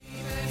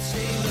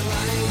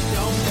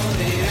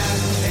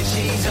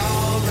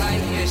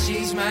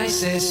she's my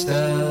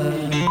sister.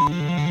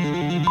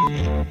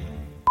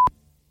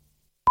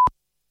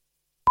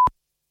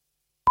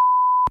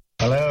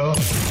 Hello?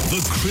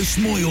 The Chris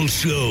Moyle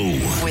Show.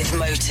 With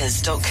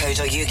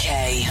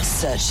motors.co.uk.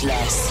 Search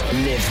less,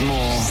 live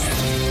more.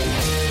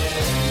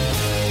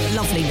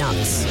 Lovely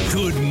nuts.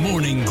 Good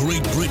morning,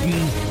 Great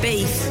Britain.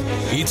 Beef.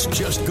 It's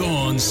just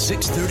gone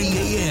 6:30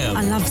 a.m.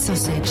 I love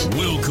sausage.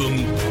 Welcome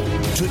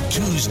to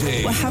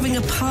Tuesday. We're having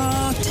a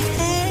party.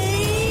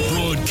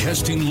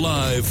 Broadcasting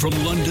live from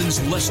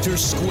London's Leicester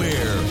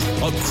Square,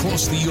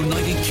 across the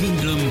United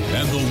Kingdom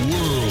and the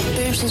world.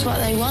 Boobs is what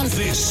they want.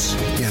 This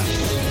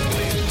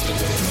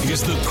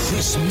is the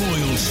Chris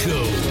Moyle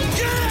Show.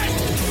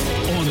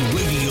 On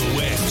Radio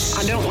X.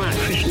 I don't like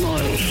Chris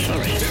Moyle,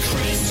 sorry. The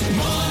Chris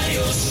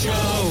Moyle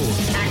Show.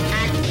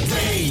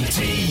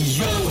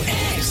 Radio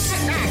X.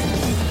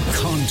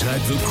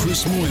 Contact the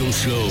Chris Moyle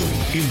Show.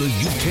 In the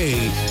UK,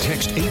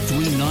 text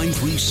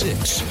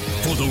 83936.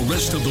 For the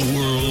rest of the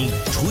world,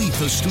 tweet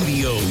the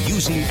studio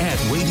using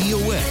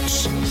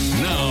 @RadioX.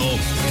 Now,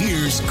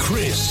 here's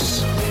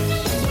Chris.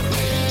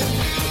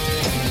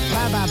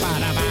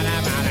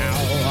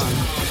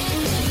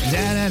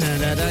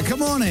 Good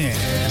morning.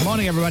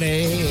 Morning,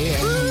 everybody.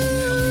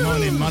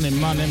 Morning.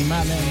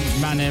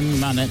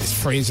 It's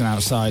freezing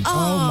outside.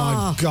 Oh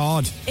my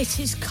God. It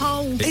is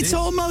cold. It's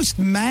almost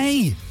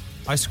May.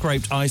 I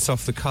scraped ice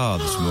off the car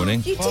this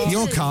morning. You did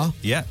Your it. car?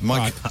 Yeah,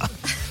 my car.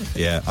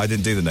 Yeah, I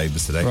didn't do the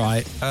neighbours today.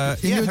 Right.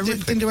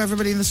 Horrific. Didn't do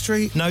everybody in the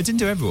street? No, I didn't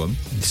do everyone.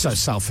 So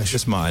selfish.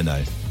 Just mine, I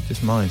know.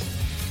 Just mine.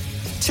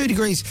 2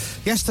 degrees.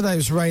 Yesterday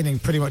was raining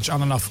pretty much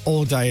on and off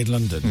all day in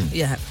London.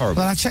 Yeah.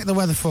 Horrible. Then I checked the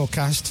weather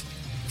forecast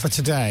for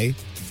today,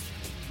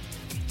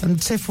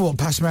 and Tiff walked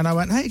past me and I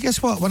went, hey,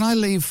 guess what? When I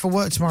leave for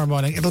work tomorrow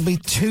morning, it'll be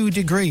 2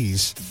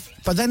 degrees.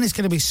 But then it's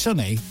going to be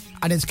sunny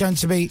and it's going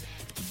to be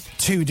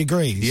 2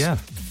 degrees. Yeah.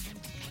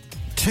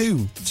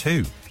 2.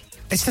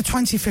 It's the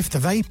 25th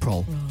of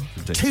April.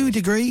 Ridiculous. 2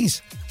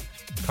 degrees.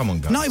 Come on,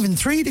 guys. Not even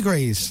 3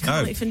 degrees. No.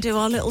 Can't even do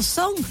our little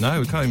song.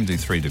 No, we can't even do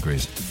 3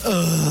 degrees.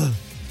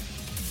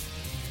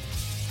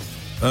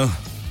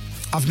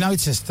 I've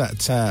noticed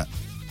that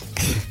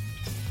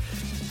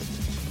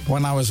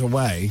when I was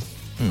away,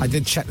 I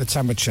did check the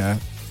temperature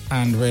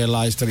and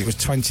realised that it was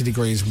 20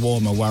 degrees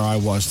warmer where I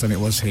was than it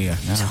was here.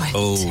 20.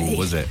 Oh,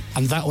 was it?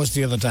 And that was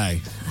the other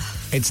day.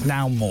 It's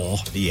now more.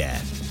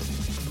 Yeah.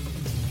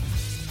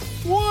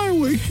 Why are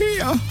we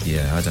here?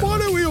 Yeah, I don't Why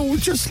know. don't we all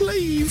just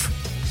leave?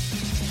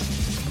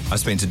 I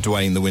was speaking to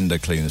Dwayne, the window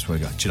cleaner, this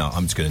morning. Do you know,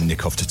 I'm just going to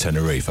nick off to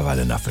Tenerife. I've had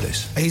enough of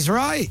this. He's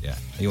right. Yeah.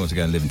 He wants to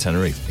go and live in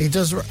Tenerife. He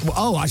does.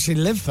 Oh, actually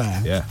live there.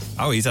 Yeah.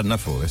 Oh, he's had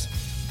enough of all this.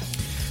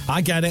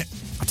 I get it.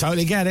 I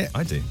totally get it.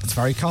 I do. It's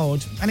very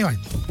cold. Anyway,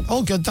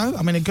 all good though.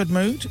 I'm in a good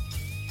mood.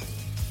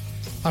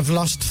 I've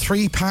lost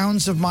 3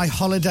 pounds of my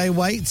holiday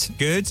weight.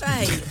 Good.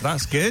 Hey.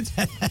 That's good.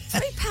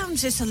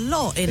 £3 is a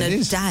lot in It a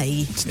is.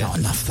 day. It's not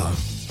enough though.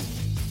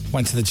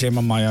 Went to the gym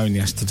on my own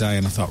yesterday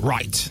and I thought,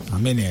 right,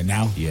 I'm in here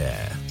now.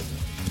 Yeah.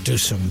 What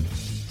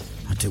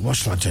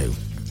shall I do?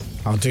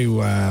 I'll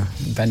do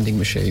Vending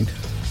machine.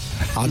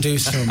 I'll do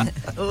some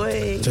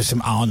Oi.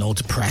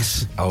 Arnold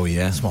press. Oh,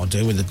 yeah. That's what I'll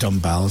do with the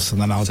dumbbells, and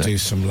then I'll do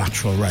some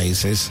lateral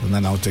raises, and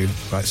then I'll do...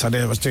 Right, so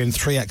I was doing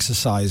 3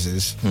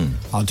 exercises.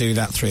 I'll do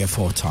that 3 or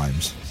 4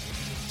 times.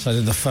 So I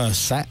did the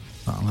first set.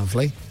 Not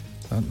lovely.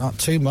 Not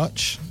too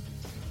much.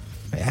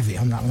 A bit heavy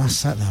on that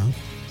last set, though.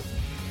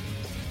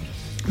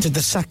 Did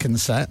the second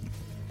set,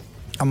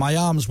 and my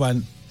arms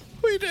went,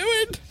 what are you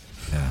doing?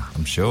 Yeah,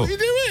 I'm sure. What are you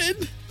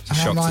doing? It's a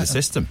shock to the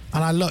system.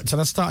 And I looked,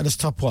 and I started a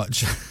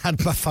stopwatch. had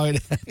my phone.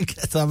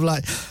 I'm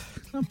like,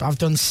 I've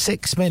done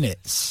 6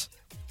 minutes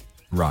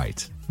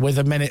Right. with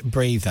a minute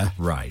breather.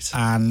 Right.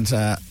 And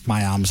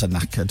my arms are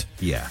knackered.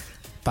 Yeah.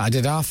 But I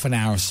did half an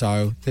hour or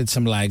so, did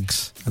some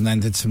legs, and then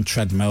did some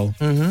treadmill.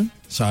 Mm-hmm.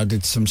 So I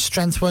did some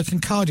strength work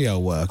and cardio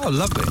work. Oh,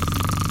 lovely.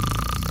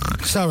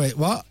 Sorry,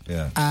 what?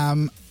 Yeah.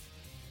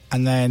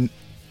 And then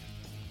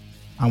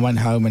I went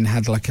home and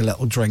had like a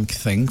little drink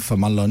thing for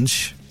my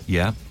lunch.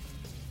 Yeah.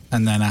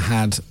 And then I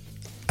had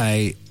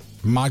a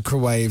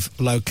microwave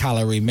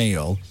low-calorie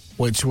meal,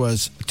 which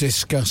was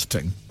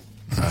disgusting.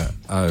 It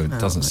doesn't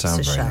That's sound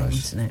a very shame,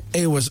 nice. isn't it?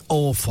 It was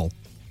awful.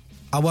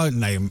 I won't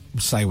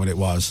say what it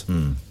was.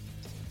 And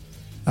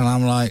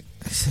I'm like,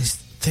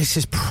 this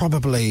is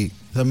probably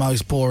the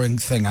most boring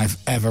thing I've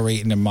ever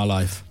eaten in my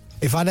life.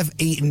 If I'd have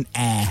eaten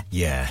air,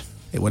 Yeah.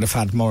 it would have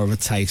had more of a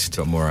taste.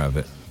 Got more out of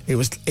it.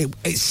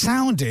 It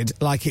sounded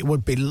like it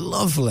would be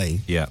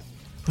lovely. Yeah.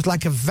 It was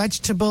like a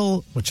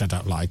vegetable, which I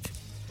don't like,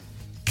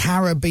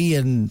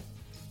 Caribbean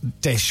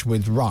dish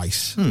with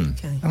rice.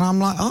 Okay. And I'm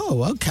like,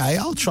 oh, okay,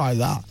 I'll try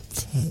that.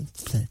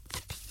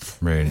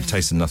 Really. It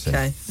tasted nothing.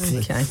 Okay.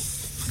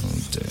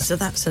 Oh, dear. So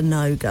that's a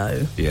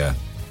no-go. Yeah.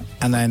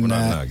 And then We'll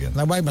have that again.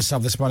 I weighed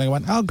myself this morning and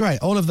went, oh, great,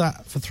 all of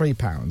that for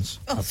 £3.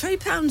 Oh,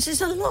 £3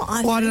 is a lot,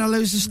 I Why think. did I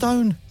lose a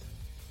stone?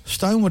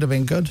 Stone would have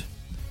been good.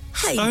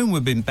 Hey, Stone would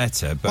have been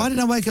better, but Why did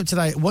I wake up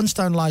today 1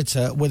 stone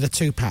lighter with a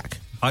 2-pack?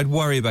 I'd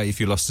worry about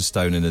if you lost a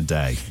stone in a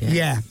day.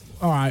 Yeah.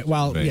 All right,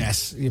 well, Right.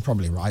 yes, you're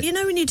probably right. You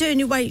know when you're doing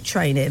your weight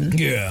training?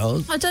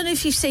 Yeah. I don't know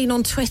if you've seen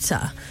on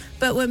Twitter,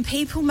 but when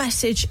people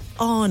message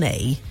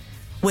Arnie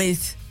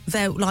with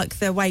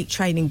their weight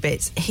training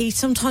bits, he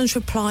sometimes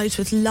replies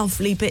with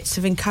lovely bits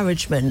of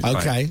encouragement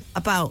Okay.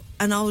 about,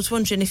 and I was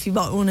wondering if you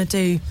might want to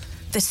do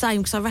the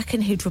same, because I reckon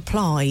he'd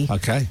reply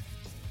Okay.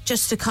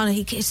 just to kind of,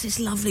 he gives this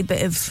lovely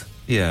bit of,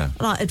 Yeah.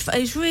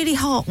 it's really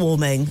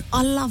heartwarming.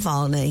 I love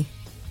Arnie.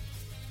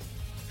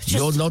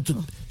 You're not...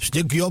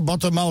 Stick your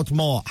bottom out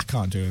more. I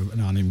can't do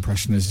an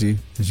impression as you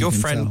Your can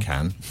friend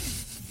tell. can.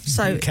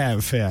 So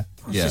Can't fear.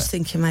 I was just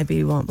thinking maybe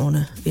you might want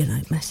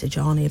to, message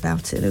Arnie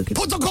about it. He'll give-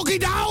 Put the cookie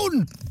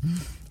down!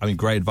 I mean,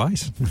 great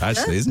advice,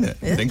 actually, isn't it?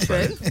 Yeah, Think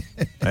about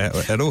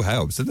it. It all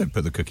helps, doesn't it?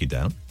 Put the cookie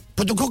down.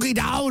 Put the cookie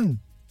down!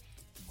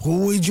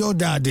 Who is your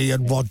daddy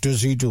and what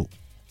does he do?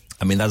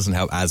 I mean, that doesn't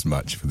help as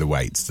much for the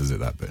weights, does it,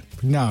 that bit?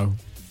 No.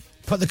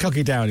 Put the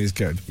cookie down is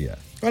good. Yeah.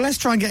 Well, let's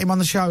try and get him on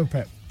the show,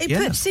 Pip. It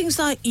Yeah. puts things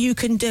like, you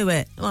can do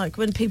it, like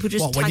when people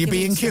just What, when tag you him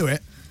be in into-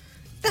 Hewitt?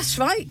 That's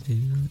right.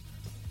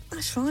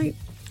 That's right.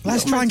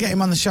 Let's try and get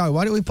him on the show.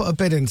 Why don't we put a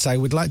bid in and say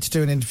we'd like to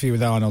do an interview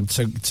with Arnold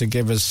to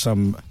give us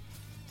some,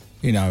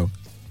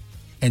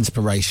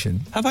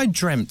 inspiration. Have I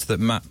dreamt that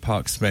Matt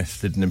Park Smith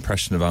did an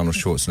impression of Arnold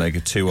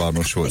Schwarzenegger to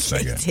Arnold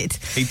Schwarzenegger? He did.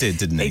 He did,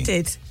 didn't he? He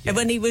did. And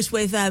when he was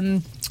with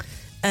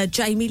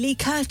Jamie Lee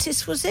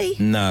Curtis, was he?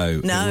 No.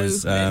 No. It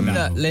was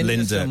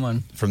Linda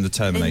someone. from the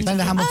Terminator.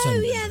 Linda Hamilton. Oh,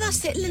 yeah,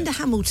 that's it. Linda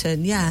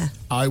Hamilton, yeah.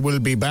 I will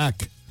be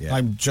back. Yeah.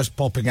 I'm just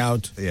popping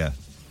out Yeah.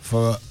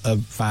 for a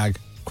fag.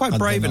 Quite And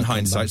brave then in I'll come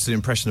hindsight, back. it's the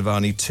impression of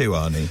Arnie to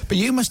Arnie. But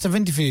you must have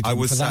interviewed I him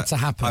was for that sat- to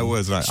happen. I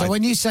was, right. So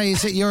when you say,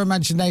 is it your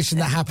imagination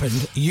that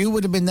happened, you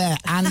would have been there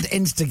and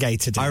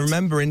instigated it. I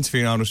remember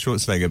interviewing Arnold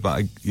Schwarzenegger,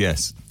 but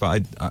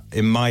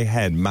in my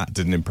head, Matt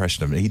did an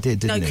impression of it. He did,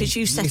 didn't No, he? because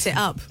you set it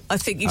up. I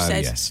think you Oh,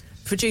 said, yes.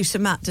 producer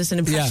Matt does an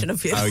impression Yeah.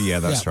 of you. Oh, yeah,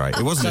 that's Yeah. right.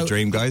 It wasn't So, a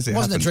dream, guys. It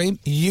wasn't happened. a dream.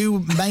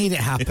 You made it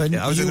happen.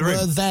 Yeah, I was you in the room.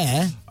 were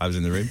there. I was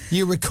in the room.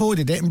 You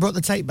recorded it and brought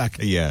the tape back.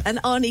 Yeah. And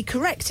Arnie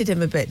corrected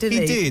him a bit,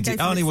 didn't he? He did. Gave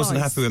him Arnie wasn't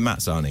advice. happy with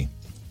Matt's Arnie.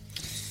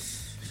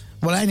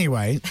 Well,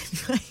 anyway,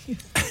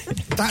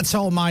 that's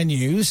all my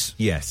news.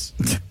 Yes.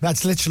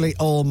 That's literally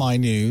all my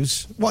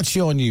news. What's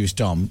your news,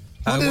 Dom?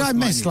 What did what's I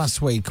my miss news?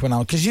 last week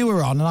because you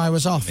were on and I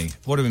was off?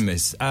 What did we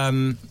miss?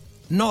 Not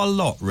a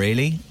lot,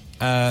 really.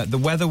 The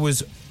weather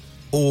was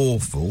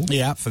awful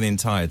Yeah. for the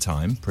entire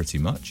time, pretty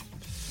much.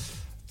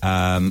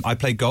 I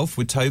played golf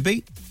with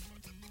Toby.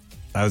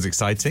 That was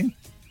exciting.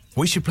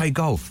 We should play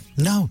golf.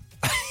 No,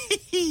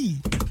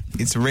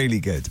 It's really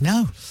good.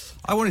 no.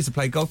 I wanted to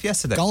play golf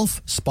yesterday.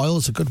 Golf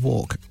spoils a good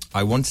walk.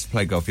 I wanted to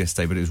play golf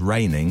yesterday, but it was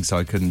raining, so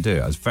I couldn't do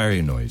it. I was very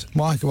annoyed.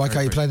 Why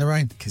can't you play in the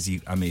rain? Because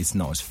it's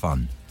not as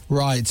fun.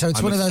 Right, so it's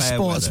I'm one a of those fair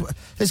sports. weather.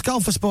 Is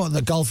golf a sport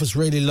that golfers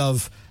really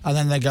love, and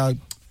then they go,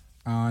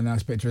 "Oh no,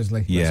 it's a bit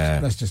drizzly. Yeah.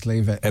 let's just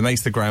leave it." It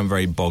makes the ground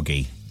very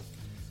boggy.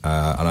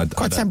 And I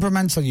Quite don't-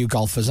 temperamental, you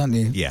golfers, aren't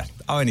you? Yeah,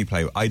 I only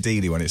play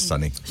ideally when it's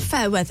sunny.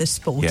 Fair weather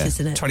sport, Yeah,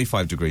 isn't it?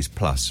 25 degrees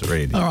plus,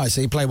 really. All right, so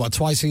you play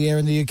twice a year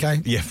in the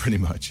UK? Yeah, pretty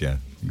much. Yeah,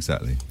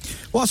 exactly.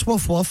 What's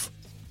woof woof?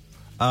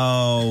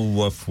 Oh,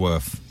 woof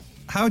woof.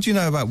 How do you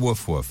know about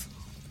woof woof?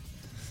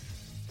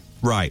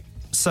 Right.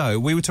 So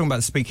we were talking about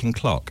the speaking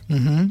clock.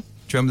 Mm-hmm. Do you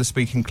remember the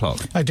speaking clock?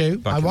 I do.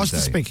 Back I in was the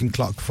day. speaking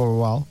clock for a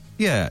while.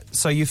 Yeah.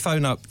 So you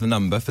phone up the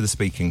number for the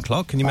speaking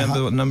clock. Can you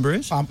remember what the number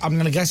is? I'm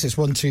going to guess it's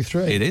 1, 2,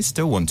 3. It is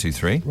still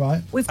 123.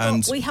 Right.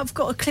 And- We have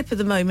got a clip of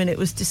the moment it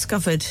was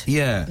discovered.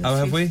 Yeah. Oh,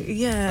 have we?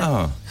 Yeah.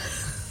 Oh.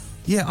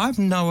 Yeah, I have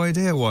no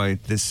idea why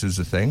this is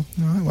a thing.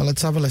 All right, well,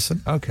 let's have a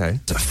listen. Okay.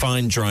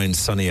 Fine, dry and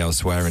sunny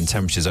elsewhere and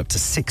temperatures up to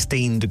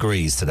 16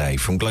 degrees today.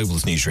 From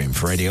Global's newsroom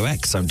for Radio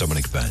X, I'm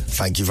Dominic Byrne.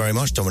 Thank you very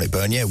much, Dominic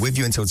Byrne. Yeah, with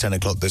you until 10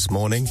 o'clock this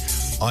morning.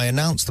 I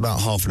announced about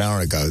half an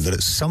hour ago that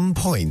at some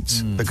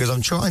point, because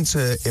I'm trying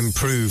to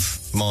improve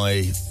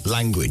my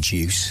language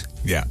use.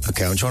 Yeah.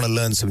 Okay, I'm trying to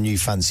learn some new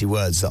fancy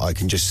words that I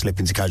can just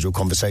slip into casual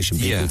conversation.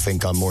 People Yeah.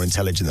 think I'm more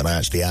intelligent than I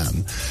actually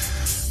am.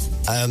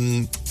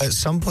 At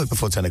some point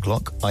before 10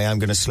 o'clock, I am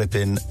going to slip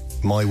in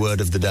my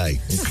word of the day.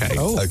 Okay.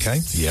 Oh. Okay?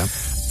 Yeah.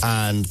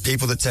 And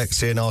people that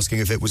text in asking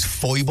if it was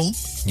foible,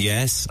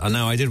 Yes, I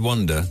know, I did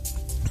wonder.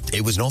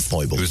 it was not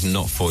foible. It was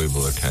not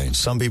foible, okay.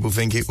 Some people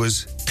think it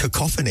was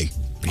cacophony.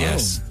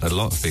 Yes, a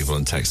lot of people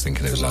on text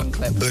thinking it was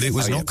that. But it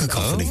was not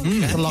cacophony.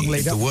 It's a long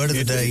lead The up. word of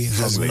the day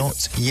has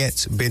not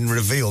yet been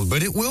revealed,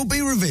 but it will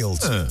be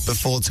revealed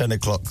before 10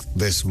 o'clock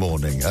this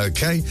morning,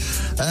 okay?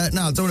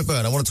 Now, Dominic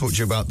Byrne, I want to talk to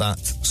you about that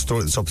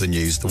story at the top of the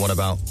news, the one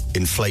about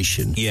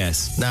inflation.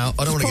 Yes. Now,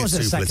 I don't want to get Pause a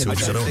too second. political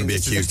because I don't want to be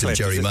This is a accused of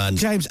clip, is it? gerrymandering.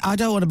 James, I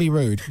don't want to be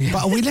rude,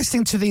 but are we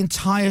listening to the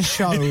entire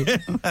show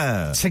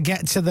to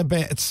get to the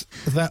bit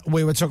that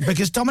we were talking?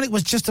 Because Dominic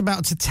was just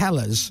about to tell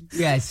us.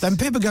 Yes. Then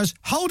Pippa goes,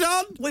 "Hold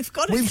on, We've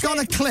got a got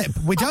a clip.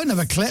 We don't have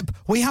a clip.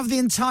 We have the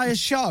entire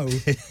show.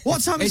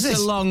 What time is It's this?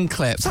 a long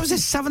clip. What time is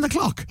this? 7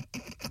 o'clock.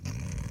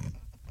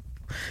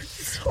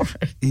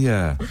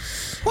 Yeah.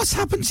 What's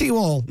happened to you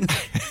all?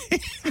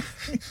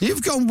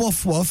 You've gone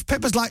woof woof.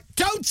 Pippa's like,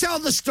 don't tell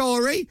the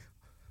story.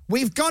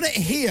 We've got it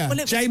here. Well,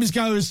 it- James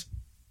goes,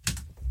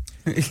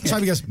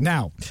 Toby goes,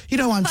 now, you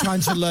know I'm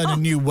trying to learn a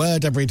new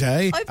word every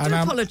day. I do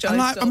apologise,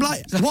 I'm Dom.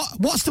 like,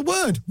 what's the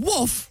word?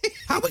 Woof?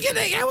 How are we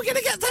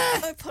gonna get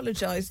there? I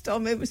apologise,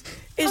 Dom. It was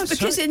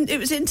because it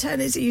was in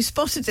Tennessee. You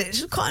spotted it.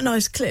 It was quite a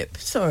nice clip.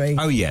 Sorry.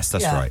 Oh, yes,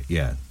 that's Yeah. right,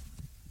 yeah.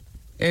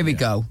 Here we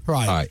go.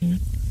 Right. All right.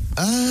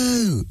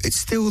 Oh, it's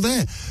still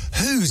there.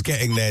 Who's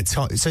getting their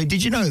time? So,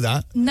 did you know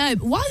that? No,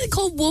 but why are they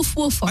called woof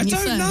woof on I your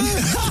don't phone? know.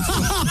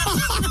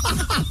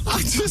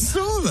 I just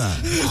saw that.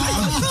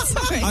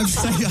 Sorry.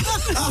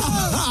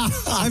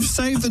 I've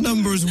saved the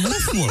number as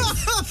Woof Woof.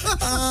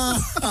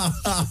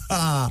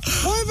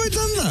 Why have I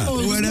done that? I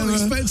was not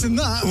expecting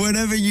that.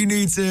 Whenever you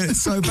need to.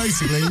 So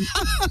basically,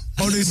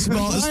 on his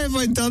smart. Why have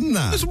I done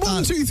that? It's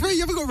 1, 2, 3. You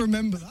haven't got to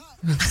remember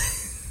that.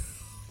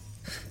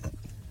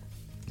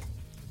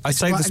 I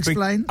saved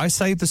Explain. I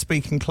saved the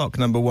speaking clock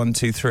number 1,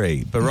 2,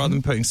 3, but rather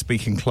than putting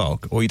speaking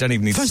clock, or you don't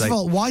even need First to say. of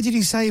all, why did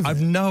he save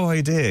I've it? no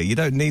idea. You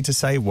don't need to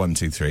say 1,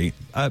 2, 3,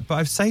 but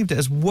I've saved it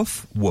as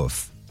Woof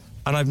Woof,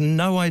 and I've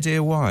no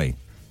idea why.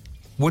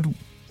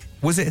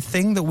 Was it a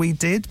thing that we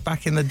did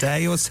back in the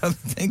day or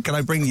something? Can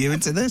I bring you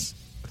into this?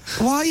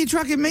 Why are you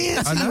dragging me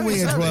into I know, the weird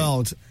exactly.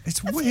 world?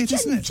 It's weird,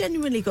 isn't it?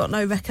 Genuinely got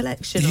no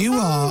recollection. You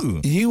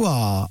of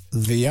are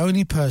the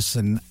only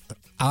person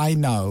I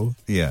know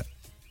Yeah.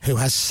 who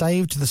has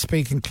saved the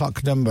speaking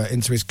clock number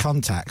into his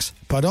contacts,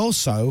 but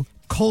also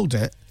called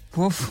it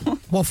Woof.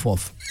 Woof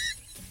Woof.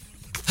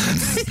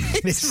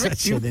 It's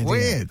such an idiot.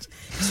 Weird.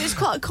 So it's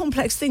quite a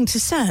complex thing to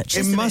search.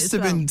 It isn't must as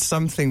have well? been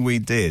something we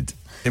did.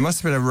 It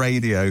must have been a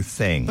radio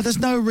thing. But there's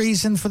no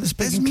reason for the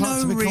There's speaking clock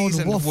no to be called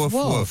reason Woof Woof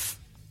Woof. Woof.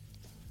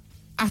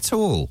 At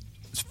all.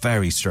 It's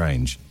very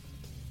strange.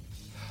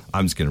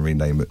 I'm just going to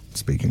rename it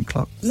Speaking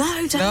Clock. No,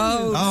 don't.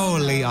 No.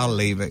 Oh, I'll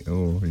leave it.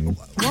 Oh, yeah.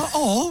 What?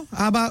 Or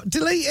how about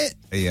delete it?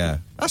 Yeah.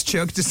 That's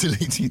Chuck. Just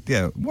delete it.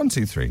 Yeah. 1,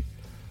 2, 3.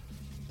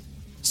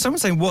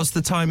 Someone's saying, what's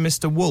the time,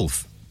 Mr.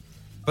 Wolf?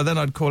 But then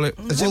I'd call it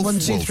Is it Wolf 1,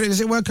 2, Wolf. 3?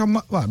 Does it work on?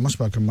 Well, it must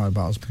work on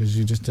mobiles because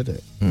you just did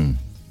it.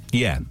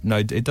 Yeah. No,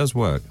 it does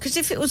work. Because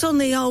if it was on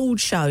the old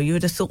show, you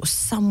would have thought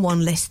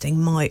someone listening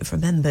might have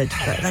remembered.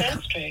 But they can't.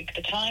 Sunstroke.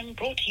 The time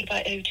brought to you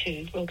by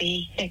O2 will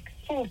be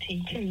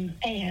 6:42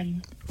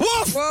 a.m.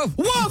 Woof! Woof!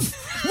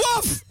 Woof!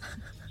 Woof!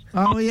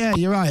 Oh yeah,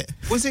 you're right.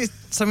 Was it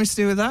something to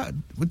do with that?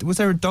 Was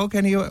there a dog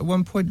at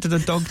one point? Did a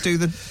dog do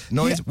the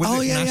noise? Yeah. Was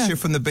Oh, it yeah, Nasher yeah.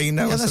 from the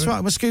Beano? Yeah, or that's something?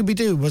 right. Well,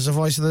 Scooby-Doo was the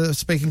voice of the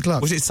speaking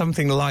clock. Was it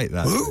something like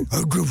that?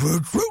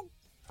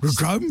 The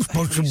time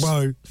sponsored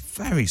by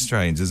Very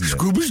strange, isn't it?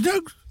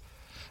 Scooby-Doo.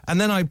 And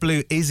then I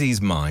blew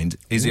Izzy's mind,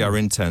 our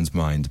intern's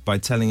mind, by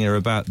telling her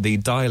about the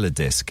dialer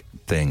disc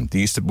thing.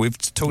 We've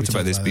talked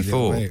about this about it the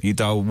before. other week. You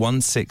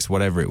dial 16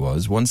 whatever it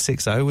was,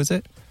 160 was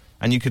it?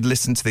 And you could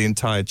listen to the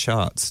entire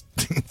charts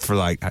for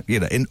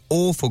in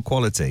awful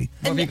quality.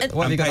 What have you And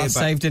got pay that it back.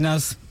 saved in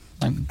us?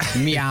 Like,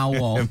 meow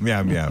or...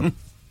 Meow meow.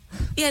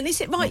 Yeah, and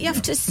is it right you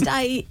have to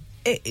stay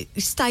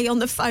on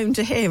the phone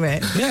to hear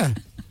it? Yeah.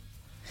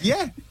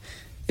 Yeah.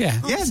 Yeah.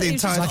 Yeah, so the you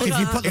entire just Like if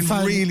you put the in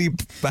phone really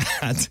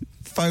bad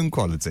phone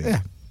quality.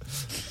 Yeah.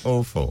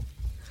 Awful.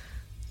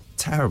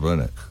 Terrible,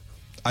 isn't it?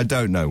 I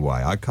don't know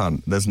why. I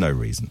can't. There's no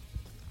reason.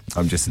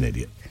 I'm just an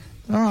idiot.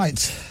 All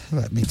right,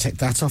 let me tick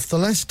that off the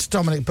list.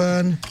 Dominic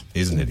Byrne.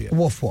 He's an idiot.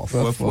 Woof woof.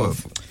 Woof,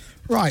 woof.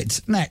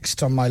 Right,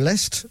 next on my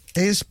list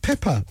is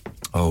Pippa.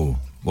 Oh,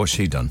 what's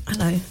she done?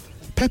 Hello.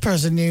 Pippa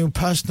is a new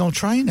personal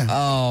trainer.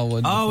 Oh,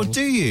 wonderful. Oh,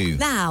 do you?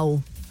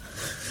 Now,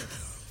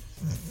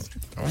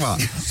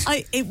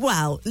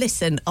 What?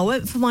 listen, I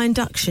went for my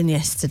induction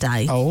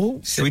yesterday.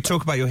 Oh. Should we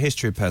talk about your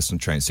history of personal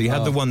training? So you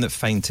had the one that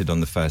fainted on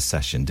the first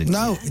session, didn't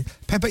No, you?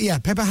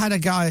 Pippa had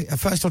a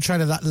personal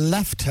trainer that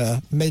left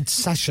her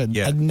mid-session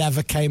Yeah. and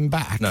never came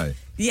back. No.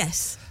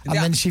 Yes, And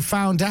then she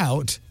found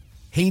out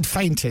he'd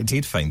fainted.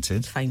 He'd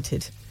fainted.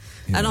 fainted.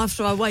 And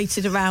after I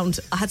waited around,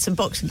 I had some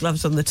boxing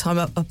gloves on the time.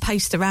 I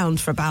paced around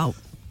for about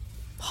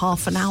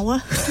half an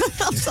hour.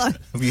 I was like,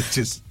 Have you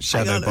just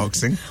hang shadow on.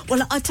 boxing?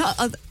 Well,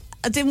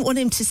 I didn't want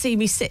him to see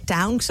me sit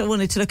down because I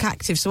wanted to look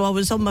active, so I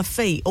was on my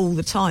feet all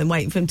the time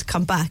waiting for him to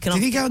come back. And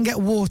Did he go and get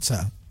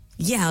water?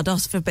 Yeah, I'd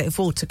asked for a bit of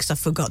water because I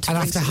forgot to. And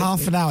drink after it.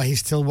 half an hour, he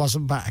still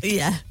wasn't back.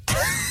 Yeah.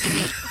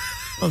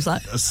 I was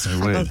like, That's so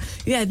weird.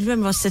 yeah,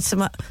 remember I said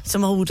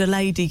some older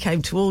lady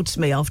came towards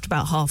me after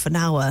about half an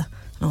hour,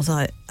 and I was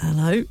like,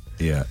 hello?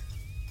 Yeah,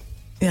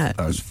 Yeah,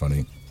 that was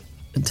funny.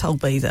 and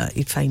told me that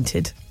he'd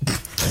fainted.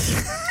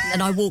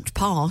 And I walked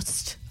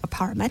past a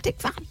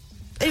paramedic van.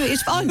 Anyway,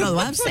 it's fine, by the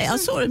way. I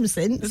saw him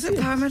since. Is it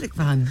a paramedic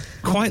van?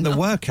 Quite the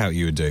workout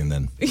you were doing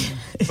then,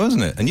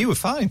 wasn't it? And you were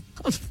fine.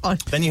 I was fine.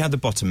 Then you had the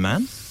bottom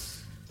man.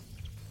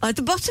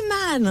 The bottom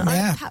man.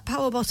 Yeah.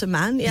 Power bottom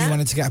man, yeah. You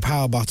wanted to get a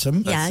power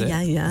bottom. yeah,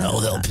 it. yeah. I'll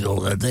help you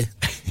already.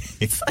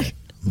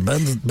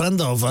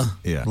 Bend over.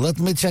 Yeah. Let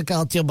me check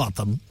out your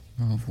bottom.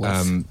 Oh,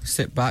 woof.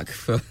 Sit back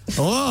for...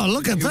 Oh,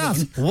 look at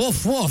that.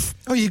 Woof, woof.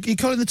 Oh, you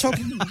calling the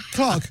talking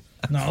clock?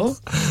 No.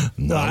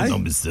 No, Right.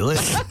 don't be silly.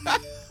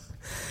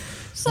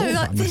 So Oh,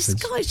 that this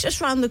message. guy's just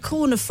round the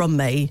corner from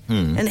me,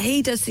 and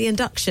he does the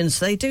induction.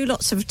 So they do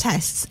lots of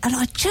tests, and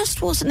I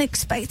just wasn't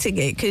expecting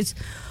it because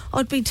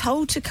I'd be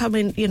told to come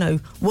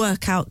in,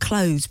 work out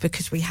clothes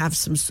because we have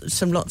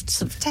some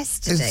lots of tests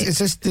to do. Is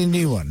this the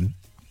new one?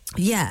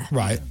 Yeah.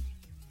 Right.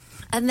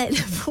 And then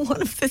for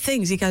one of the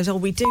things, he goes,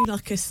 we do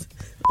like a...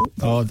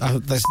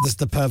 There's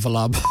the perv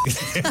alarm.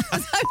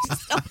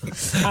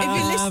 If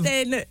you're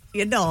listening,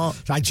 you're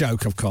not. I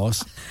joke, of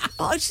course.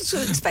 But I just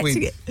was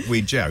expecting it.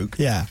 We joke.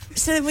 Yeah.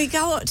 So then we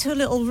go up to a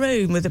little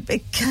room with a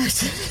big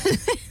curtain.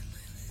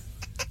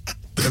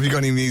 Have you got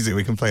any music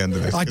we can play under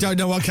this? I don't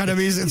know what kind of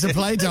music to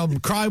play, Dom.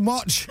 Crime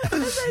Watch.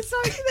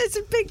 There's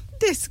a big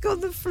disc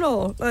on the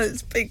floor.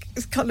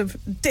 It's kind of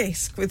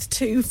disc with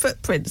 2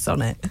 footprints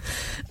on it.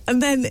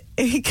 And then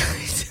he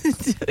goes,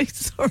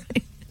 sorry.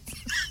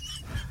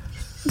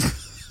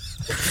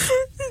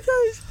 He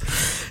goes,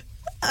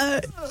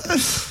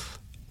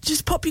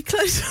 just pop your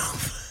clothes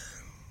off.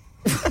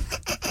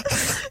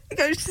 He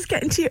goes, just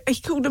get into your...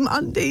 He called them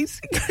undies.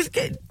 He goes,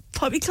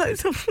 pop your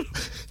clothes off.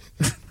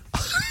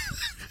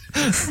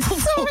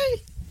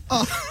 Sorry.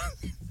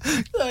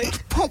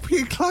 Pop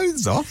your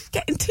clothes off?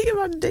 Get into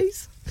your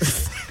undies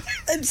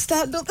and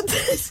stand on the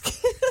desk.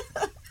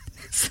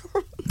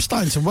 I'm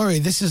starting to worry.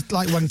 This is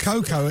like when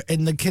Coco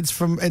in the Kids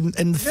from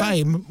in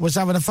Fame was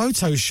having a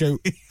photo shoot.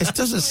 It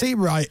doesn't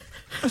seem right.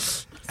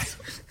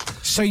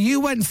 So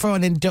you went for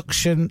an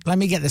induction. Let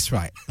me get this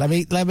right. Let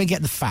me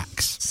get the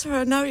facts. Sorry,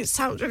 I know it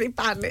sounds really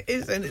bad, and it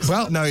isn't. It's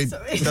Well, No, it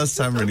does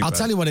sound really I'll bad.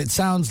 tell you what it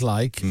sounds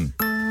like.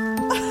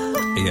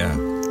 Yeah.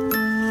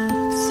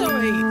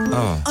 Sorry.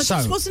 Oh. I So-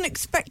 just wasn't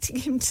expecting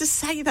him to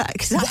say that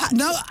because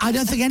No, I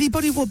don't think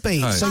anybody would be.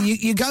 No. So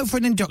you go for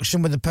an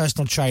induction with a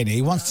personal trainer.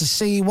 He wants to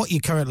see what your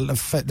current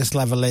fitness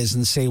level is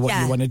and see what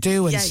Yeah. you want to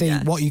do and Yeah, see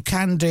yeah. what you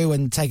can do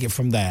and take it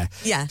from there.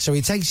 Yeah. So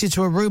he takes you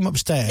to a room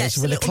upstairs Yeah, it's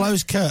a with a little-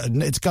 closed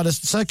curtain. It's got a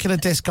circular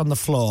disc on the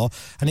floor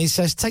and he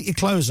says, take your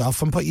clothes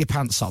off and put your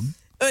pants on.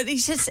 But he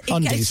says,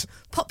 Undies. goes,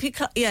 pop your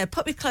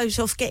clothes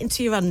off, get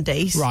into your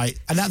undies. Right.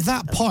 And at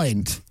that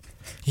point,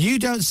 you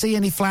don't see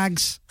any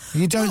flags.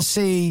 You don't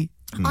see...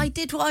 I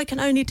did what I can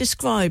only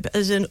describe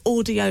as an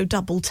audio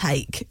double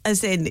take,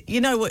 as in,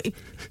 what,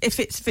 if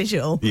it's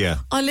visual. Yeah.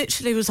 I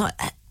literally was like,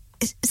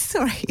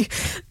 sorry.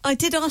 I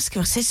did ask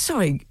him, I said,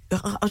 sorry,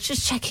 I was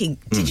just checking.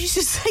 Did you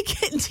just say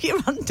get into your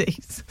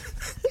undies?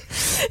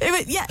 He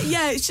went, yeah,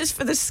 it's just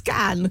for the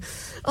scan.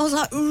 I was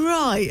like,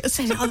 right. I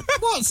said,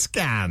 What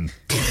scan?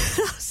 I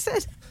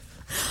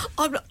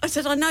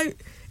said, I know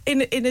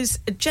in as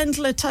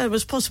gentle a term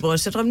as possible, I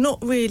said, I'm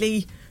not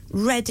really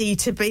ready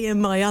to be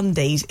in my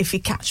undies, if you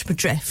catch my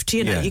drift.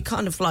 Yeah. You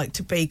kind of like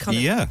to be kind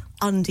of Yeah.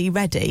 undie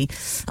ready.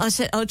 I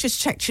said, I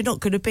just checked you're not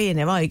going to be in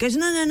there, are you? He goes,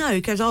 no.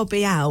 He goes, I'll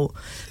be out.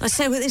 I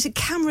said, well, there's a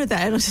camera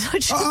there. And I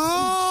said,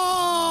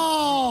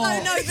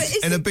 Oh! no, but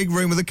it's In a big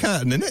room with a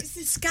curtain in it?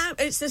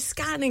 it's a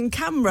scanning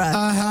camera.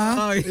 Uh-huh.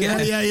 Oh, Yeah.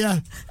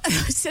 And I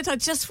said, I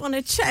just want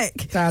to check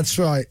That's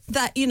right.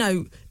 that,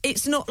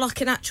 it's not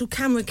like an actual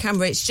camera,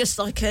 it's just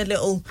like a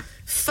little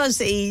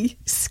fuzzy,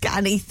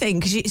 scanny thing,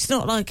 because it's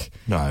not like...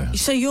 No.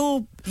 So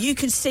you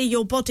can see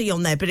your body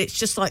on there, but it's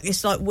just like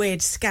this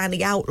weird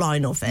scanny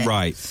outline of it.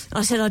 Right.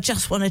 I said, I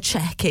just want to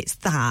check it's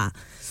that.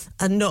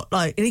 And not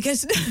like... And he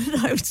goes,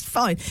 no, it's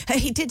fine.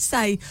 He did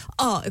say,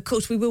 of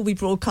course, we will be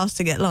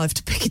broadcasting it live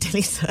to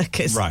Piccadilly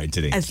Circus. Right,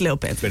 did he? As a little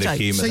bit of a Bit of joke.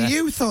 humour So there.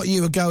 you thought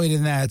you were going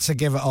in there to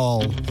give it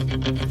all.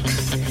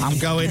 I'm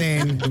going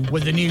in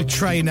with the new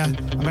trainer.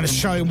 I'm going to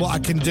show him what I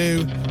can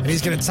do. And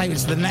he's going to take me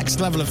to the next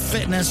level of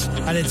fitness.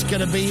 And it's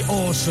going to be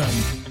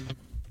awesome.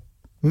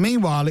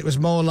 Meanwhile, it was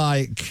more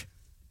like...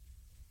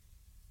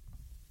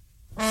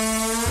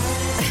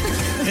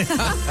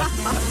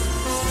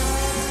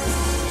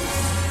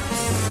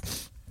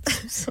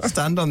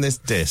 Stand on this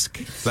disc.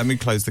 Let me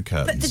close the But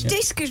curtains. the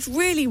disc is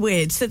really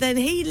weird, so then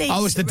he leaves...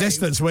 Oh, it's the room.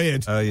 distance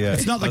weird. Oh, yeah.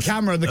 It's not the That's-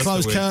 camera and the that's the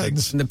closed weird thing.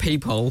 curtains. And the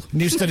peephole.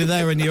 And you stood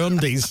there in your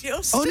undies.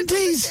 You're stood on the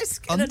Undies?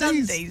 disc in an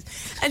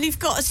undies. And you've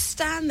got to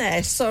stand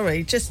there,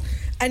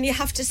 and you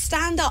have to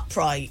stand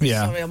upright.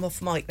 Yeah. Sorry, I'm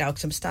off mic now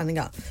because I'm standing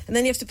up. And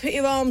then you have to put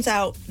your arms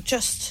out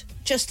just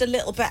a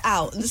little bit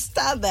out and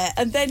stand there,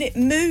 and then it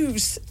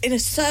moves in a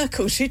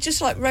circle, so you're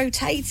just like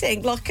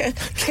rotating like a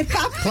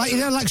kebab. Like,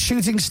 like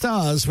Shooting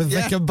Stars with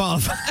Vic and Bob.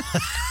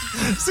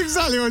 That's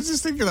exactly what I was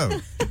just thinking of.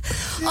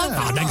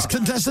 Our next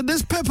contestant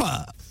is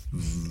Pippa.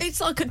 It's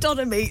like a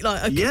doner meat,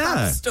 like a Yeah.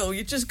 kebab stall.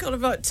 You're just kind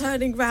of like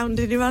turning round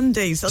in your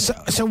undies.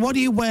 So what are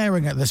you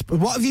wearing at this?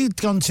 What have you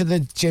gone to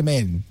the gym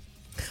in?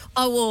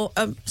 I wore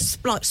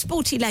like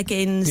sporty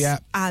leggings Yeah.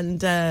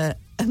 and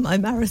my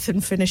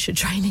marathon finisher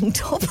training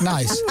top.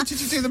 Nice.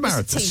 Did you do the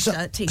marathon?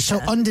 T-shirt. So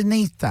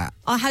underneath that,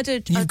 I had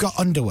you've got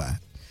underwear.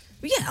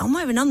 Yeah, I'm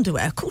wearing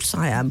underwear. Of course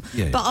I am.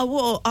 Yeah. But I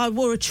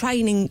wore a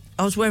training.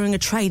 I was wearing a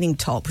training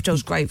top, which I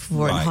was grateful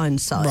for in Right.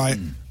 hindsight. Right.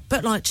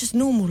 But like just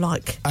normal,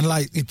 like And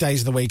like your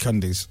days of the week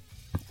undies.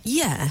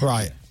 yeah.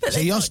 Right. But So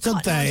they're you're quite stood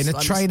there nice in a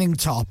ones. training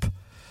top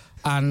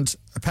and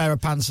a pair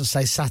of pants that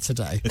say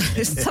Saturday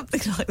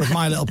Something like with that.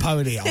 My Little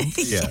Pony on.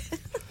 Yeah.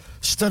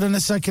 Stood in a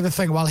circular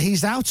thing while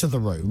he's out of the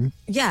room.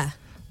 Yeah.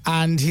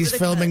 And he's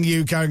With a filming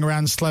you going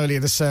around slowly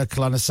in a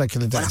circle on a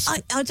circular Well, desk.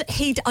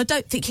 I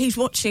don't think he's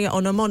watching it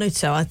on a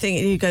monitor. I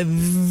think you go.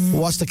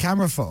 What's the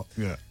camera for?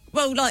 Yeah.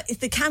 Well, like if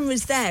the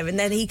camera's there, and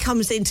then he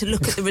comes in to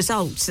look at the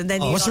results, and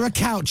then Was there a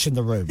couch in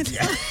the room?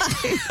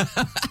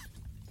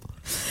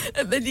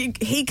 and then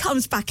he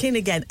comes back in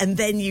again, and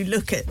then you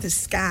look at the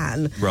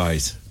scan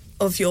Right.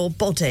 of your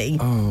body.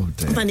 Oh,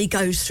 dear. When he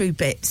goes through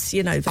bits,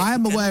 you know. that I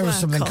am you can aware of work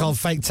something on. called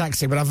fake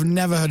taxi, but I've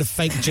never heard of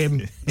fake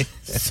gym.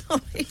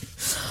 Sorry,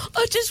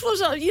 I just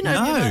was, you know.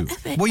 No.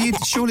 Like, Well,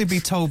 you'd surely be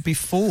told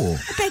before.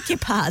 I beg your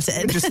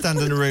pardon. Just stand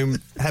in a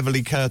room,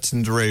 heavily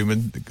curtained room,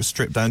 and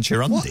strip down to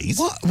your undies.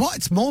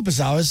 What's more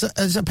bizarre is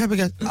that people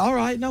go, all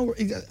right, no,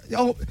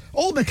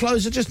 all my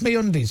clothes are just me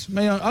undies.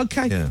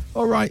 Okay, Yeah.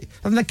 all right.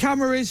 And the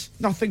camera is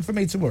nothing for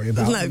me to worry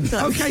about.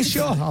 No. Okay,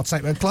 sure, I'll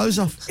take my clothes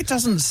off. It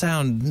doesn't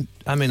sound.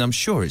 I mean, I'm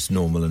sure it's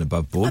normal and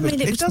above board. I mean,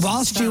 but it was- doesn't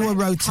Whilst you sound-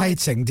 were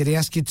rotating, did he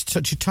ask you to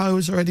touch your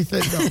toes or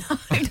anything?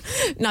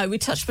 No. No, we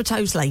touched my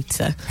toes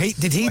later.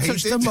 Did he Well, he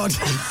touch the did. mud?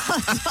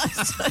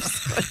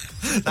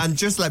 And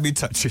just let me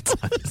touch your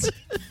toes.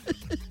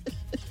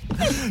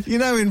 You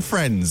know, in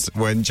Friends,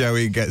 when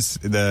Joey goes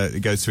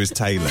to his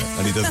tailor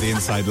and he does the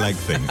inside leg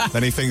thing,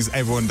 then he thinks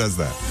everyone does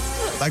that.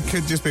 That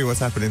could just be what's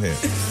happening here.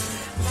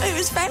 It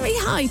was very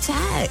high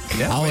tech.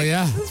 Yeah. Oh,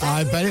 yeah,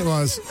 I bet it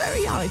was.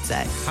 Very high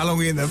tech. How long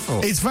were you in there for?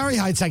 It's very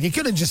high tech. He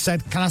could have just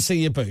said, can I see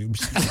your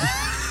boobs?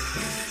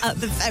 At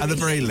the very, At the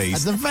very At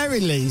least. the very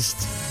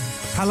least.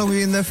 How long were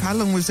you in there? How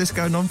long was this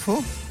going on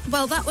for?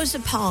 Well, that was a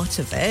part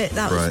of it.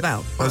 That was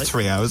about. That was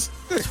 3 hours.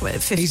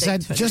 15, He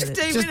said, 20 just- minutes.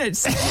 15 minutes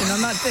sitting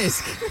on that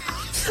disc.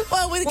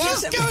 Well, with the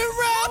What's kids, going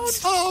round?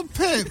 Oh,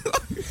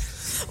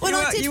 Pip. when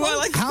I did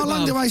one, How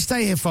long do I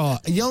stay here for?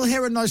 You'll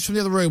hear a noise from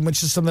the other room,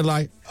 which is something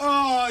like,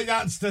 oh,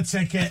 that's the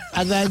ticket.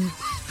 And then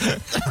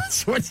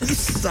that's when you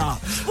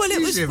start. well, it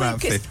was Usually about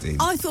because 15.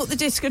 I thought the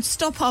disc would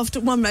stop after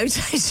one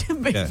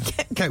rotation, but, Yeah.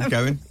 kept Kept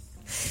going.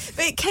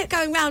 but it kept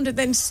going round and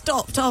then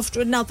stopped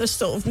after another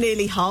sort of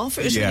nearly half.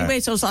 It was Yeah. really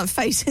weird. So I was like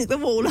facing the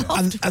wall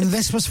after. And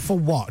this was for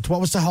what? What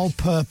was the whole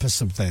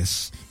purpose of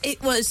this?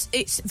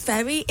 It's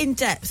very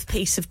in-depth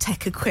piece of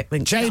tech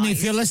equipment. Jamie, guys.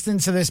 if you're listening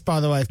to this,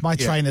 by the way, if my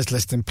trainer's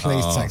listening,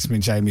 please text me,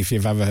 Jamie, if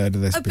you've ever heard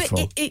of this But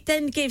before. it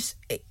then gives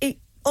it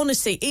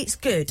honestly, it's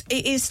good.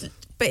 It is,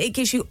 but it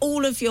gives you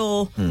all of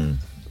your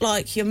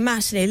like your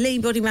mass and your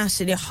lean body mass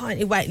and your height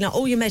and your weight, like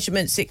all your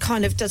measurements. It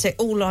kind of does it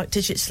all like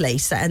digitally,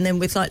 so, and then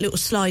with like little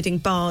sliding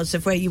bars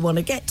of where you want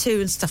to get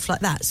to and stuff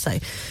like that. So,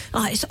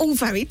 like, it's all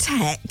very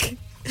tech.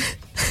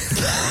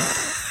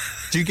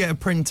 Do you get a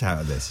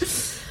printout of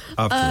this?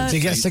 Afterwards? Do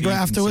you get a So cigarette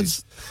can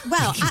afterwards?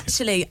 Well,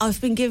 actually, I've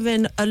been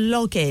given a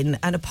login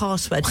and a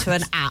password to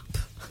an app,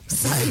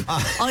 so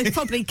I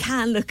probably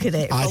can look at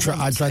it. if I want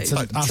tried to. to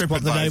Like ask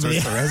what the name of TripAdvisor,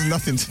 the sorry, it has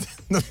nothing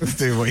to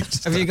do with what you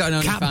just Have you got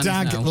an OnlyFans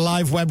Capdag now?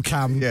 live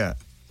webcam. Yeah.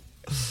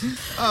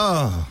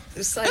 Oh,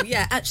 So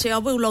yeah, actually, I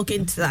will log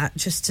into that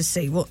just to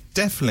see what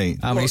definitely.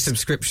 How many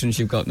subscriptions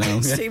you've got now?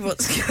 see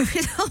what's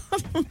going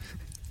on.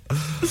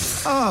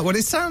 Oh, well,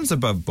 it sounds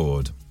above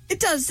board, It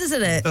does,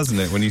 doesn't it? doesn't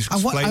it, when you I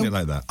wa- explain I- it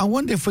like that? I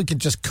wonder if we could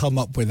just come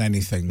up with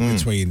anything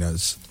between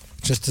us,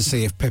 just to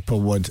see if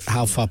people would,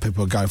 how far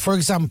people would go. For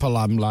example,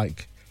 I'm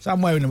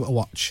wearing a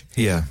watch.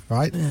 Yeah.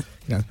 Right? Yeah.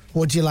 You know,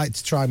 would you like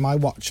to try my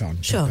watch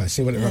on? Sure. Okay,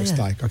 see what it Yeah, looks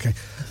yeah. like. Okay.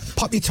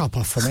 Pop your top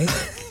off for me.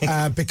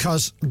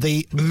 Because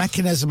the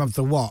mechanism of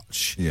the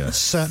watch, Yeah.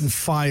 certain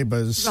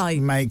fibres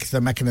Right. make the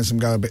mechanism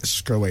go a bit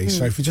screwy.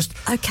 So if you just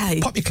Okay.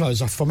 pop your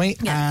clothes off for me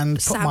Yeah, and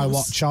put my sounds-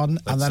 watch on,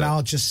 and then it.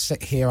 I'll just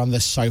sit here on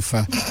this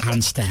sofa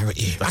and stare at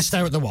you. I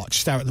stare at the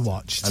watch,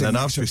 And then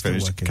make after sure we it's still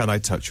finish, working. can I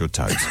touch your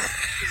toes?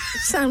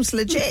 Sounds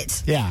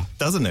legit. Yeah,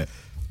 Doesn't it?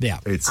 yeah.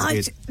 It's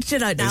Do you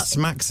know now? it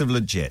smacks of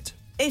legit.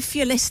 If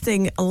you're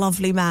listing a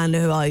lovely man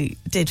who I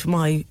did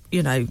my,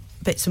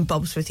 bits and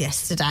bobs with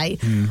yesterday,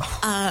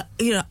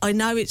 I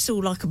know it's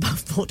all like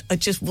above board. I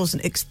just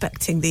wasn't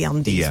expecting the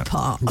undies Yeah.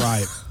 part.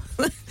 Right.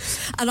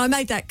 And I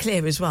made that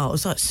clear as well. I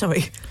was like,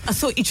 sorry, I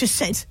thought you just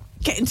said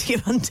get into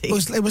your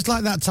undies. It was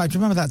like that time. Do you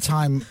remember that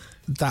time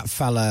that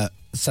fella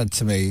said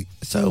to me,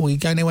 "So, are you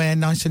going anywhere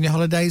nice on your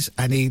holidays?"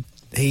 And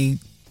he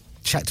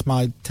checked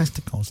my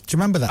testicles. Do you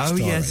remember that Oh,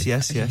 story?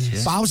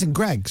 yes. But I was in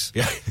Greg's.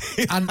 Yeah.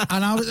 and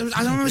I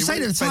remember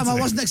saying at the time, I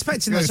wasn't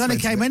expecting this. I only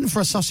came in for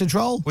a sausage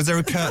roll. Was there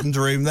a curtained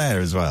room there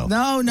as well?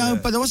 No,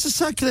 but there was a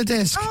circular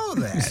disc. Oh,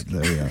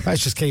 there we are.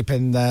 Let's just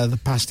keeping the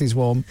pasties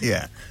warm.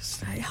 Yeah.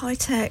 Very high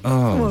tech.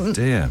 Oh,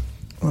 dear.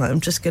 Right, I'm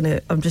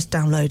just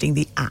downloading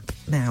the app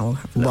now.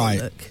 Have a little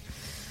Right. Look.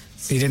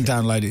 You didn't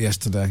download it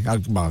yesterday.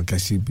 I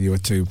guess you were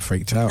too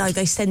freaked out. No,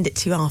 they send it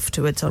to you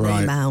afterwards on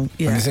Right. email.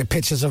 Yeah. And is it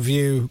pictures of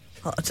you?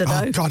 I don't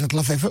know. Oh, God, I'd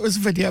love it if it was a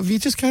video of you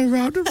just going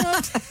round and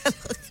round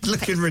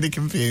Looking really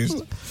confused.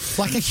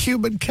 like a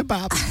human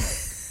kebab.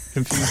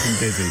 Confused and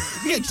dizzy.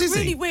 You get It's dizzy.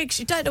 really weird 'cause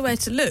you don't know where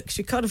to look. 'Cause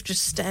you're kind of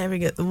just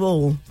staring at the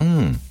wall.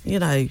 You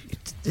know,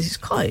 it's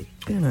quite,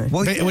 you know.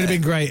 Well, It would have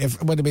been great if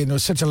it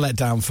was such a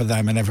letdown for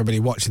them and everybody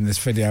watching this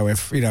video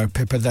if, you know,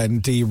 Pippa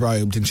then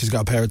derobed and she's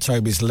got a pair of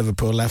Toby's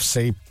Liverpool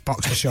FC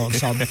boxer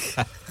shorts on.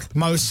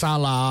 Mo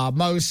Salah,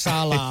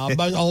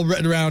 all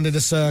written around in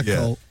a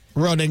circle,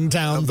 running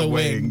down the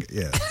wing.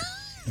 Yeah.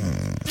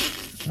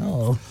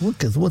 Oh,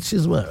 look at what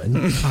she's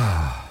wearing.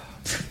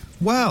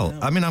 Well,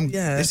 I mean,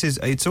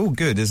 it's all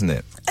good, isn't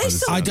it?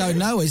 I don't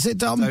know, is it,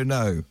 Dom? I don't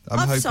know. I'm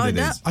I've hoping signed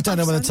it up. is. I don't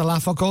know whether to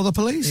laugh or call the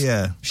police.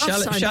 Yeah.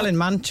 Shell in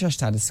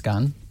Manchester had a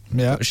scan.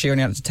 Yeah. But she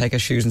only had to take her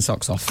shoes and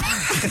socks off.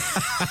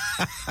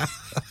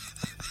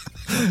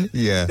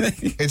 Yeah.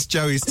 It's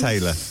Joey's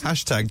Taylor.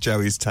 Hashtag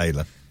Joey's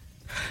Taylor.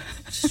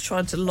 Just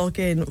trying to log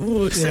in.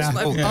 Ooh, it says Yeah.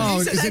 my Oh,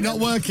 is it not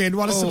working?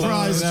 What a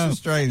surprise! That's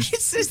strange.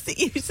 It says the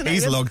username.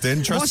 He's logged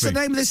in, trust What's me. the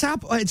name of this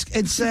app?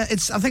 It's I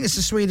think it's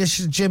a Swedish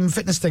gym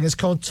fitness thing. It's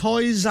called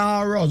Toys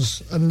R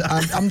Us, and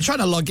I'm trying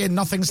to log in.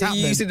 Nothing's The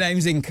happening.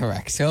 username's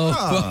incorrect.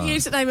 Oh.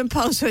 Username and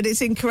password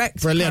is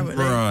incorrect. Brilliant.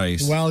 apparently.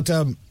 Right. Well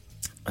done.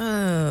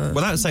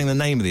 Without saying the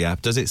name of the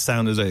app, does it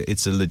sound as though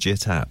it's a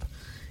legit app?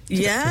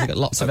 Yeah. They've got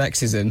lots of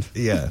X's in.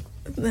 Yeah.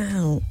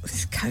 Now,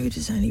 this code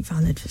is only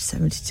valid for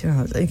 72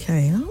 hours.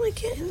 Okay, how do I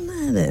get in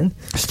there then?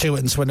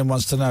 Stuart in Swindon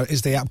wants to know,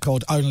 is the app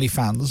called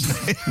OnlyFans?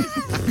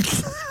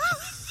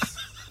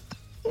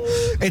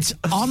 It's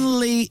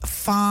Only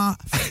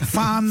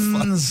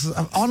Fans.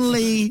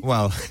 Only.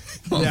 Well,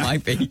 Well, it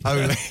might be.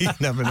 only, you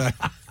never know.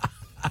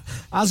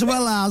 As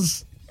well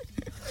as.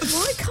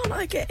 Why can't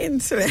I get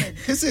into it?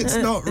 Because it's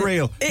not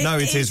real. No,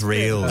 it is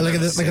real. Look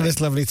at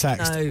this lovely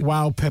text. No.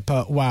 Wow,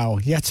 Pippa, wow.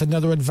 Yet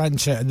another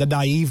adventure in the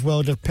naive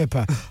world of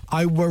Pippa.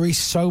 I worry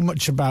so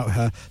much about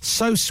her.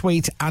 So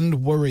sweet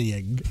and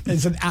worrying.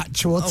 It's an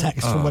actual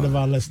text from one of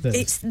our listeners.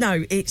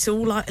 It's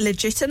all like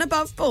legit and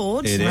above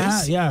board. It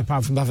is. Yeah,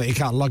 apart from that, you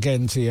can't log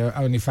into your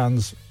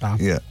OnlyFans app.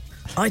 Yeah.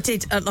 I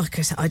did, like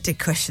I said, I did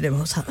question him.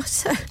 I was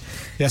like,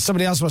 Yeah,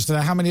 somebody else wants to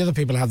know how many other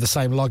people have the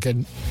same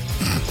login.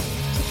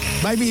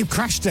 Maybe you've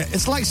crashed it.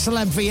 It's like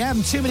Celeb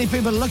VM. Too many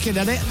people looking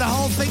at it, the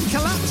whole thing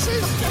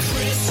collapses.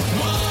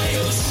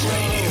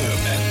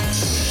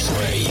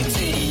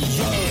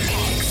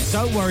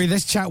 Don't worry,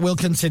 this chat will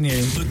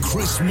continue. The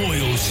Chris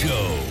Moyle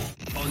Show.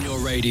 On your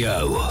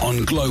radio,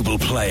 on Global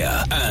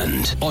Player,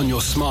 and on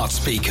your smart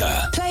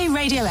speaker. Play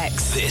Radio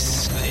X.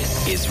 This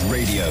is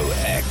Radio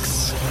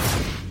X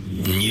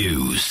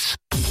News.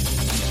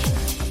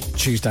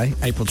 Tuesday,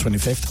 April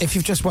 25th. If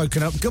you've just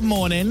woken up, good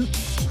morning.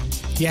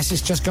 Yes,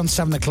 it's just gone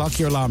 7 o'clock.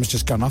 Your alarm has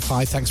just gone off.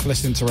 Hi, thanks for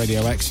listening to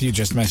Radio X. You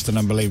just missed an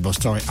unbelievable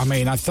story. I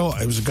mean, I thought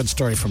it was a good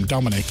story from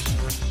Dominic,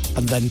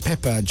 and then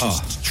Pippa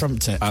just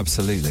trumped it.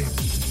 Absolutely.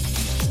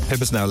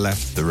 Pippa's now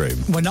left the room.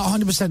 We're not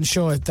 100%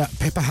 sure that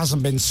Pippa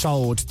hasn't been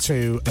sold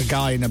to a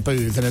guy in a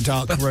booth in a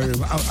dark room.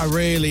 I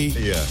really...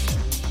 Yeah.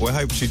 We're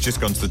hoping she's just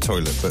gone to the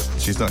toilet, but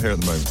she's not here at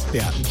the moment.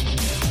 Yeah.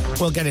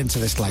 We'll get into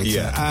this later.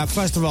 Yeah.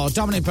 First of all,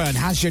 Dominic Byrne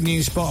has your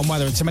news, spot on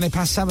weather. It's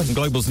 7:minutes. In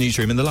Global's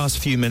newsroom, in the last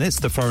few minutes,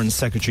 the Foreign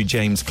Secretary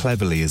James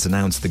Cleverly has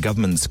announced the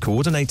government's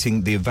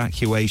coordinating the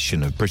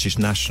evacuation of British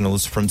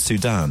nationals from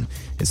Sudan.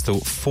 It's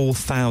thought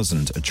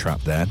 4,000 are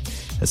trapped there.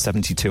 A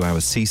 72-hour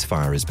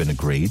ceasefire has been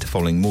agreed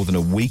following more than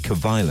a week of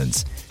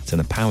violence. It's in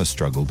a power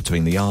struggle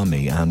between the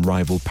army and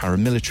rival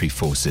paramilitary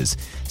forces.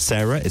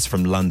 Sarah is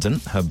from London.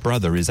 Her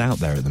brother is out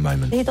there at the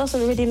moment. He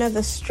doesn't really know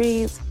the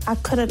streets. I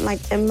couldn't,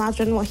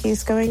 imagine what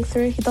he's going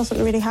through. He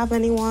doesn't really have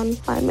anyone.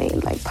 My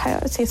main,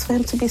 priority is for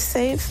him to be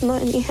safe,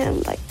 not only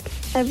him,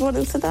 everyone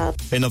in Sudan.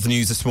 In other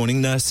news this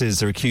morning,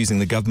 nurses are accusing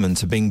the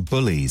government of being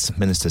bullies.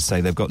 Ministers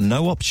say they've got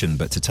no option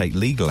but to take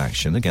legal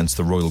action against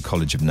the Royal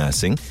College of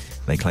Nursing.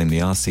 They claim the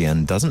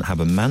RCN doesn't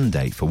have a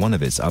mandate for one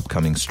of its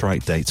upcoming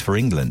strike dates for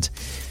England.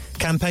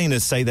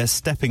 Campaigners say they're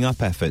stepping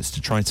up efforts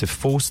to try to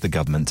force the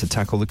government to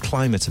tackle the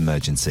climate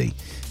emergency.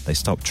 They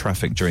stopped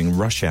traffic during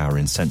rush hour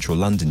in central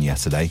London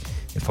yesterday.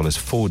 It follows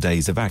 4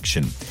 days of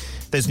action.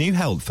 There's new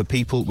help for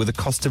people with a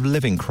cost of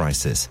living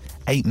crisis.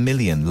 8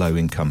 million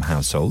low-income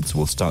households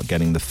will start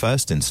getting the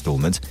first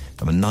instalment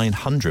of a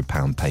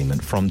 £900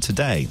 payment from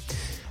today.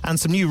 And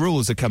some new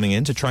rules are coming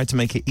in to try to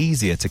make it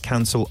easier to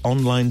cancel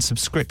online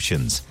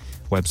subscriptions.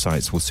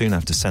 Websites will soon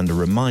have to send a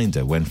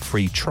reminder when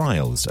free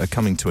trials are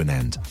coming to an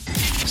end.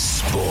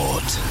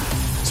 Sport.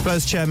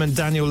 Spurs chairman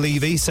Daniel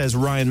Levy says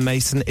Ryan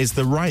Mason is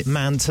the right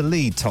man to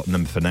lead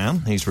Tottenham for now.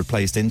 He's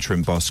replaced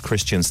interim boss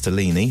Christian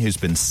Stellini, who's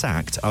been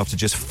sacked after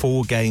just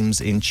 4 games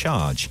in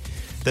charge.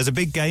 There's a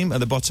big game at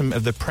the bottom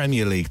of the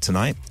Premier League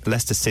tonight.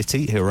 Leicester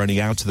City, who are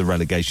only out of the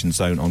relegation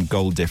zone on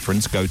goal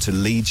difference, go to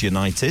Leeds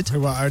United.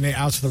 Who are only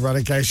out of the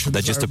relegation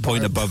They're just a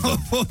point above them.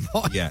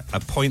 Yeah, a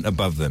point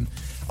above them.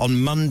 On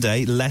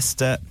Monday,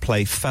 Leicester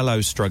play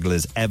fellow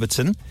strugglers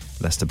Everton.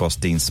 Leicester boss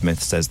Dean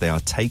Smith says they are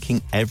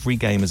taking every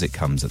game as it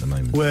comes at the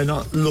moment. We're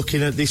not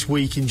looking at this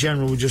week in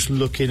general, we're just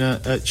looking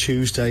at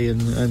Tuesday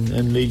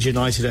and Leeds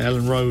United at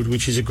Ellen Road,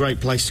 which is a great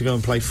place to go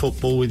and play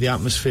football with the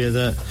atmosphere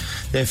that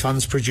their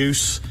fans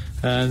produce,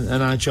 and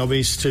our job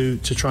is to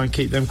try and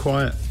keep them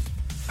quiet.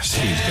 That's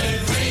a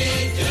huge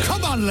game.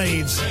 Come on,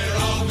 Leeds.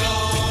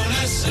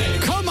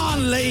 Come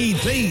on,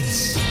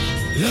 Leeds.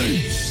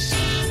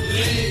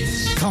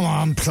 Leeds. Come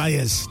on,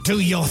 players.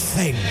 Do your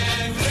thing.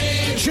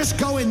 Just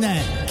go in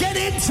there. Get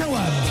into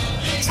them.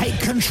 Take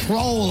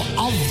control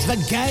of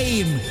the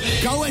game.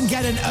 Go and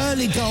get an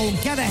early goal.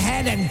 Get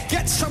ahead and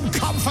get some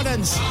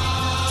confidence.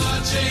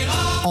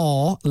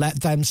 Or let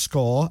them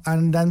score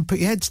and then put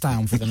your heads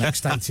down for the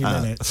next 80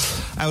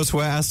 minutes.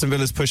 Elsewhere, Aston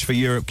Villa's push for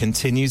Europe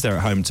continues. They're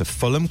at home to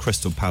Fulham.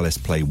 Crystal Palace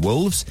play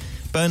Wolves.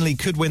 Burnley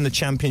could win the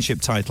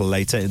Championship title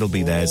later. It'll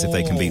be theirs if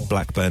they can beat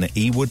Blackburn at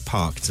Ewood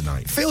Park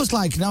tonight. Feels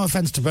like, no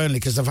offence to Burnley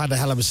because they've had a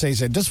hell of a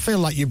season, it does feel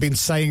like you've been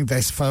saying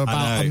this for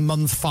about a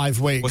month, 5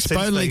 weeks.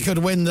 Well, Burnley could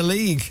win the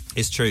league.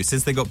 It's true.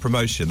 Since they got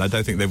promotion, I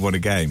don't think they've won a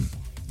game.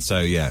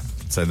 So, yeah.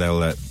 So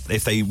they'll,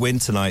 if they win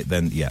tonight,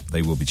 then, yeah,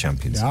 they will be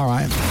champions. All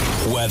right.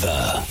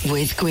 Weather.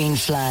 With Green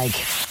Flag.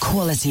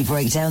 Quality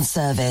breakdown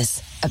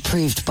service.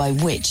 Approved by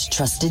which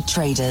trusted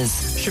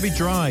traders? Should be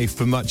dry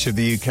for much of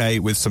the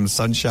UK with some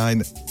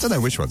sunshine. Don't know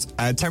which ones.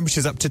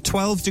 Temperatures up to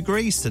 12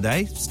 degrees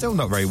today. Still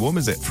not very warm,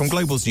 is it? From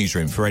Global's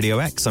newsroom for Radio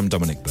X, I'm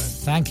Dominic Byrne.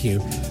 Thank you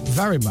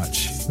very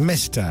much,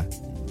 Mr.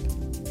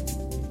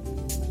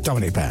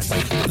 Dominic Byrne.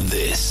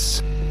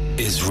 This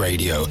is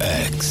Radio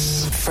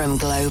X. From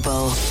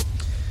Global.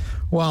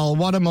 Well,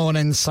 what a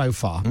morning so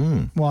far.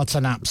 What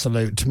an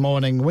absolute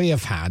morning we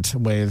have had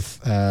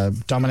with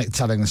Dominic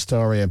telling the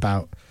story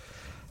about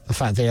the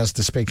fact that he has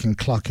the speaking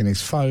clock in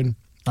his phone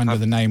under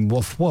the name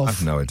Woof Woof.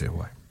 I've no idea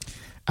why.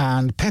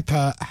 And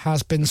Pippa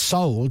has been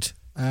sold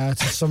to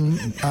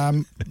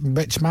some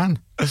rich man,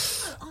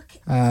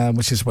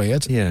 which is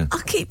weird. Yeah. I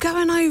keep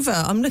going over.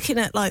 I'm looking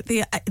at like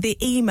the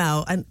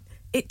email, and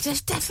it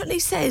just definitely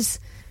says,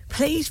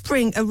 "Please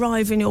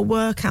arrive in your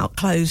workout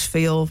clothes for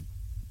your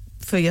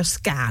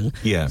scan."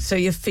 Yeah. So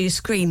for your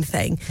screen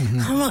thing.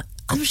 I'm like,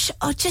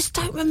 I just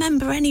don't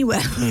remember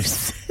anywhere where it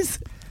says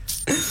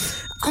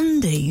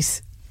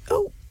undies.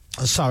 Oh.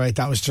 Sorry,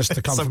 that was just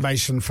the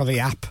confirmation for the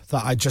app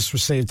that I just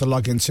received the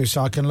login to,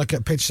 so I can look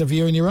at pictures of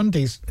you in your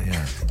undies.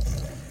 Yeah.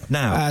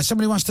 Now,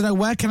 somebody wants to know,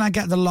 where can I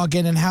get the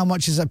login and how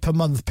much is it per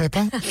month,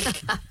 Pippa?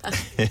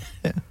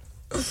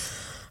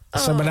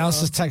 Someone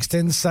else has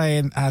texted in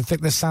saying, I think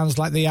this sounds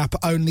like the app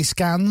only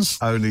scans.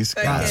 Only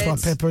scans. That's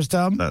what Pippa has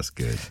done. That's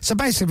good. So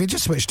basically, we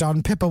just switched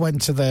on. Pippa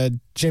went to the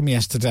gym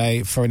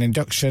yesterday for an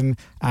induction.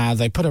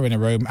 They put her in a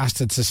room, asked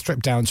her to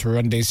strip down to her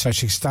undies so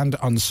she could stand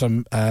on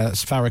some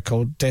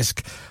spherical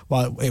disc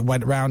while it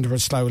went round her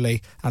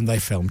slowly, and they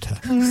filmed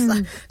her.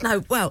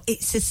 No, well,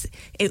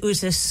 it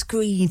was a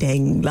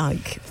screening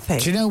thing.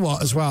 Do you know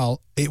what, as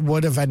well? It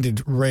would have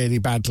ended really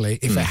badly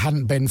if it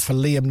hadn't been for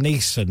Liam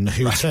Neeson,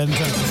 who turned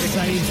up and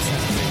saved her.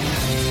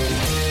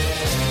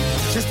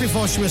 Just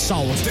before she was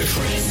sold. The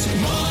Chris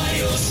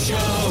Miles Show.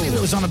 I believe it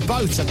was on a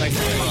boat, I think.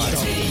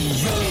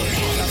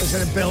 That was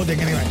in a building,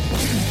 anyway.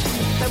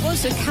 There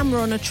was a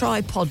camera on a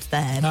tripod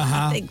there,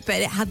 I think, but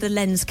it had the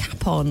lens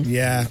cap on.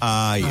 Yeah.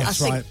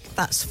 Yes. I think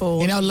that's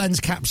for... You know, lens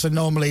caps are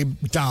normally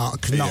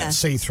dark, not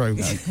see-through.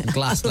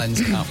 Glass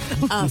lens cap.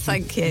 Oh,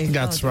 thank you.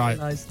 That's right.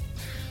 Oh,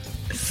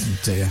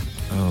 dear.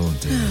 Oh,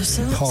 dear.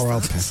 Poor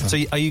old Pippa. So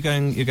you're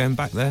going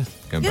back there?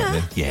 Going back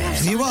there?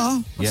 Yeah. You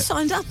are? I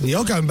signed up.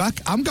 You're going back.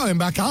 I'm going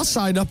back. I'll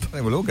sign up.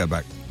 We'll all go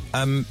back.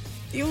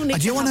 You all need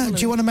do you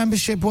want a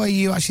membership where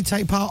you actually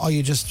take part, or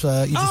you just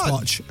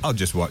watch? I'll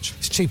just watch.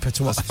 It's cheaper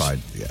to watch. That's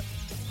fine. Yeah.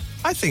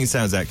 I think it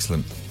sounds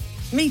excellent.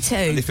 Me too.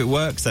 And if it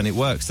works, then it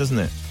works, doesn't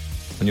it?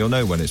 And you'll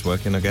know when it's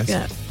working, I guess.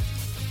 Yeah.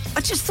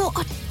 I just thought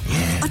I'd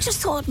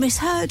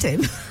misheard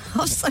him. I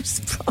was so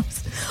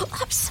surprised.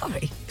 I'm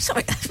sorry.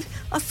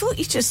 I thought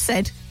you just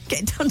said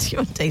get down to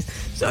your undies.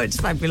 Sorry, it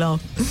just made me laugh.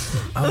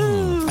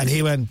 Oh. And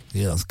he went,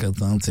 yes, get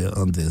down to your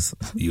undies.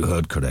 You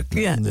heard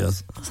correctly. Yeah.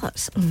 Yes. I was like,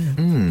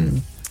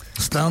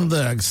 Stand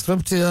there,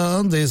 strip to your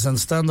undies and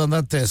stand on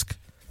that disc.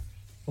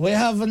 We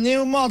have a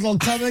new model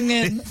coming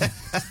in.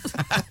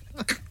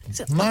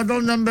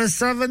 Model number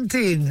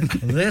 17.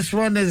 This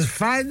one is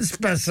fine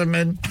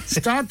specimen.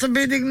 Start the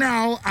bidding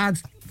now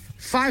at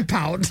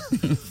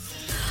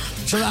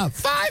 £5. Shut up.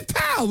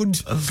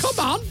 £5? Come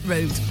on.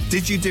 Rude.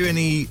 Did you do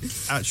any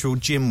actual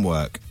gym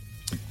work?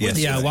 Yes.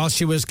 Yeah, while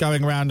she was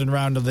going round and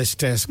round on this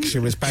disc, she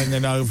was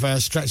bending over,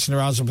 stretching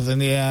her arms up in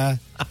the air.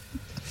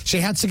 She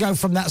had to go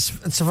from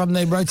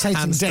the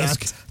rotating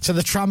disc to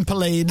the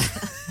trampoline,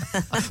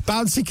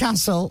 bouncy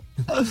castle.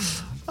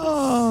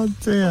 Oh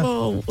dear!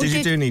 Did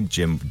you do any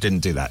gym? Didn't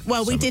do that.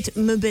 Well, we did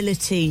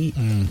mobility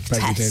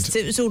tests.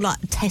 It was all like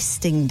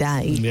testing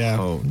day.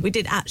 Yeah. We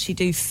did actually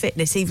do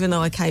fitness, even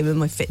though I came in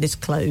my fitness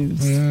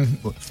clothes.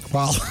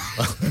 Well,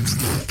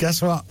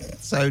 guess what?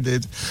 So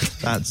did.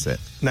 That's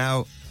it.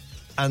 Now,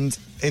 and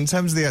in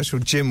terms of the actual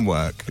gym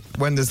work,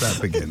 when does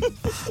that begin?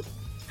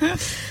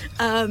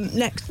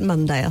 Next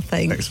Monday, I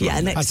think. Next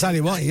Monday. I tell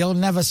you what, you'll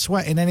never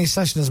sweat in any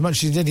session as much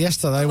as you did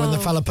yesterday when the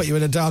fella put you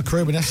in a dark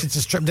room and asked you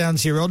to strip down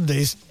to your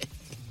undies.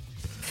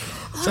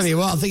 Tell you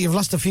what, I think you've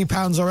lost a few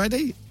pounds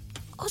already.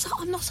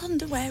 I'm not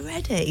underwear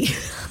ready.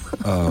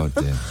 Oh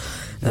dear.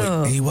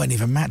 You weren't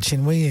even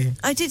matching, were you?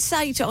 I did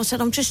say to him, I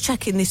said, I'm just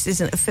checking this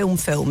isn't a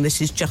film,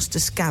 this is just a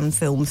scan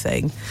film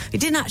thing. He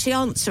didn't actually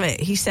answer it.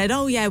 He said,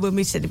 oh, yeah, when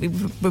we said we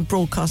were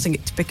broadcasting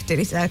it to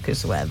Piccadilly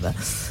Circus or whatever.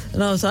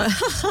 And I was like,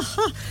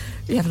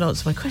 you haven't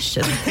answered my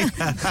question.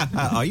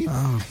 Are you?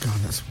 Oh, God,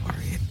 that's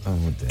worrying.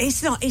 Oh, dear.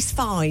 It's not, it's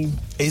fine.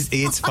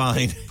 It's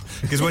fine.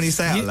 Because when you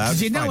say it out loud,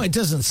 you it's know fine. it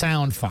doesn't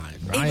sound fine,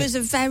 right? He was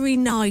a very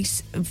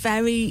nice,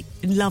 very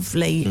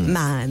lovely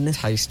man.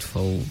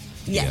 Tasteful.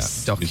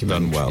 Yes. Document. It's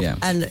done well. Yeah.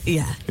 And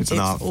It's an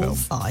art all film.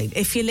 fine.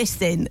 If you're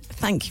listening,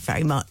 thank you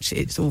very much.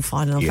 It's all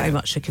fine, and I'm very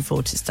much looking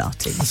forward to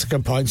starting. That's a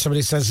good point.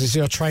 Somebody says, is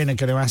your trainer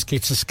going to ask you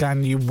to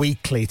scan you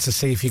weekly to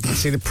see if you can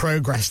see the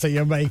progress that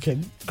you're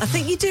making? I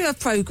think you do have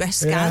progress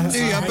scans.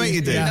 Do you? I bet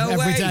you do. Yeah,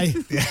 every day.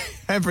 Yeah,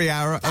 every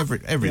hour, every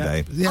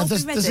day. Yeah, I'll be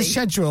there's a ready.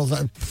 schedule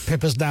that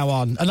Pippa's now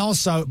on. And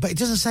also, but it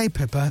doesn't say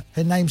Pippa.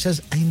 Her name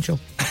says Angel.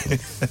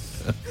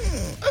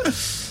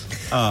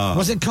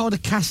 Was it called a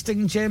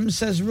casting gym,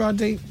 says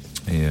Roddy?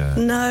 Yeah.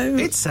 No.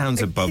 It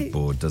sounds above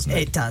board, doesn't it?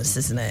 It does,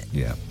 doesn't it?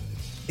 Yeah.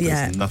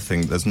 Yeah. There's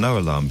nothing. There's no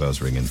alarm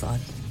bells ringing. Fine.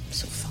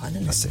 It's all fine,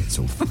 isn't That's it. It's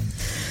all fine.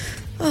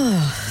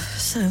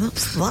 So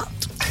that's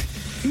that.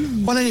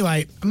 Well,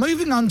 anyway,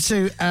 moving on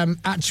to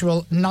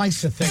actual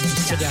nicer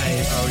things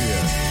today. Oh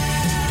yeah.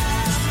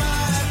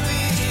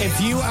 If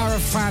you are a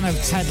fan of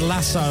Ted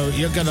Lasso,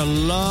 you're going to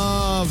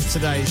love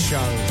today's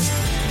show.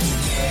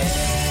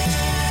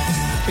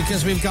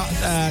 Because we've got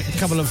a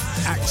couple of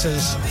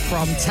actors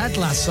from Ted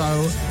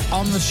Lasso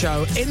on the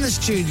show, in the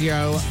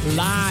studio,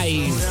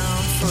 live.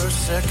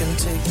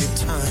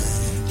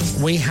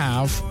 We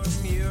have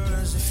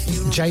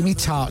Jamie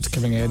Tart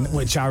coming in,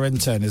 which our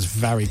intern is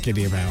very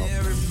giddy about.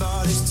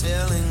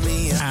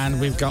 And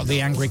we've got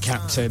the angry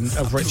captain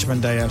of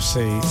Richmond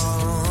AFC,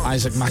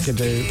 Isaac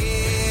McAdoo.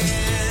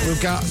 We've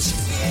got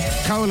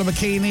Cola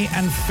McKinney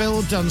and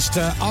Phil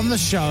Dunster on the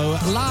show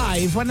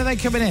live. When are they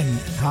coming in?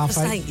 Half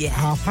Past eight, yeah.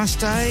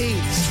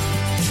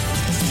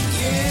 8:30.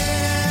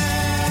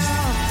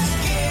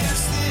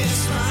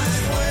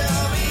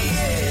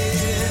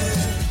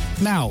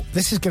 Now,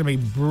 this is going to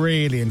be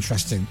really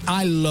interesting.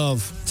 I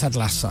love Ted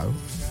Lasso.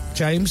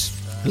 James?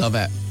 Love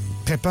it.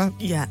 Pippa?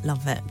 Yeah,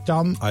 love it.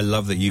 Dom? I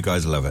love that you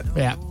guys love it.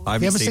 Yeah. I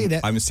You ever seen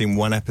it? I haven't seen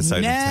one episode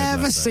of Ted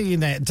Never Lasso.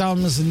 seen it.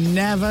 Dom's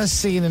never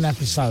seen an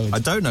episode. I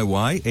don't know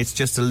why. It's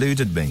just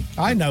eluded me.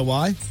 I know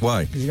why.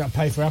 Why? Because you got to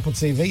pay for Apple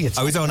TV.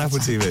 Oh, it's on Apple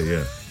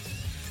TV,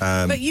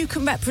 yeah. But you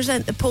can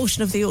represent the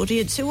portion of the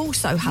audience who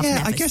also have Yeah,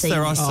 never I guess seen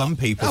there are it. some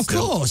people Of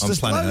still course, on there's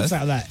planet loads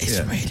Earth. out there. It's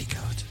Yeah. really good.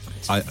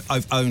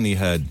 I've only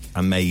heard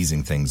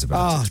amazing things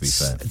about it, to be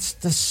fair.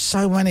 There's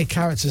so many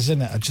characters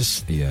in it are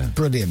just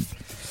brilliant.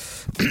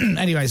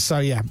 Anyway, so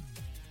yeah.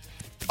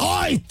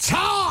 Oi,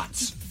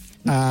 Tart!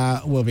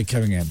 Will be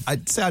coming in. I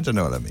don't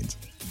know what that means.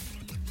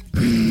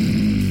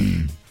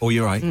 Oh,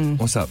 you're right.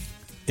 What's up?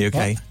 You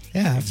okay? What?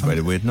 Yeah. It's made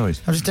a weird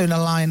noise. I'm just doing a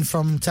line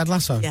from Ted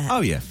Lasso. Yeah. Oh,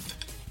 yeah.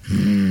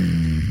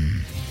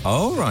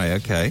 Oh, right,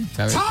 okay.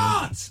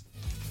 Tart!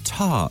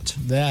 Tart.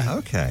 Yeah.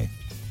 Okay.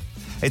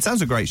 It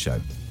sounds a great show.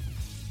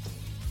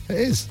 It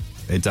is.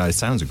 It does. It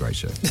sounds a great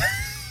show.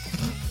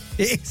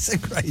 It's a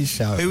great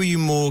show. Who are you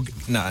more...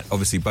 No,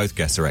 obviously both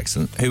guests are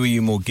excellent. Who are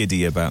you more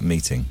giddy about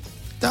meeting?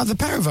 The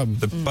pair of them.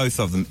 Both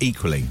of them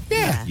equally?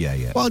 Yeah.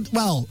 Yeah.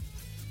 Well,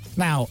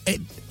 now,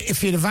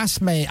 if you'd have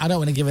asked me, I don't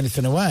want to give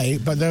anything away,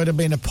 but there would have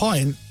been a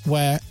point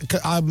where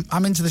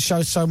I'm into the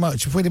show so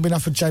much, if we'd have been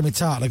offered Jamie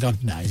Tart, I'd have gone,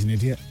 no, he's an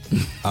idiot.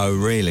 Oh,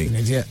 really? He's an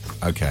idiot.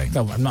 Okay.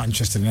 No, I'm not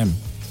interested in him.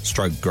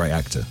 Stroke, great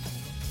actor.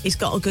 He's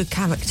got a good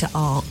character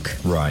arc.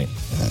 Right.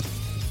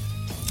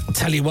 I'll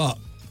tell you what,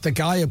 the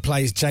guy who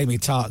plays Jamie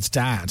Tart's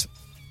dad,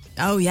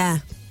 Oh, yeah.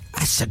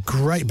 that's a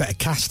great bit of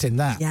casting,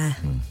 that. Yeah.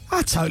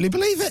 I totally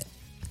believe it.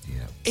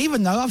 Yeah.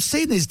 Even though I've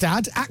seen his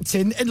dad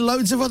acting in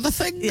loads of other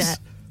things. Yeah.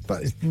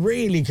 But it's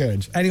really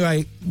good.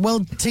 Anyway,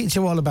 we'll teach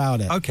you all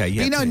about it. Okay,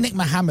 yeah, But you know please. Nick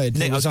Mohammed,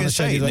 Nick, who I was was on gonna the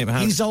show, say, the other Nick day,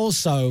 Mohammed. he's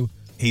also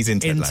He's in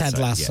Ted Ted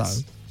Lasso.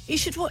 yes. You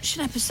should watch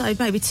an episode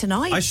maybe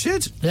tonight. I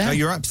should. Yeah. No,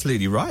 you're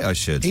absolutely right, I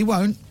should. He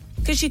won't.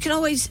 Because you can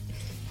always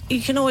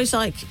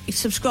like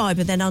subscribe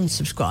and then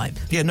unsubscribe.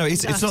 Yeah, no,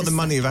 it's That's not the just-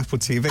 money of Apple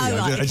TV. Oh, I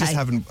right, just okay.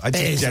 haven't. I It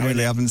just is, generally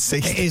though, haven't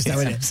seen It is, though,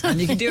 isn't it?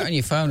 And you can do it on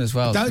your phone as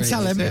well. Don't It's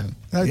tell really him. easy.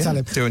 Don't Yeah, tell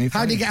him. do it on your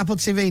How do you phone. get Apple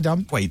TV,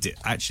 Dom? Wait,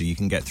 actually, you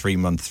can get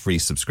 3-month free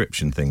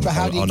subscription thing But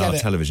how do you on get our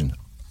it? television.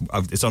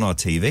 It's on our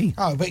TV.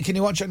 Oh, but can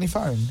you watch it on your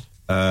phone?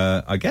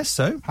 I guess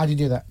so. How do you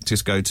do that?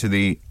 Just go to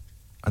the.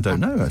 I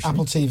don't know. Actually,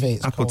 Apple TV.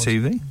 It's Apple called.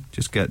 TV.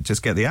 Just get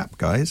the app,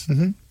 guys.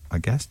 Mhm. I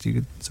guess.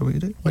 Is that what you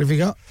do? What have you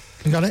got?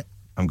 You got it?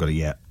 I haven't got it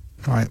yet.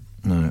 All right.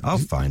 No, I'll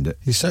find it.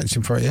 You're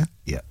searching for it, yeah?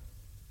 Yeah.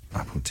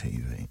 Apple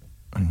TV.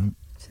 Hang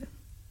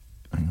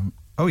on.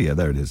 Oh yeah,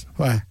 there it is.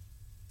 Where?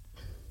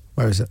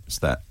 Where is it? It's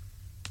that.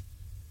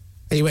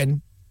 Are you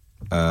in?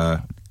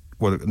 Well,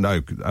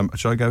 no.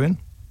 Should I go in?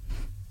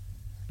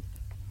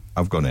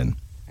 I've gone in.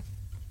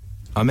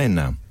 I'm in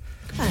now.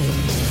 Okay.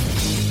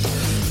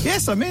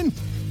 Yes, I'm in.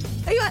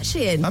 Are you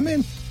actually in? I'm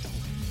in.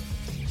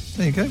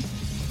 There you go.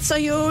 So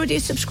you're already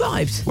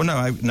subscribed? Well, no,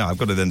 I've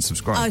got to then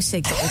subscribe. Oh, I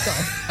see. Got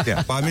it.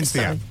 Yeah, but I'm into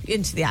the app.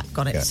 Into the app.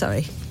 Got it. Yeah.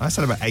 Sorry. I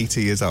sound about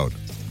 80 years old.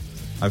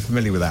 I'm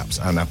familiar with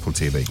apps and Apple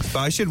TV, but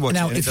I should watch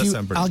now, it. And it does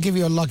sound brilliant. I'll give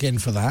you a login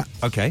for that.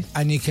 Okay.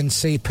 And you can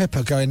see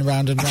Pippa going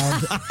round and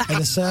round in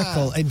a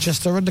circle in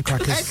just her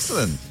undercrackers.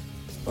 Excellent.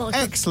 Well,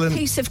 Excellent.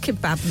 Piece of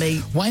kebab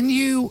meat. When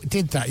you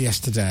did that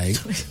yesterday,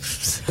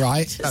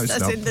 right? No, it's As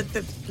not. in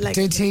the leg.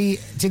 Did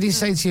he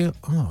say to you,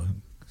 "Oh,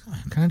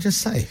 can I just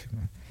say,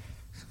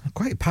 a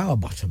great power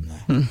bottom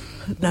there"?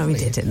 No,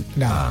 he didn't.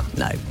 No,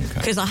 No,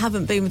 because I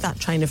haven't been with that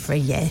trainer for a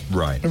year.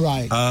 Right.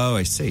 Right. Oh,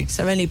 I see.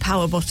 So any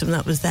power bottom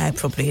that was there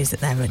probably isn't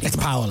there anymore. It's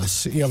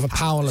powerless. You have a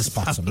powerless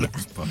bottom.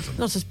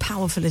 Not as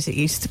powerful as it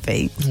used to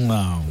be.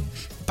 No.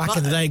 Back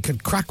in the day, it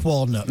could crack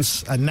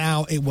walnuts, and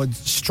now it would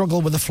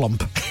struggle with a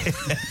flump.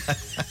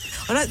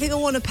 I don't think I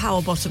want a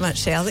power bottom,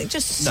 actually. I think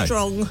just No.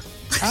 strong.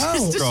 Oh.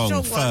 Just a Strong,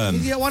 strong firm.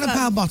 one. You don't want a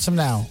power bottom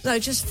now? No,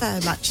 just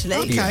firm, actually.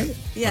 Okay.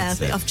 Yeah, I That's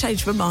think it. I've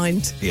changed my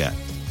mind. Yeah.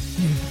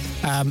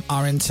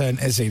 Our intern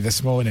Izzy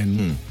this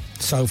morning.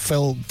 So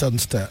Phil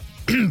Dunster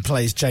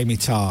plays Jamie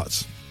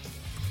Tart.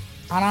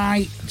 And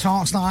I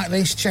talks like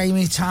this,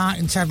 Jamie Tart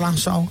in Ted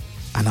Lasso.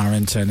 And our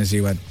intern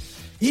Izzy went,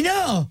 you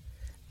know,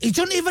 he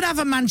doesn't even have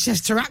a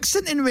Manchester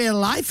accent in real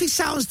life. He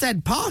sounds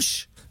dead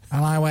posh.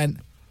 And I went,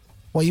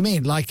 what do you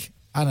mean? Like,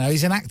 I don't know,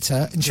 he's an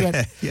actor. And she went,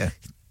 Yeah.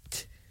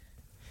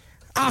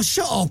 oh,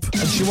 shut up.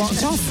 And she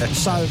walked off.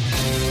 So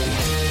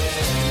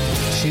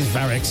she's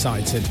very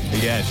excited.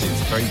 Yeah,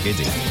 she's very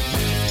giddy.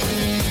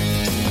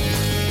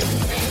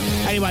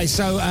 Anyway,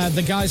 so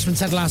the guys from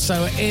Ted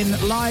Lasso are in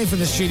live in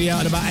the studio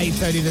at about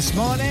 8:30 this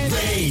morning.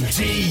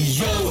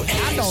 Radio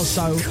X. And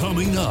also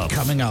Coming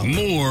up.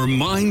 More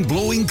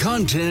mind-blowing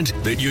content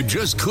that you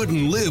just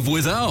couldn't live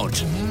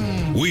without.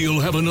 We'll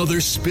have another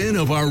spin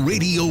of our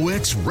Radio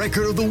X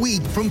Record of the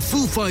Week from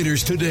Foo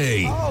Fighters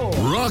today.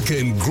 Rock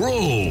and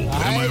Grohl.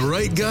 Am I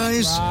right,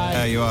 guys?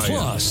 Yeah, you are.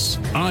 Plus,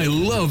 I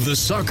love the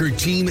soccer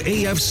team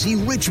AFC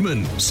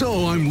Richmond,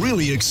 so I'm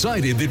really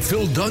excited that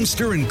Phil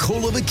Dunster and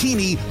Cola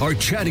Bikini are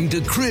chatting to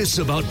Chris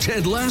about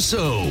Ted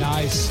Lasso.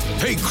 Nice.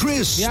 Hey,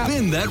 Chris,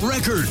 spin that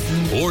record.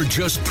 Or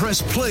just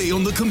press play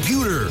on the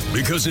computer,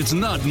 because it's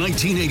not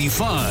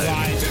 1985.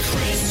 Right. The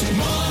Chris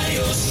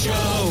Miles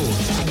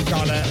Show.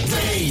 Got it.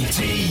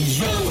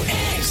 Radio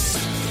X.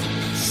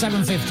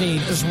 7:15.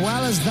 As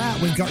well as that,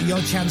 we've got your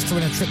chance to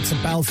win a trip to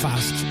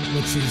Belfast,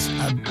 which is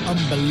an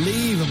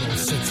unbelievable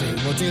city.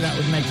 We'll do that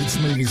with Naked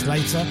Smoothies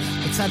later.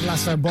 The Ted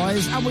Lasso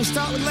boys, and we'll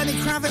start with Lenny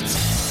Kravitz.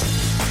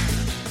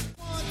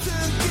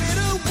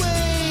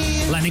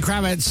 Lenny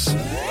Kravitz.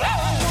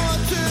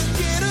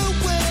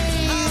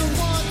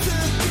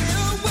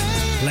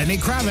 Lenny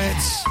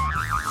Kravitz.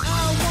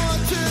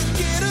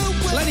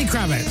 Lenny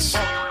Kravitz.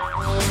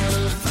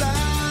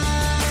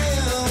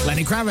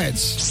 Lenny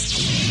Kravitz.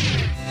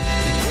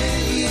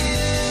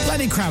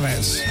 Lenny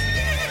Kravitz.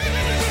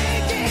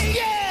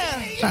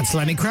 That's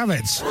Lenny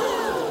Kravitz.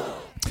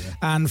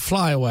 And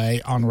Fly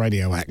Away on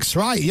Radio X.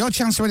 Right, your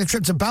chance to win a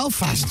trip to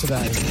Belfast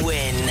today.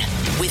 Win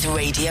with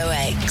Radio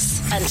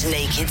X and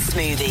Naked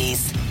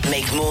Smoothies.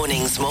 Make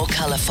mornings more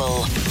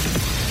colourful.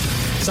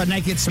 So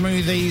Naked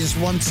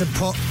Smoothies want to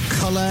put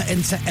colour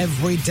into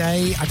every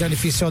day. I don't know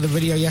if you saw the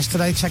video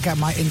yesterday. Check out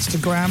my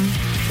Instagram.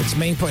 It's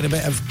me putting a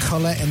bit of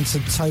colour into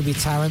Toby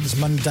Tarrant's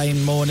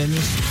mundane mornings.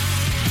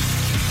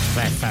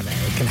 Very funny.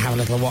 You can have a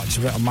little watch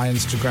of it on my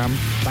Instagram.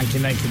 Thank you,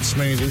 Naked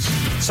Smoothies.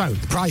 So,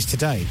 the prize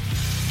today.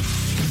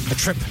 A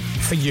trip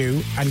for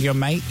you and your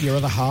mate, your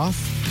other half,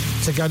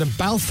 to go to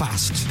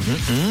Belfast.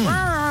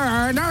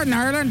 Northern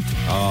Ireland.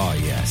 Oh,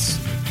 yes.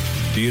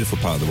 Beautiful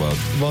part of the world.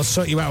 We'll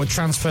sort you out with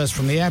transfers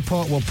from the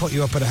airport. We'll put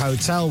you up at a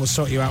hotel. We'll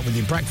sort you out with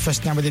your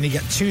breakfast and everything. You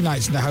get 2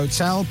 nights in the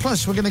hotel.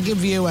 Plus, we're going to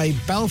give you a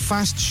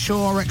Belfast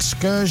Shore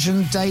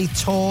excursion day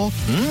tour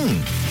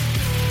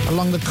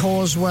along the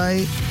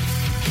causeway.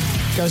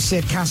 Go see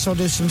a castle,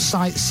 do some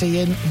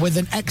sightseeing with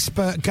an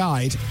expert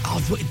guide,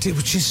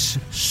 which is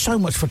so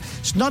much fun.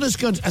 It's not as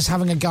good as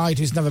having a guide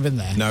who's never been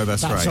there. No,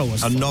 that's right.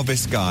 Always A fun.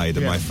 novice guide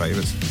are my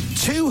favourites.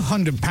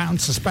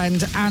 £200 to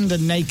spend and a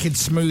Naked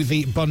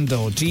Smoothie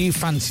bundle. Do you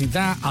fancy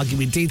that? I'll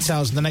give you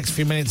details in the next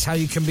few minutes how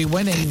you can be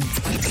winning.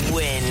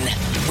 Win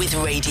with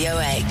Radio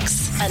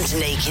X and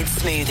Naked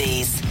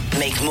Smoothies.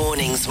 Make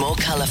mornings more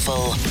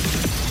colourful.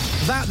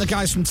 That, the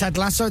guys from Ted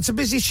Lasso. It's a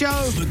busy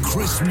show. The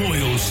Chris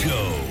Moyle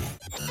Show.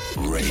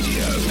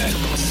 Radio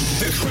X.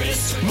 The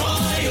Chris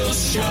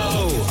Miles Show.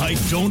 I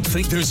don't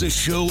think there's a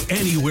show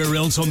anywhere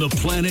else on the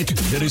planet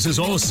that is as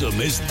awesome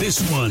as this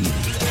one.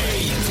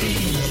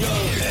 Radio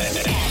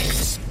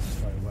X.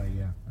 Straight away,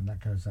 yeah. And that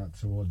goes out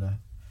to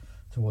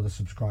all the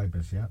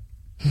subscribers, yeah?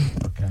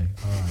 Okay,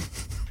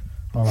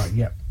 all right,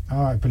 yep.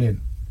 All right, brilliant.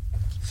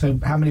 So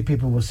how many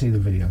people will see the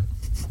video?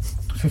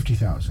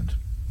 50,000.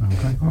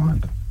 Okay, all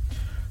right.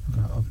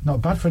 Okay,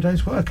 not bad for a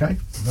day's work, eh?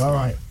 All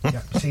right.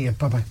 Yeah, see you.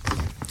 Bye-bye.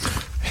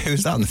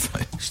 Who's that on the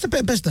phone? Just a bit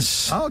of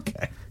business. Oh,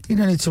 okay. You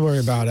don't need to worry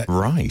about it.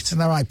 Right. Isn't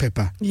that right,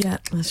 Pippa? Yeah,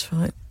 that's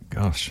right.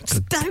 Gosh.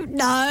 Don't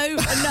know.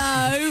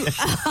 No.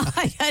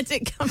 I had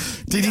it come.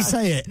 Did he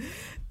say it?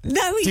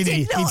 No, he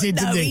did not. He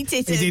did, No, didn't he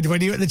didn't. He did.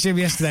 When you were at the gym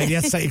yesterday, you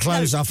had to take your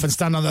clothes off and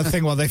stand on that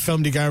thing while they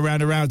filmed you going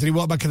round and round. Did he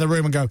walk back in the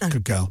room and go,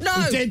 good girl? No.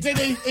 He did, didn't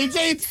he? He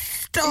did.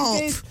 Stop.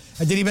 He did.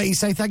 And did he make you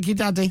say thank you,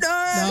 Daddy? No.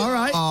 All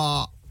right.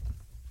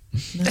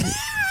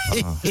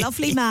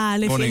 Lovely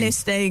man, if Morning. you're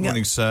listening.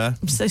 Morning, sir.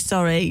 I'm so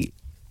sorry.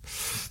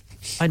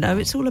 I know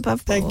it's all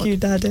above board. Thank you,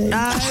 Daddy.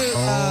 No.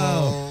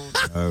 Oh.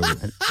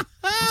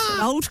 It's an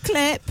old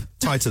clip.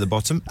 Tie to the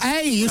bottom.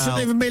 Hey, you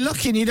shouldn't even be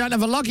looking. You don't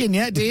have a login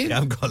yet, do you? I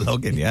haven't got a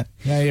login yet.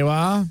 There you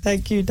are.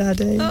 Thank you,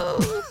 Daddy.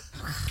 Oh.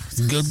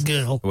 Good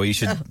girl. Well, you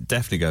should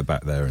definitely go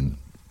back there and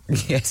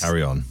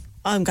carry on.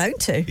 I'm going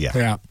to.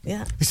 Yeah.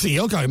 Yeah. You see,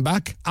 you're going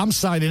back. I'm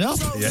signing up.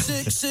 Yeah.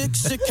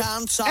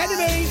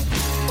 Enemy.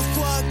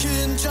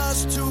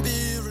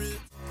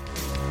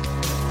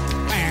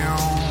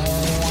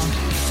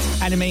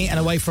 Enemy and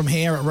away from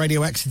here at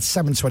Radio X, it's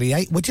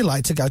 7:28. Would you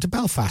like to go to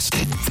Belfast?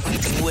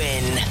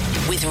 Win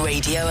with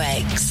Radio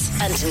X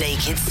and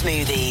Naked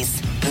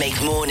Smoothies. Make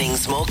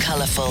mornings more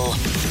colourful.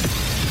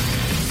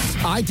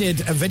 I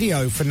did a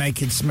video for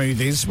Naked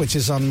Smoothies, which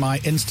is on my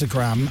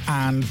Instagram,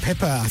 and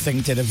Pippa, I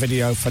think, did a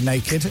video for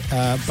Naked,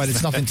 but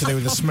it's nothing to do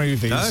with the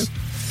smoothies.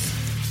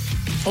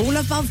 No. All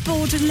above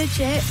board and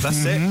legit.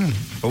 That's it.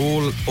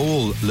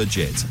 All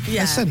legit.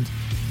 Yeah. Listen,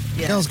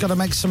 Yeah. girl's got to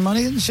make some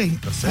money, isn't she?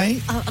 That's it.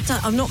 Hey?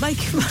 I'm not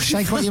making money.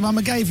 Shake what your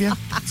mama gave you.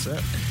 That's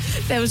it.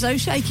 There was no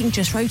shaking,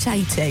 just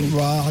rotating.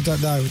 Well, I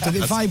don't know. Did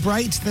it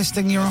vibrate, this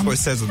thing you're on? What it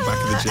says on the back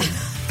of the gym.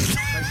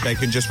 They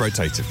can just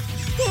rotate it.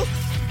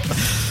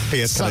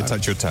 P.S. Can I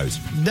touch your toes?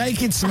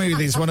 Naked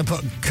Smoothies want to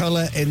put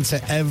colour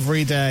into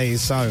every day,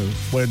 so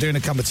we're doing a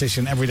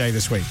competition every day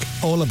this week,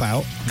 all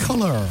about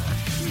colour.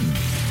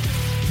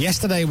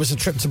 Yesterday was a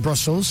trip to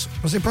Brussels.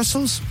 Was it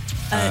Brussels?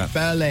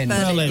 Berlin.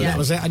 Berlin, yeah. that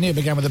was it. I knew it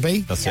began with a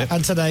B. That's it.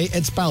 And today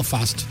it's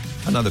Belfast.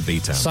 Another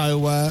B-town.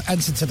 So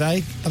enter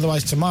today,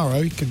 otherwise tomorrow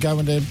you could go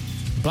into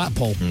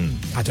Blackpool.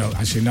 I don't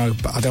actually know,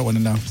 but I don't want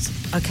to know.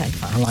 Okay.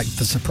 I like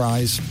the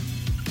surprise.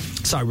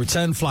 So,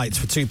 return flights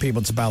for 2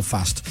 people to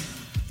Belfast.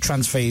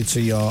 Transfer you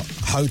to your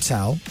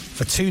hotel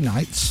for 2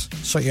 nights.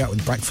 Sort you out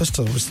with breakfast,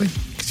 obviously,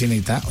 because you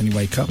need that when you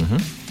wake up.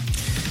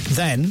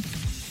 Then,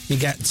 you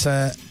get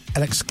an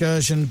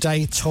excursion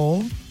day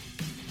tour.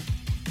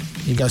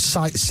 You go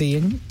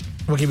sightseeing.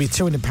 We'll give you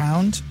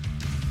 £200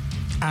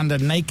 and a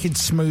Naked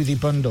Smoothie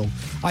bundle.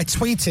 I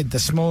tweeted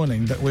this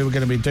morning that we were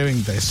going to be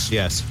doing this.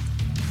 Yes.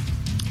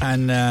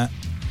 And I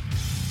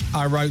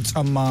wrote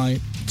on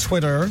my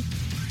Twitter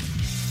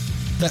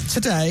that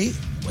today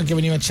we're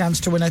giving you a chance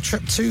to win a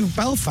trip to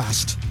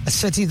Belfast, a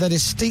city that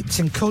is steeped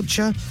in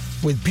culture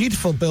with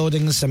beautiful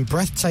buildings and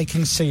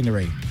breathtaking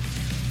scenery.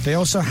 They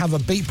also have a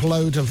beep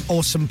load of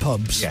awesome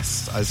pubs.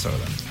 Yes, I saw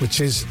that.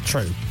 Which is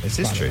true. It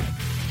is true.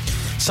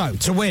 So,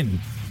 to win,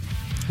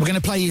 we're going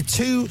to play you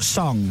 2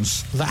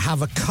 songs that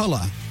have a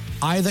colour,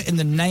 either in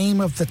the name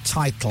of the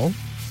title,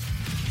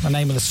 the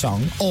name of the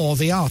song, or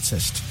the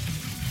artist.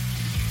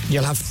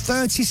 You'll have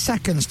 30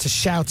 seconds to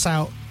shout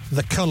out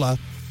the colour,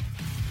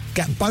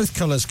 get both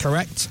colours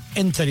correct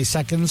in 30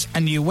 seconds,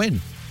 and you win.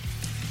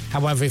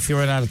 However, if you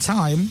run out of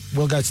time,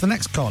 we'll go to the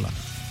next caller.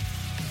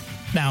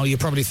 Now, you're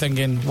probably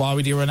thinking, why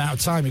would you run out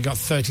of time? You've got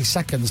 30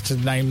 seconds to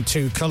name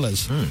 2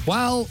 colours.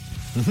 Well,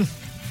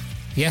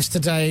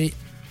 yesterday,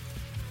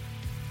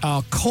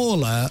 our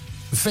caller,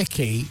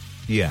 Vicky,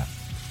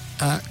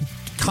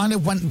 kind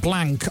of went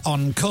blank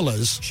on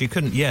colours. She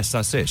couldn't. Yes,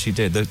 that's it. She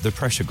did. The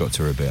pressure got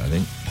to her a bit, I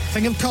think.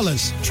 Think of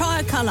colours.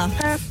 Try a colour.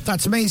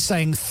 That's me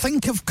saying,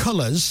 think of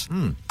colours,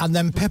 and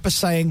then Pippa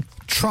saying,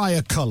 try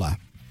a colour.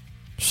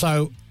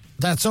 So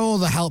that's all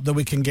the help that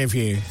we can give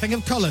you. Think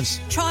of colours.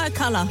 Try a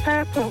colour.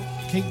 Purple.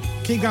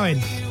 Keep going.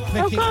 Oh,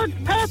 Vicky. God,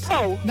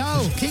 purple.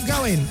 No, keep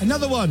going.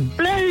 Another one.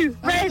 Blue,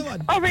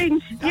 red,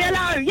 orange,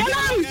 yellow.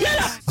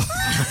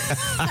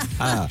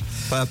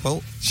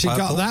 Purple. She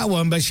Purple. got that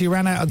one, but she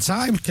ran out of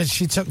time because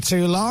she took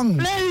too long.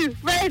 Blue,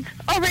 red,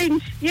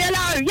 orange, yellow.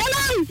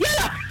 Oh,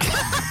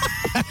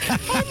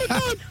 my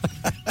God.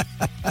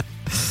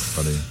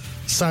 Funny.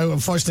 So,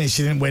 unfortunately,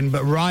 she didn't win,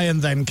 but Ryan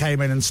then came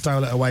in and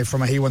stole it away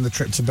from her. He won the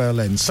trip to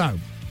Berlin. So,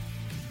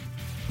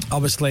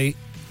 obviously,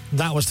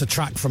 that was the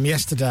track from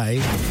yesterday.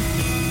 Blue,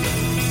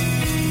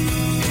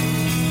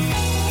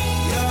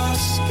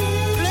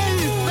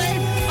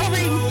 red,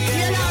 orange,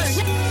 yellow.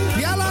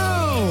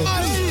 Yellow!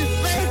 Blue,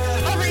 red,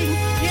 orange,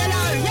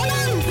 yellow.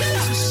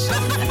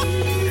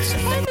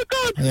 Oh, my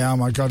God. Yeah, oh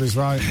my God, he's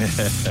right.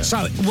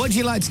 So, would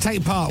you like to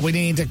take part? We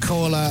need a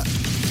caller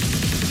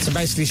to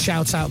basically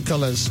shout out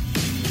colours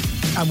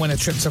and win a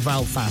trip to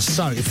Belfast.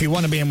 So, if you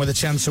want to be in with a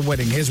chance of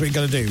winning, here's what you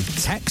got to do.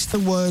 Text the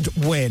word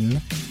WIN,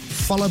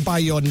 followed by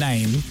your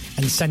name,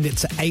 and send it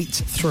to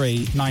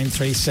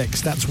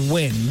 83936. That's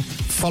WIN,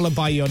 followed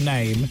by your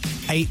name,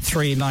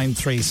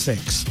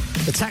 83936.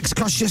 The text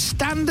costs you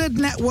standard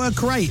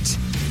network rate.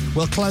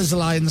 We'll close the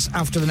lines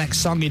after the next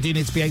song. You do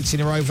need to be 18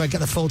 or over.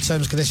 Get the full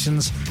terms and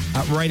conditions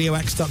at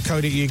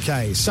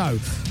radiox.co.uk. So,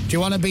 do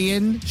you want to be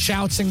in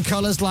shouting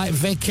colours like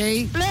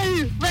Vicky?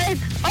 Blue, red,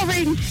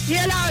 orange,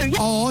 yellow.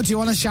 Or do you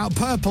want to shout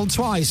purple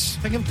twice?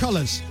 Think of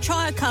colours.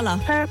 Try a colour.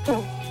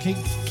 Purple.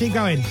 Keep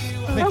going.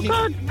 Oh,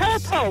 God,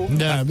 purple.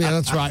 No, yeah,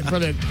 that's right.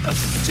 Brilliant.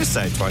 Just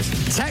say it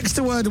twice. Text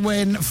the word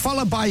win,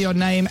 followed by your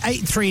name,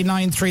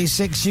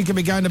 83936. You can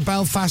be going to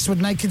Belfast with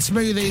Naked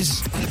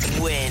Smoothies.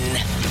 Win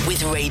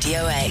with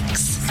Radio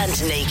X and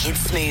Naked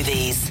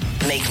Smoothies.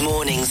 Make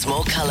mornings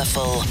more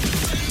colourful.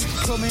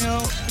 Coming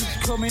up.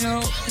 Orange,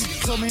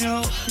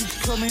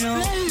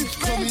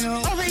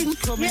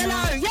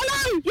 yellow.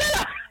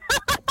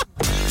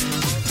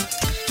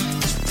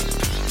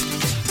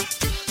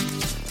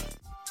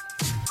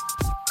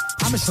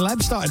 I'm a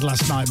Celeb started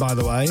last night, by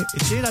the way.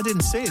 It did? I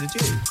didn't see it, did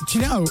you? Do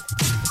you know?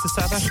 It's the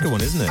South Africa one,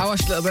 isn't it? I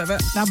watched a little bit of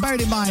it. Now,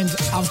 bearing in mind,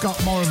 I've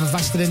got more of a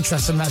vested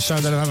interest in that show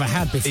than I've ever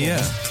had before.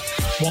 Yeah.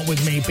 What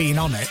with me being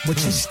on it,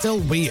 which is still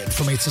weird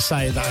for me to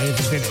say that I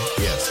ever did it.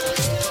 Yes.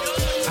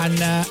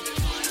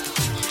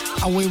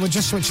 And we were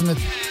just switching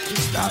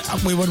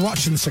we were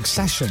watching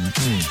Succession.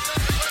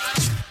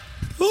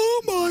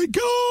 Oh, my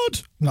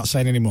God. I'm not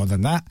saying any more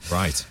than that.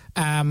 Right.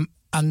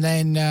 And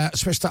then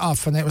switched it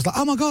off, and it was like,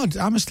 oh, my God,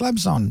 I'm a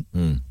Celeb's on.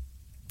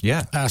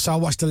 Yeah. So I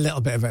watched a little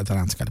bit of it, then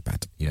I had to go to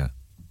bed. Yeah.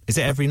 Is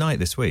it every night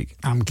this week?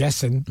 I'm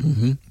guessing.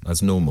 Mm-hmm.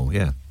 That's normal,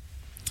 yeah.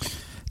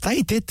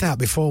 They did that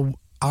before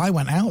I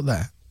went out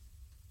there.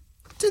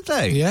 Did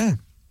they? Yeah.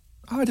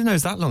 Oh, I didn't know it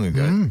was that long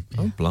ago.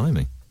 Oh,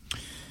 blimey.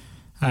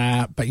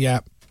 But yeah,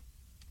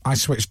 I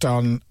switched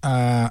on.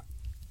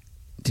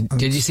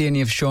 Did you see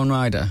any of Shaun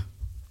Ryder?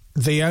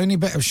 The only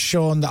bit of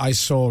Shaun that I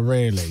saw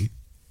really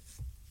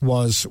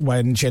was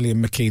when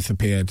Gillian McKeith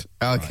appeared.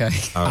 Okay.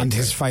 And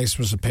his face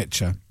was a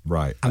picture.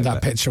 Right. And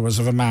that picture was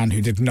of a man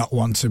who did not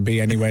want to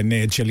be anywhere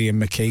near Gillian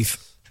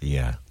McKeith.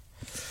 Yeah.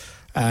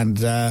 And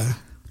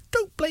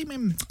don't blame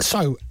him.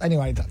 So,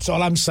 anyway, that's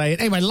all I'm saying.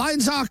 Anyway,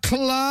 lines are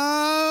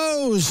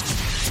closed.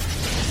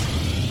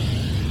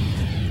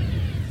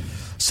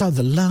 So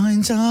the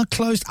lines are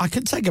closed. I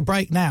could take a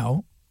break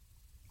now,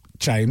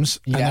 James,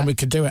 and then we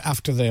could do it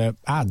after the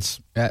ads.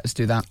 Yeah, let's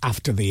do that.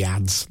 After the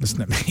ads.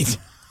 Listen to me.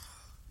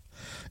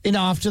 You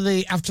know, after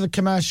the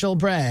commercial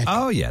break.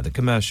 Oh, yeah, the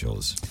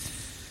commercials.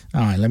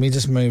 All right, let me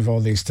just move all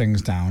these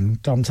things down.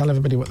 Dom, tell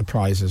everybody what the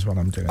prize is, what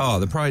I'm doing. Oh,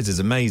 the prize is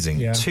amazing.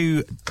 Yeah.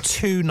 Two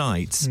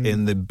nights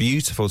in the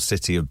beautiful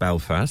city of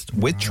Belfast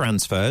with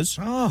transfers.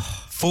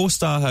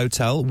 4-star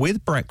hotel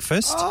with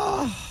breakfast.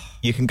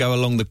 You can go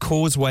along the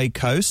Causeway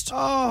Coast.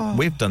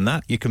 We've done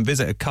that. You can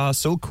visit a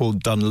castle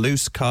called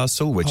Dunluce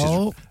Castle, which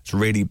is it's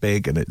really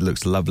big and it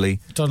looks lovely.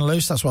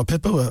 Dunluce, that's what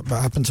what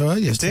happened to her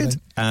yesterday. Did.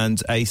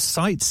 And a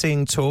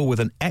sightseeing tour with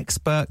an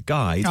expert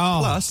guide,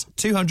 plus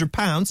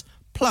 £200,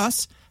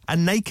 plus a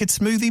Naked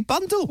Smoothie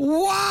bundle.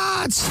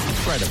 What?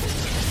 Incredible.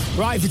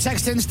 Right, if you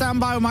text in, stand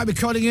by. We might be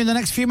calling you in the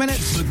next few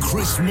minutes. The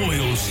Chris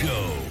Moyle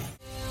Show.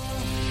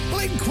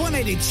 Blink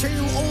 182,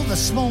 all the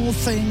small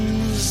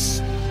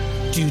things.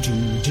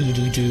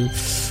 Do.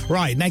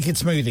 Right, Naked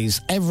Smoothies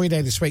every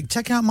day this week.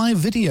 Check out my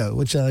video,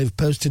 which I've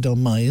posted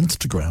on my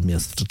Instagram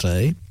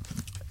yesterday.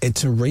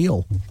 It's a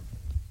reel.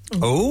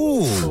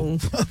 Oh.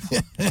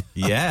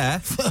 Yeah.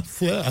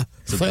 Yeah.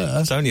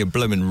 It's only a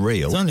blooming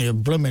reel. It's only a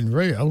blooming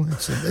reel.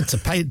 It's a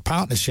paid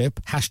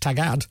partnership.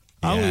 #ad.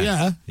 Oh,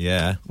 yeah.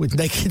 Yeah. With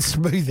Naked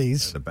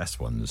Smoothies. The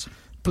best ones.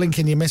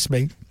 Blinking, you miss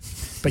me.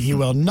 But you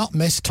will not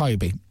miss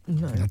Toby.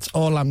 No. That's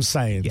all I'm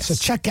saying. Yes. So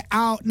check it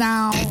out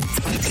now.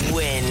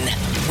 Win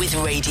with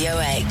Radio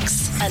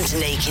X and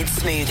Naked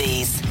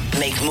Smoothies.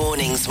 Make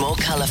mornings more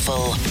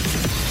colourful.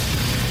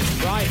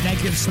 Right,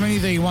 Naked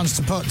Smoothie wants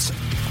to put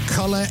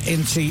colour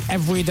into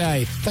every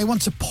day. They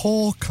want to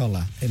pour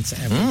colour into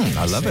every day.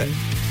 I love it.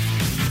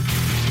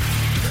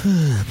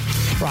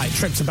 Right,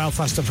 trip to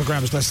Belfast up for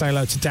grabs. Let's say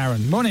hello to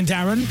Darren. Morning,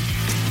 Darren.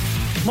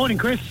 Morning,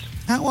 Chris.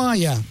 How are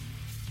you?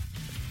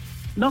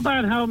 Not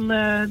bad.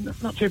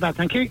 Not too bad,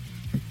 thank you.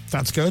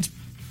 That's good.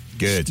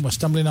 Good. We're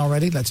stumbling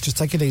already. Let's just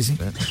take it easy.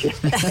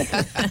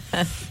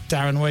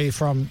 Darren, where are you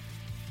from?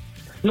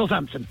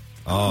 Northampton.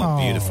 Oh,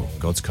 beautiful.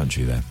 God's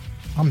country there.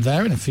 I'm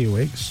there in a few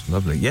weeks.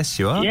 Lovely. Yes,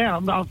 you are. Yeah,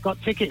 I've got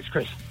tickets,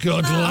 Chris.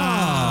 Good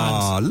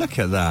lad. Oh, look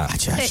at that.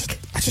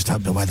 I just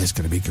hope the weather's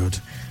going to be good.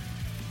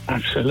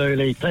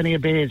 Absolutely. Plenty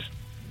of beers.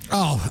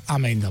 Oh, I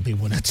mean, there'll be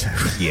one or two.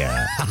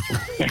 Yeah.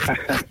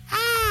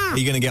 Are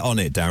you going to get on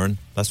it, Darren?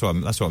 That's what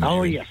I'm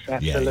Oh, hearing. yes,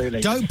 absolutely.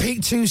 Yeah. Don't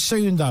peak too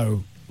soon,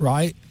 though,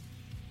 right?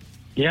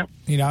 Yep.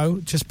 You know,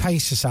 just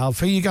pace yourself.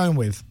 Who are you going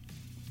with?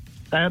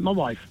 My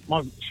wife.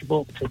 She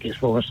bought tickets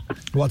for us.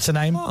 What's her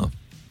name? Oh.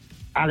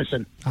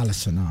 Alison.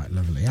 Alison, all right,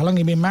 lovely. How long have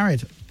you been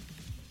married?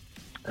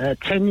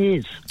 10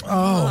 years.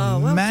 Oh,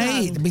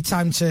 mate. It'd be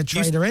time to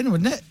trade her in,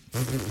 wouldn't it?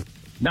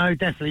 No,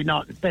 definitely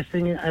not. The best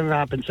thing that ever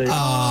happened to you.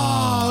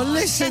 Oh,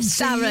 listen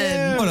to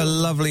you. What a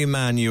lovely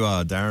man you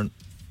are, Darren.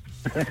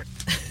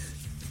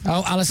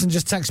 Oh, Alison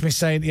just texted me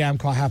saying, yeah, I'm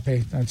quite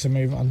happy to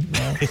move on.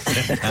 Well,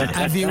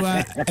 have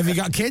you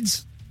got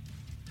kids?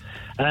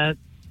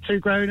 2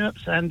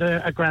 grown-ups and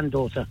a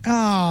granddaughter.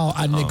 Oh,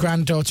 and the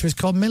granddaughter is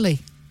called Millie.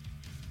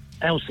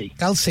 Elsie.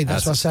 Elsie,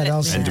 that's what I said,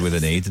 Elsie. Ended with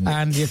an E, didn't it?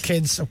 And your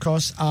kids, of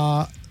course,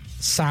 are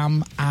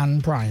Sam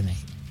and Bryony.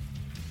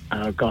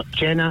 I've got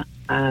Jenna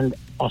and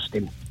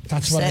Austin.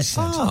 That's what I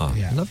said. Oh,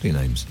 yeah. lovely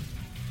names.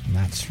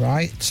 That's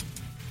right.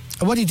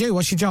 What do you do?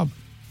 What's your job?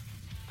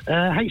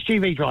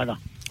 HGV driver.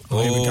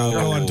 Oh, here we go.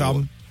 Go on,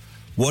 Dom.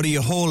 What are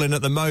you hauling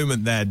at the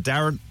moment there,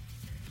 Darren?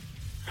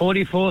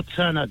 44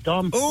 tonner,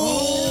 Dom.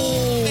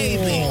 Oh,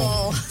 baby.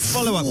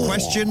 Follow-up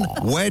question,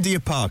 where do you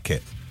park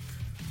it?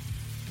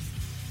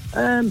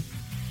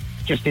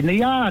 Just in the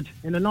yard,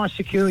 in a nice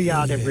secure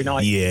yard every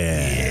night.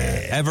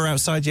 Yeah. Ever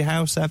outside your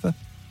house, ever?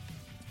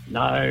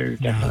 No,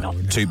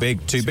 definitely not. Too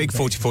big,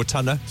 44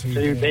 tonner.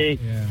 Too big.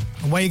 Yeah.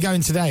 And where are you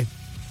going today?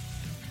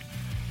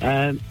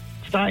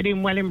 Started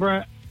in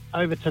Wellingborough,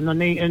 over to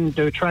Nuneaton,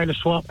 do a trailer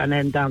swap, and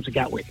then down to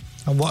Gatwick.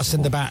 And what's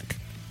in the back?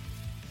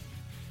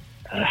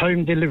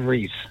 Home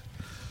deliveries.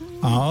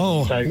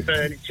 Oh. So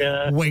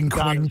furniture, Wink,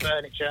 garden wink.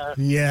 furniture.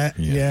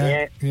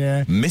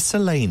 Yeah.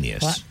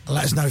 Miscellaneous.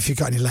 Let us know if you've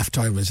got any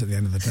leftovers at the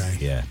end of the day.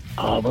 Yeah.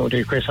 Oh, will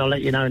do, Chris. I'll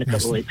let you know in a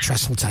couple of weeks.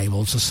 Trestle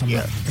tables or something.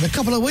 Yeah. In a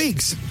couple of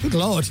weeks. Good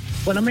Lord.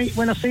 When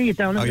I see you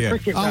down at the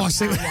cricket Oh, ground. I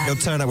see. You'll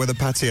turn up with a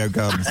patio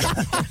garden.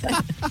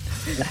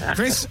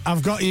 Chris,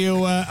 I've got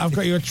you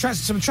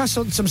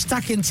some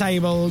stacking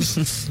tables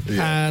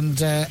and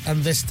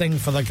this thing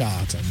for the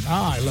garden.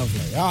 All right,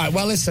 lovely. All right,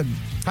 well, listen.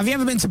 Have you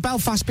ever been to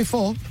Belfast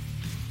before?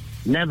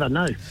 Never,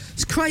 no.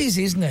 It's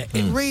crazy, isn't it?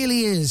 It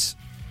really is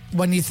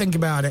when you think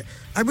about it.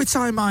 Every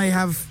time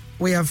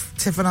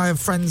Tiff and I have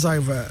friends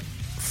over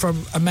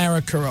from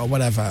America or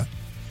whatever,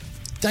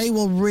 they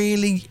will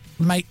really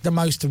make the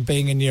most of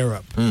being in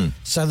Europe.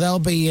 So they'll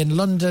be in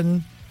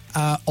London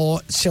or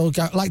she'll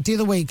go, like the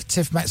other week,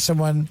 Tiff met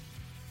someone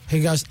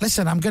who goes,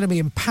 listen, I'm going to be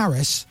in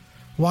Paris.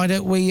 Why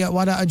don't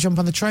I jump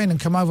on the train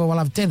and come over, we'll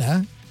have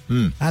dinner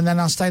and then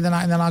I'll stay the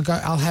night and then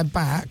I'll head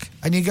back.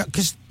 And you go,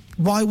 because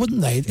why wouldn't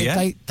they?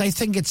 If they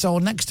think it's all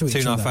next to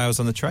each other. 2.5 hours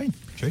on the train.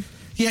 True.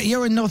 Yeah,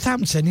 you're in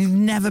Northampton. You've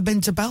never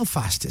been to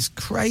Belfast. It's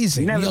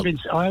crazy. Never been.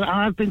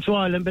 I've been to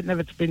Ireland, but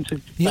never been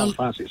to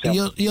Belfast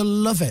itself. You'll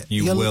love it.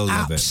 You will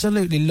love it.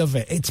 Absolutely love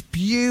it. It's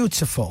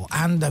beautiful,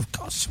 and they've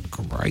got some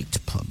great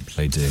pubs.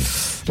 They do.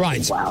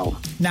 Right. Wow.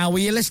 Now, were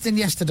you listening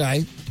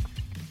yesterday?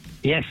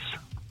 Yes.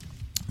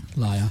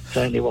 Liar.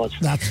 Certainly was.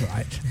 That's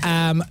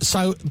right.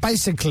 So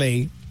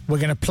basically, we're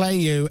going to play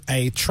you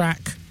a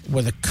track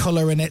with a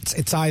colour in it.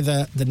 It's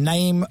either the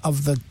name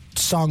of the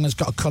song has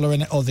got a colour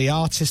in it or the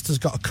artist has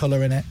got a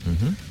colour in it.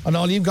 And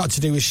all you've got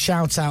to do is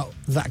shout out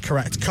that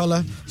correct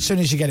colour. As soon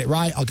as you get it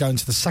right, I'll go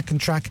into the second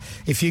track.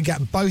 If you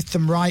get both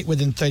them right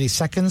within 30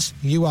 seconds,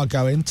 you are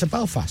going to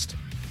Belfast.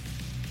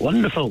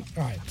 Wonderful.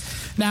 Right.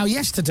 Now,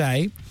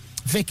 yesterday,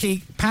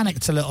 Vicky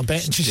panicked a little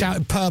bit and she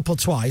shouted purple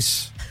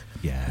twice.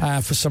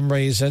 Yeah. For some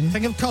reason.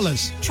 Think of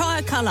colours. Try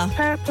a colour.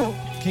 Purple.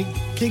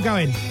 Keep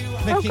going.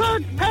 Oh, Vicky.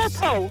 God,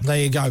 purple. There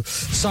you go.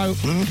 So,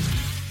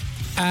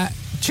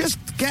 just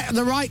get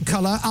the right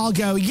colour. I'll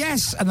go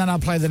yes, and then I'll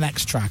play the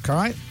next track, all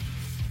right?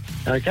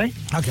 Okay.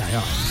 Okay,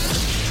 all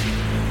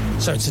right.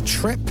 So it's a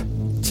trip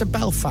to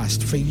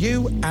Belfast for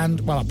you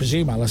and, well, I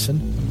presume, Alison.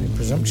 I'm being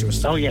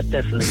presumptuous. Oh, yeah,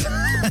 definitely.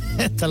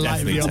 The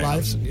light of your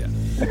lives. Yeah.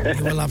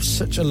 You will have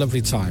such a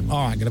lovely time.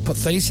 All right, I'm going to put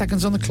 30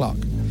 seconds on the clock.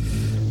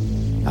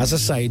 As I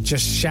say,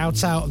 just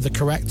shout out the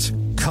correct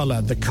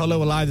colour. The colour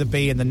will either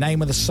be in the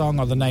name of the song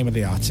or the name of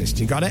the artist.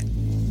 You got it?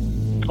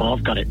 Oh,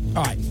 I've got it.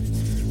 All right.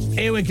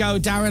 Here we go,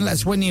 Darren.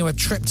 Let's win you a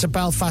trip to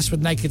Belfast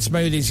with Naked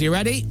Smoothies. You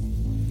ready?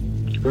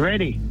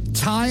 Ready.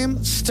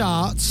 Time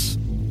starts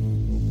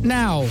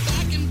now.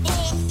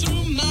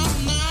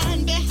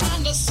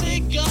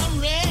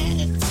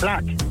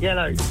 Black,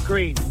 yellow,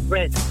 green,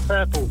 red,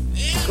 purple,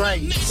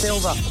 grey,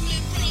 silver.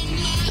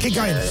 Keep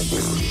going.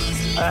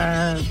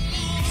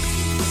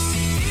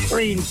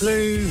 Green,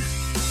 blue,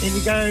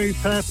 indigo,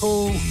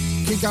 purple.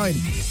 Keep going.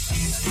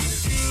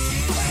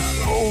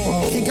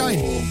 Oh. Keep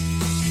going.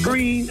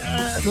 Green,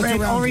 red,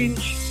 around.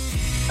 orange,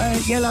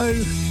 yellow,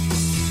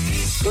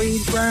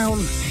 green, brown.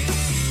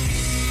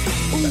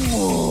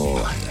 Ooh.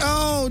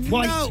 Oh,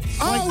 White. no.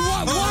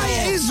 White.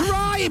 White is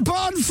right,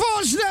 but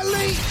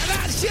unfortunately,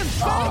 that's your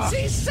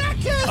 30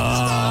 seconds.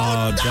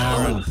 Oh,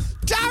 Darren.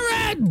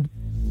 Darren!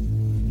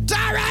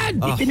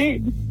 Darren! You can hear,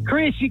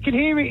 Chris, you can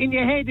hear it in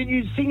your head and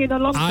you're singing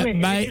along to it.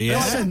 Mate,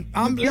 listen,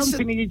 I'm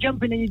jumping and you're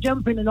jumping and you're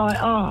jumping and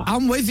like, oh.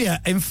 I'm with you.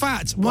 In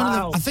fact,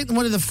 I think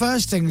one of the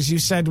first things you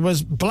said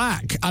was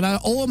black, and I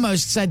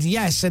almost said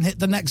yes and hit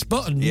the next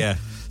button. Yeah.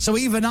 So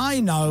even I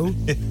know,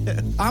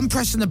 I'm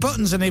pressing the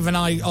buttons and even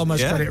I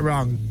almost got it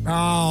wrong.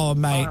 Oh,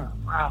 mate.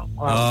 Wow.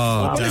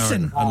 Oh, Darren,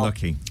 listen,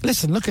 unlucky.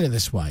 Listen, look at it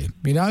this way.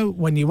 You know,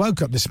 when you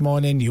woke up this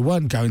morning, you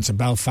weren't going to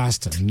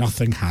Belfast and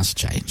nothing has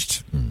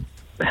changed.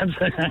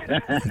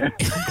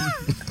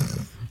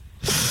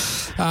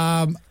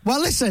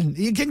 Well, listen,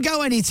 you can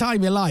go any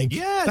time you like.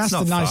 Yeah, that's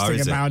the nice thing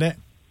about it.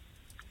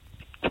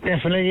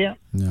 Definitely, yeah.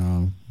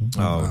 No.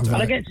 Oh, and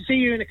I get to see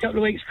you in a couple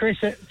of weeks, Chris,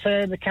 at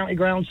the county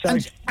ground. So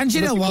and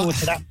you know looking what? forward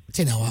to that.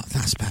 Do you know what?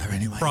 That's better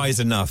anyway.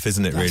 Prize enough,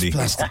 isn't it, really?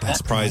 That's the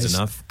best prize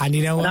enough. And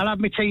you know And what? I'll have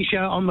my T-shirt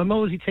on, my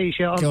Morsey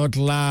T-shirt on. Good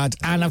lad.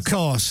 And of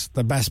course,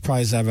 the best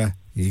prize ever,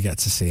 you get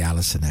to see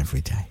Alison every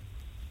day.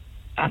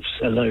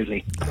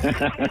 Absolutely.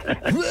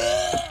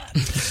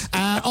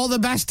 All the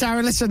best,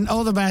 Darren. Listen,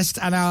 all the best.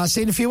 And I'll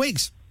see you in a few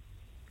weeks.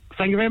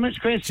 Thank you very much,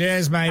 Chris.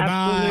 Cheers, mate.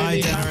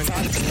 Bye.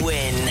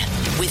 Win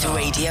with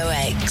Radio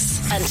X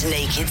and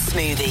Naked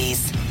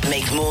Smoothies.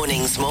 Make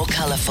mornings more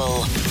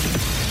colourful.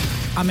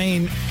 I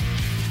mean,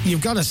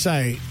 you've got to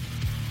say,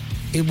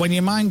 when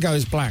your mind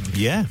goes blank,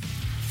 Yeah.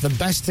 the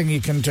best thing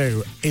you can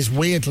do is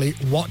weirdly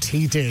what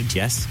he did.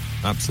 Yes,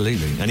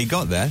 absolutely. And he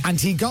got there.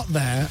 And he got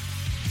there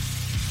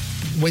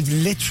with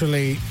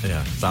literally...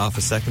 Yeah, it's half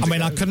a second. I mean,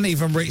 to I go. couldn't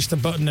even reach the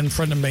button in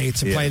front of me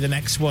to play the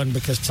next one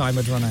because time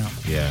had run out.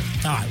 Yeah.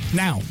 All right,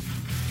 now,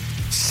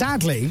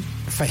 sadly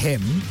for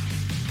him,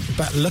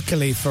 but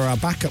luckily for our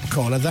backup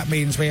caller, that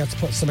means we have to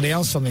put somebody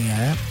else on the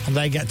air and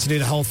they get to do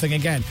the whole thing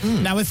again.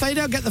 Now, if they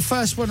don't get the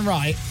first one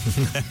right,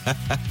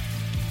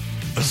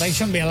 they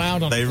shouldn't be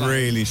allowed on They the plane.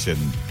 really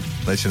shouldn't.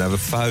 They should have a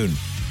phone.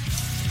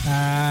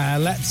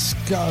 Let's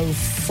go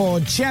for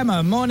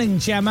Gemma. Morning,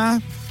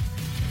 Gemma.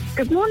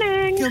 Good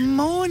morning. Good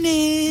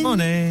morning.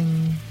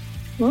 Morning.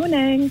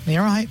 Morning. You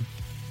all right?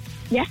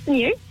 Yes, and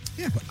you?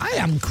 Yeah, I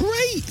am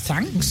great,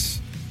 thanks.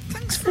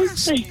 Thanks for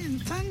asking.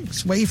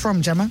 Thanks. Where are you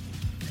from, Gemma?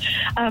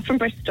 From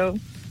Bristol.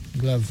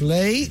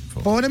 Lovely.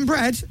 Born and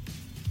bred?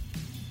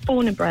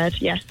 Born and bred,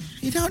 yes.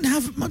 You don't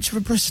have much of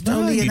a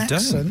Bristolian you don't.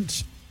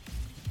 accent.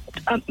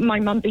 My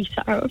mum beat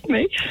it out of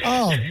me.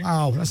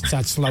 Oh,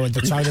 that's lowered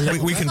the tone a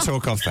little We bit. can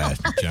talk off air,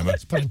 Gemma.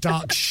 Let's put a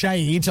dark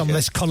shade on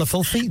this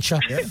colourful feature.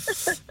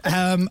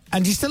 And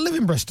you still live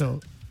in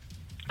Bristol?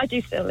 I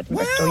do still live in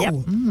Bristol, yep.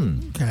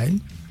 Okay.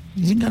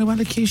 You didn't go to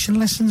elocution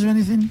lessons or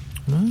anything?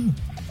 No.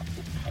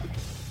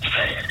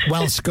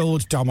 Well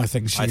schooled, Dom, I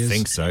think she is. I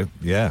think so,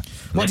 yeah.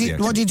 What do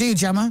you do,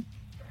 Gemma?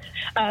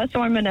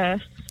 So I'm a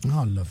nurse.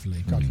 Oh,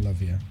 lovely. God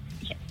love you.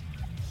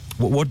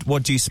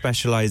 What do you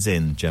specialise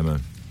in, Gemma?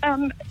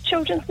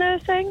 Children's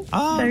nursing.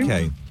 Oh, so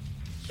okay.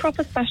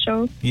 Proper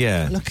special.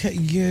 Yeah. Look at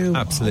you.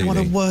 Absolutely. Oh, what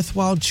a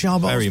worthwhile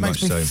job. Very Almost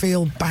makes much me so.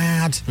 feel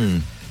bad.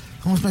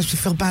 Almost makes me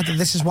feel bad that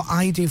this is what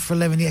I do for a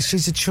living. Yes,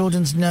 she's a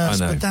children's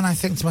nurse, I know. but then I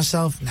think to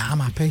myself, nah, I'm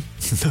happy.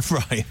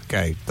 Right,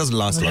 okay. Doesn't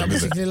last I long, don't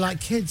does it? particularly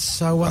like kids,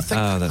 so I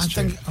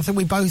think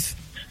we both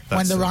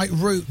went the right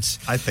route.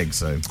 I think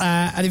so.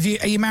 And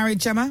are you married,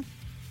 Gemma?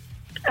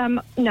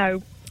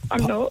 No,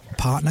 I'm not.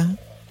 Partner?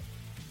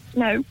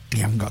 No,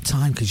 You haven't got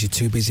time because you're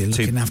too busy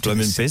looking after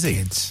blooming the sick busy.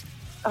 kids.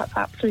 that's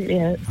absolutely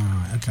it. All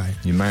right, okay.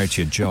 You're married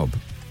to your job.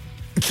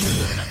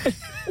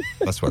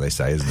 That's what they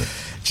say, isn't it?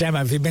 Gemma,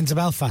 have you been to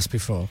Belfast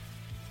before?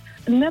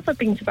 I've never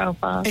been to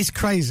Belfast. It's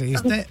crazy,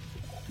 isn't it?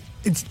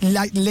 It's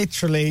like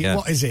literally, Yeah.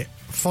 what is it?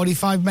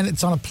 45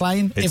 minutes on a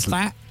plane, It's- if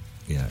that?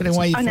 Yeah. Depending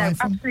where you I know, fly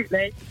from.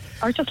 absolutely.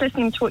 I was just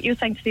listening to what you were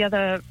saying to the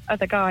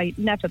other guy.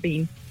 Never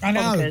been. I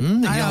know.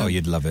 Bonkers. I know. Oh,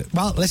 you'd love it.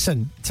 Well,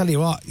 listen, tell you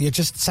what, you're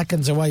just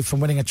seconds away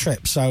from winning a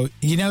trip, so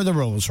you know the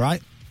rules,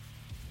 right?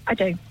 I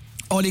do.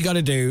 All you got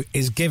to do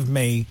is give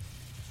me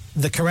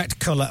the correct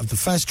colour of the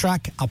first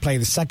track. I'll play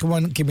the second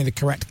one. Give me the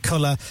correct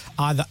colour,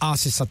 either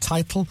artist or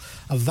title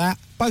of that.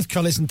 Both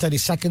colours in 30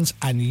 seconds,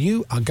 and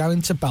you are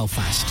going to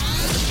Belfast.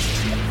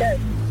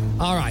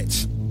 All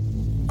right.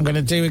 I'm going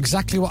to do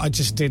exactly what I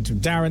just did to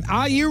Darren.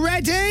 Are you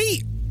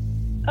ready?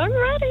 I'm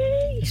ready.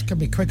 It's going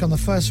to be quick on the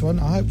first one.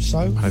 I hope so.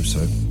 I hope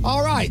so.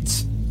 All right.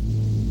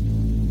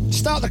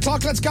 Start the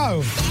clock. Let's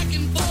go.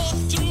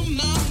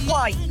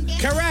 White.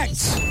 Correct.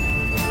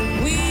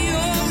 We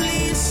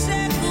only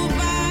said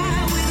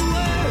goodbye with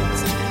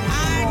words.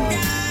 I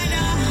died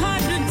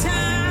 100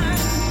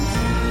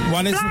 times.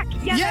 What is Black,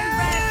 yellow,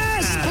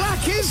 yes! red.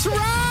 Black is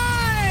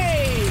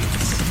right!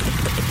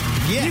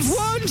 Yes. You've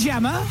won,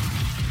 Gemma.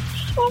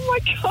 Oh my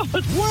God.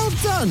 Well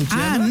done,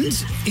 Gemma.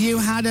 And you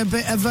had a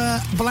bit of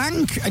a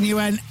blank and you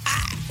went,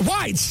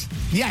 white.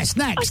 Yes,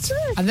 next. I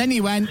did. And then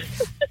you went,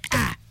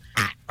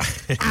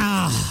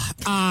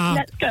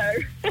 Let's go.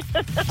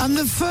 And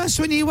the first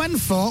one you went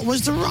for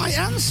was the right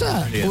answer,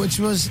 Brilliant. which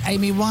was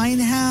Amy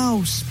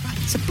Winehouse. Back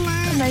to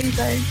black.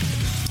 Amazing.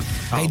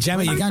 Hey,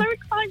 Gemma, I'm so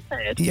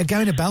excited. you're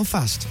going to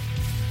Belfast.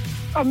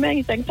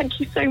 Amazing. Thank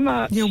you so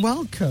much. You're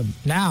welcome.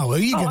 Now, who are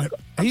you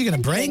going to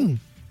bring?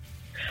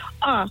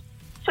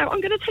 So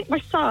I'm going to take my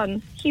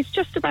son. He's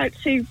just about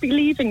to be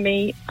leaving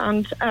me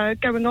and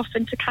going off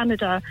into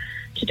Canada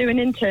to do an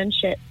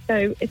internship.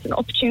 So it's an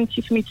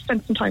opportunity for me to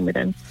spend some time with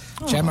him.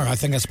 Gemma, I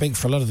think I speak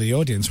for a lot of the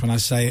audience when I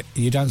say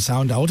you don't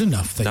sound old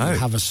enough that you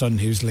have a son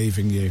who's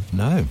leaving you.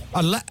 No.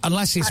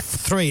 Unless he's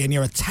 3 and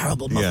you're a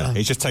terrible mother. Yeah,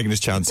 he's just taking his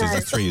chances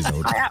at 3 years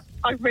old.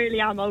 I really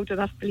am old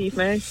enough, believe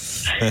me.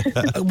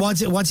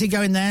 What's he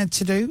going there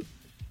to do?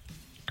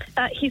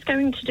 He's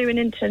going to do an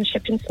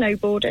internship in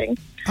snowboarding.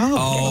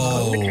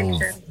 Oh,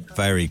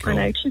 very cool. I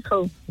know, too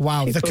cool.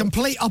 Wow, Too the cool.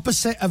 complete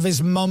opposite of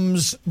his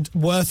mum's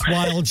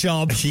worthwhile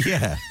job.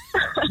 Yeah.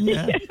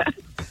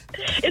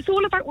 It's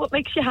all about what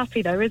makes you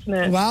happy, though, isn't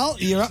it? Well,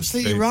 you're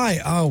absolutely right.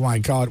 Oh, my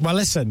God. Well,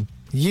 listen,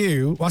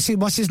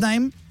 what's his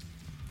name?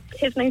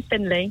 His name's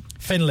Finley.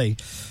 Finley.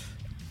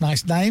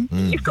 Nice name.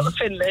 You've got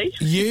Finley.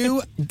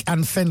 You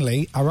and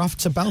Finley are off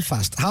to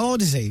Belfast. How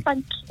old is he?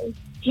 Thank you.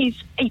 He's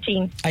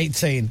 18.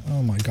 18.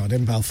 Oh, my God,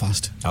 in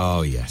Belfast.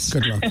 Oh, yes.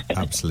 Good luck.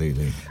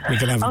 Absolutely. We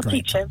can have a I'll great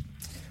teach him.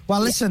 Well,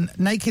 listen,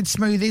 Naked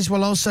Smoothies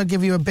will also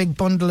give you a big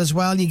bundle as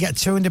well. You get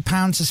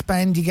 £200 to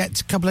spend. You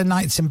get a couple of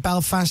nights in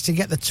Belfast. You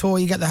get the tour.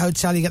 You get the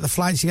hotel. You get the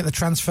flights. You get the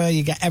transfer.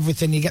 You get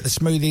everything. You get the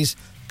smoothies.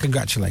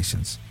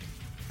 Congratulations.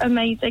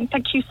 Amazing.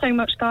 Thank you so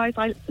much, guys.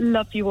 I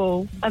love you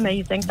all.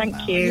 Amazing.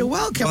 Thank you. You're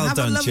welcome. Well Have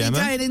done, a lovely Gemma.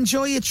 day and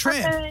enjoy your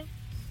trip. Okay.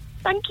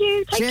 Thank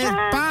you. Take Cheers.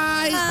 care.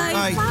 Bye.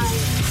 Bye.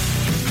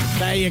 Bye.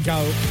 There you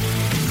go.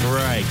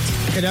 Great.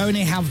 Could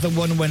only have the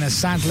one winner,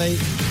 sadly.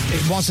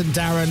 It wasn't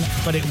Darren,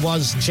 but it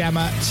was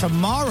Gemma.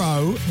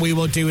 Tomorrow, we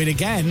will do it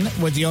again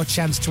with your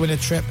chance to win a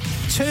trip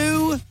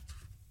to...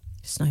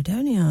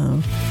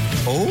 Snowdonia.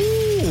 Oh.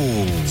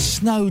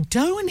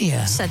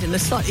 Snowdonia. Said in a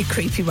slightly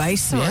creepy way,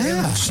 sorry.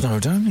 Yeah.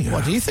 Snowdonia.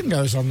 What do you think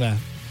goes on there?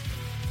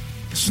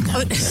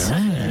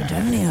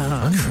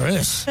 Snowdonia.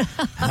 Chris.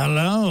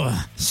 Hello.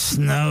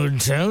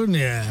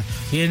 Snowdonia.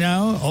 You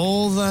know,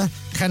 all the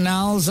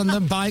canals and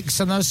the bikes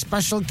and those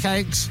special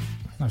cakes.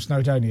 No,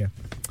 Snowdonia.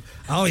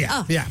 Oh,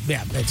 yeah. Yeah.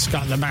 It's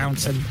got the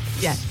mountain.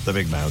 Yeah. The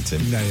big mountain.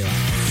 There you are.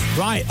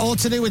 Right, all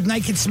to do with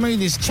Naked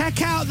Smoothies.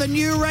 Check out the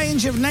new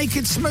range of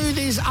Naked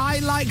Smoothies. I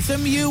like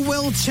them. You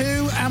will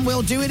too. And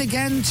we'll do it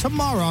again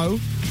tomorrow.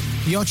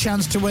 Your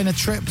chance to win a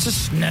trip to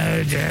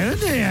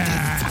Snowdonia.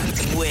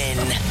 Win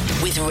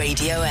with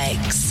Radio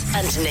X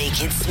and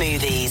Naked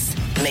Smoothies.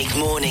 Make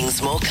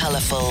mornings more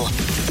colourful.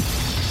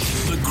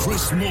 The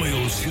Chris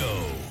Moyle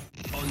Show.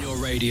 On your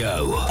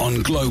radio,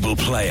 on Global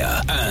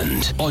Player,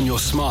 and on your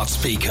smart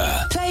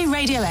speaker. Play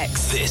Radio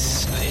X.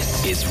 This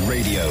is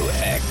Radio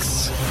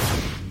X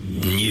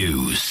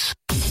News.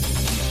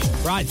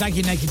 Right, thank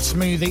you, Naked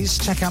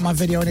Smoothies. Check out my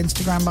video on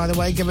Instagram, by the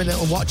way. Give it a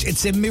little watch.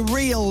 It's in me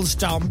reels,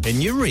 Dom.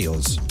 In your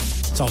reels?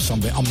 It's also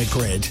on my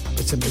grid.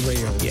 It's in me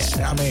reels. Yeah. You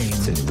know what I mean?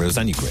 It's in your reels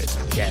and your grid.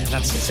 Yeah,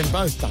 that's it. It's in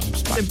both, Dom.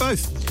 It's in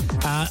both.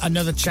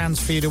 Another chance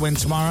for you to win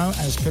tomorrow,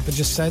 as Pippa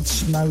just said.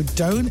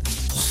 Snowdonia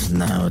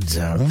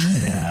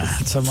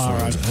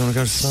tomorrow. I'm going to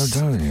go to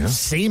Snowdonia.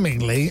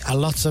 Seemingly, a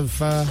lot of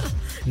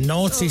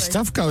naughty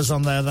stuff goes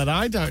on there that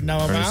I don't know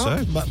about,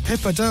 so. but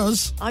Pippa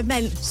does. I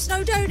meant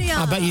Snowdonia.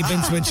 I bet you've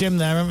been to a gym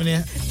there, haven't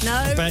you? No.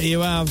 I bet you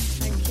have.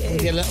 Thank you.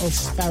 With your little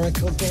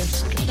spherical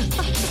disc.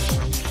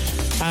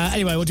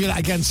 Anyway, we'll do that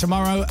again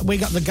tomorrow. We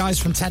got the guys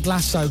from Ted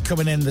Lasso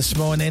coming in this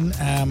morning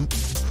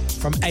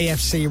from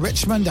AFC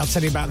Richmond. I'll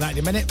tell you about that in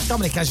a minute.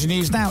 Dominic has your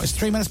news now. It's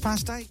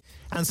 8:03.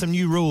 And some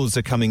new rules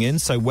are coming in,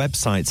 so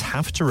websites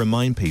have to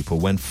remind people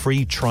when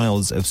free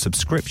trials of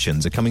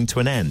subscriptions are coming to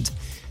an end.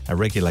 A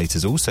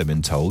regulator's also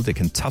been told it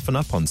can toughen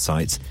up on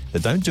sites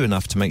that don't do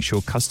enough to make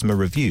sure customer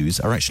reviews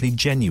are actually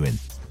genuine.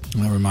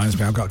 That reminds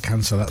me, I've got to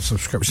cancel that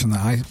subscription that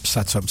I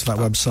set up to that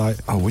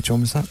website. Oh, which one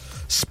was that?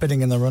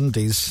 Spinning in the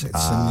Rundies. It's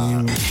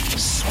a new...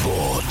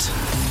 Sport.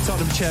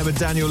 Tottenham chairman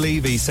Daniel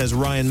Levy says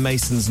Ryan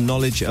Mason's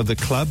knowledge of the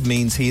club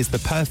means he is the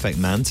perfect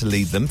man to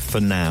lead them. For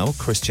now,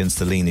 Christian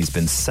Stellini's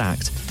been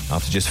sacked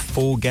after just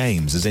 4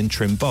 games as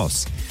interim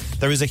boss.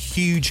 There is a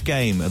huge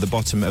game at the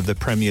bottom of the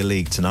Premier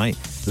League tonight.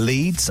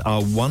 Leeds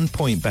are 1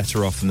 point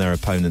better off than their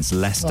opponents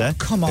Leicester. Oh,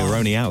 come on. They were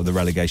only out of the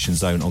relegation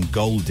zone on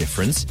goal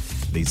difference.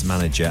 Leeds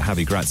manager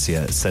Javi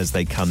Gracia says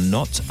they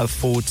cannot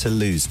afford to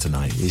lose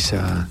tonight. It's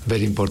a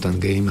very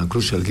important game, a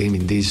crucial game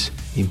in this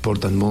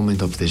important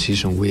moment of the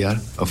season we are.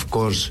 Of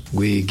course,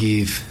 we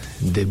give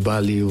the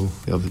value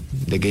of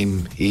the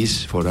game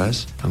is for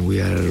us, and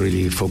we are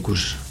really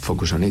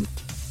focus on it.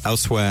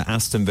 Elsewhere,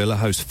 Aston Villa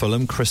host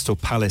Fulham, Crystal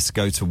Palace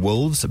go to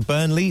Wolves.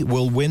 Burnley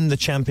will win the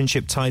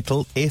championship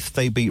title if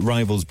they beat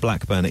rivals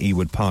Blackburn at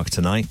Ewood Park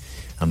tonight.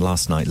 And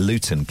last night,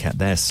 Luton kept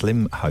their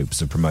slim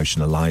hopes of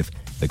promotion alive.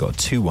 They got a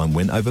 2-1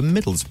 win over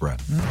Middlesbrough.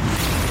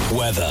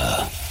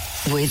 Weather.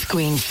 With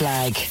Green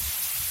Flag.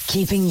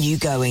 Keeping you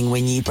going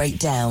when you break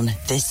down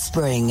this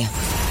spring.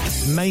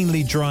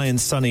 Mainly dry and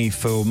sunny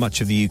for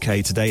much of the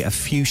UK today. A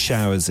few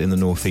showers in the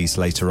northeast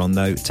later on,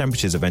 though.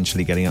 Temperatures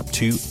eventually getting up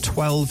to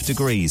 12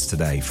 degrees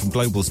today. From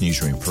Global's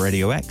newsroom for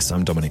Radio X,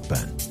 I'm Dominic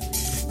Byrne.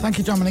 Thank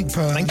you, Dominic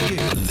Byrne. Thank you.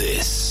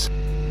 This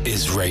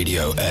is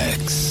Radio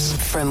X.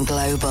 From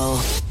Global.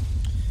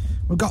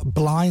 We've got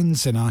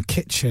blinds in our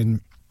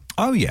kitchen.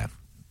 Oh, yeah.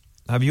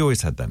 Have you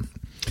always had them?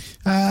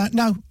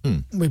 No.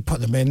 We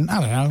put them in, I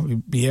don't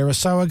know, a year or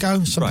so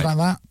ago, something like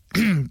that.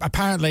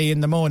 Apparently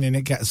in the morning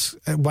it gets,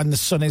 when the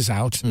sun is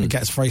out, it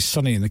gets very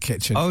sunny in the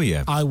kitchen. Oh,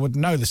 yeah. I would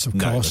know this, of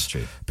No, course, that's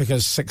true.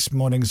 because 6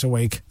 mornings a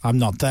week I'm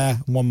not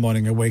there, 1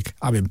 morning a week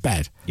I'm in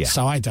bed. Yeah.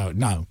 So I don't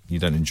know. You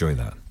don't enjoy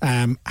that?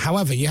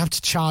 However, you have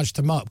to charge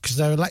them up because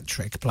they're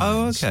electric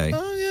blinds. Oh, okay.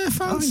 Oh, yeah,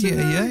 fancy yeah,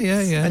 that.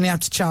 yeah. And you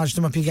have to charge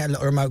them up. You get a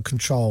little remote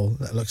control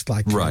that looks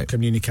like Right.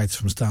 communicators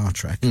from Star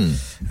Trek. And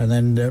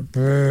then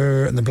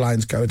and the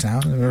blinds go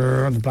down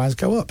and the blinds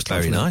go up. It's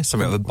Very lovely. nice.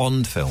 Something of a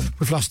Bond film.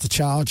 We've lost the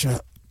charger.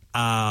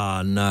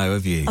 Ah, no,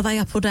 have you? Are they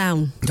up or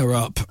down? They're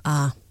up.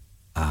 Ah.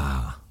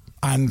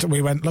 And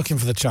we went looking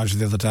for the charger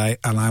the other day,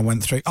 and I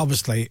went through.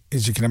 Obviously,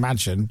 as you can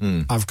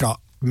imagine, I've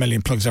got a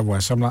million plugs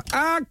everywhere. So I'm like,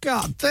 I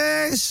got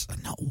this.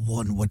 And not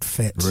one would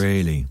fit.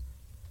 Really?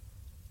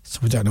 So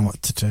we don't know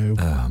what to do.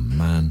 Oh,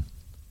 man.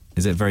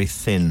 Is it a very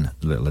thin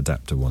little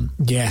adapter one?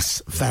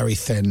 Yes, very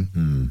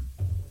thin.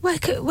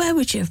 Where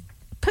would you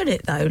put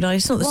it though? Like,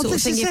 it's not the Well, sort of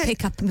this thing is you it.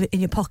 pick up in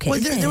your pocket. Well,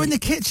 is they're it? in the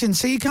kitchen,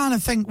 so you kind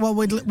of think, well,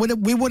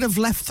 we would have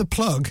left the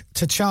plug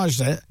to charge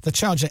the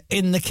charger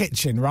in the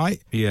kitchen,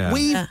 right? Yeah.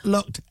 We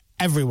looked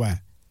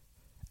everywhere.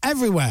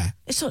 Everywhere.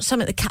 It's not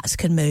something the cats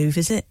can move,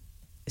 is it?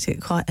 Is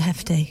it quite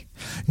hefty?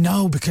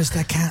 No, because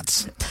they're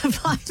cats.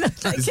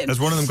 Has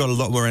one of them got a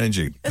lot more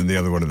energy than the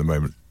other one at the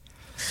moment?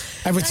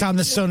 Every time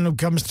the sun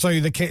comes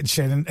through the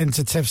kitchen and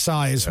into Tiff's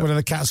eyes, one of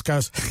the cats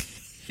goes...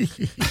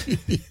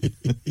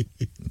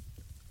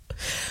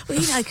 Well,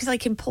 you know, because they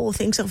can pour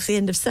things off the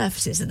end of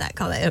surfaces and that,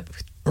 can't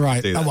they?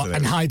 Right, Do that, do they?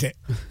 and hide it.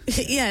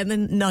 Yeah, and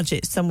then nudge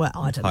it somewhere.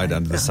 I don't know. Hide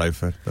under the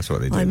sofa. That's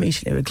what they do. I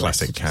immediately regret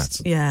Classic it.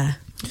 cats. Yeah.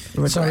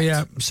 So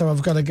yeah, so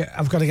I've got to get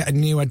a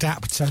new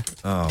adapter.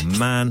 Oh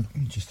man,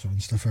 I'm just throwing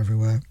stuff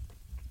everywhere,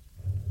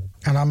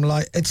 and I'm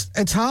like,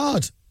 it's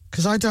hard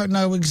because I don't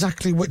know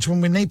exactly which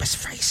one we need. But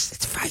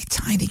it's a very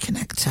tiny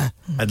connector.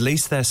 At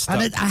least they're stuck.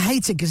 And I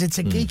hate it because it's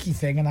a geeky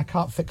thing, and I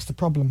can't fix the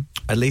problem.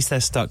 At least they're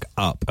stuck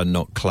up and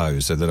not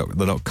closed, so they're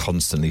not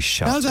constantly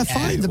shut. No, they're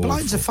fine. The Awful.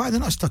 blinds are fine. They're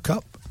not stuck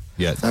up.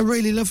 Yeah, They're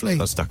really lovely.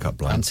 not stuck up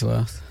blinds. Down to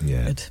earth.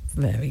 Yeah. Good.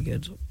 Very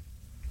good.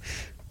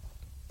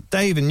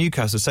 Dave in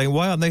Newcastle is saying,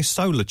 why aren't they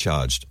solar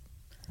charged?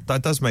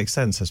 That does make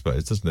sense, I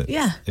suppose, doesn't it?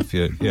 Yeah. If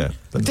you, that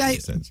does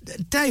make sense.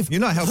 Dave,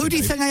 You're not helping, who do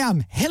you Dave. think I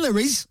am?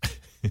 Hillary's.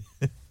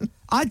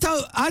 I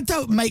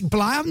don't make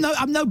blind.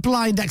 I'm no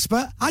blind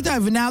expert. I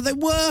don't even know how they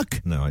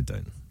work. No, I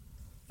don't.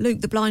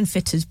 Luke, the blind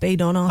fitter's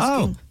been on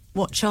asking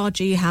what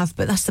charger you have,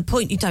 but that's the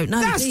point. You don't know.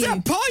 That's do you?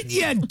 the point,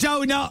 you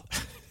donut.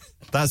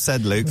 That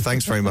said, Luke,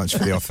 thanks very much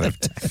for the offer.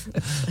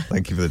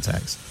 Thank you for the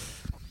text.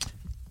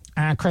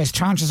 Chris,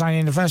 chargers are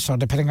universal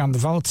depending on the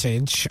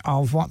voltage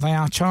of what they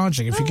are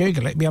charging. If you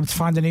Google it, you'll be able to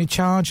find a new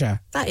charger.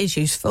 That is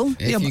useful.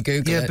 If you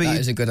Google it, that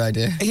is a good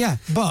idea. Yeah,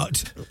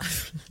 but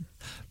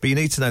you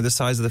need to know the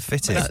size of the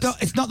fitting.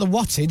 it's not the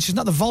wattage, it's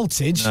not the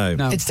voltage.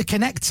 No. It's the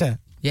connector.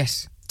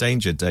 Yes.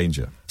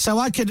 Danger. So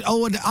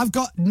I've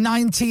got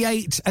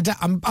 98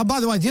 and by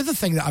the way, the other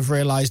thing that I've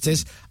realised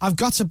is I've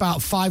got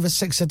about 5 or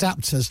 6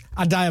 adapters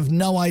and I have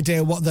no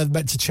idea what they're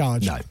meant to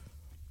charge. No.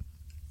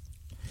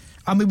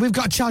 I mean, we've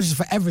got chargers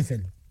for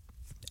everything.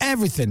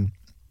 Everything.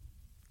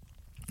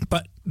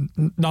 But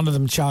none of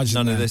them charge.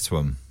 None of this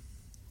one.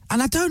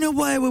 And I don't know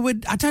where we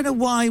would, I don't know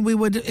why we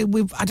would,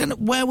 I don't know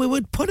where we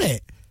would put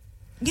it.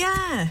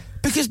 Yeah.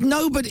 Because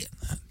nobody,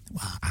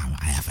 well, I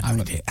have an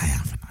idea.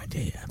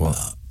 What?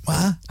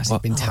 What? Has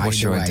it been tidied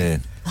What's your away?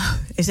 idea?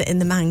 Is it in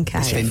the man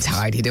cave? It's been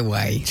tidied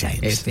away. James.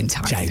 It's been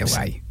tidied James.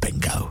 away.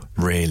 Bingo.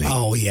 Really?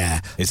 Oh, yeah.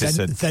 Is this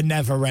They're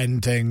never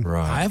ending.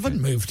 Right, I haven't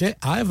moved it.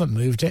 I haven't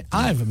moved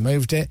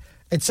it.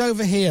 It's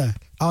over here.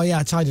 Oh, yeah,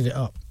 I tidied it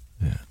up.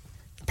 Yeah.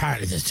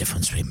 Apparently there's a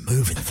difference between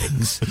moving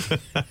things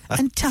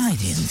and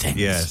tidying things.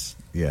 Yes.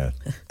 Yeah.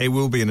 It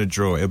will be in a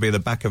drawer. It'll be in the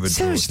back of a drawer.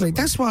 Seriously,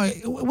 that's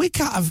why we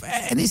can't have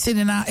anything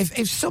in our...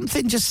 If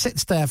something just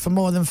sits there for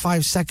more than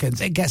 5 seconds,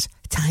 it gets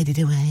tidied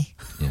away.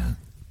 Yeah.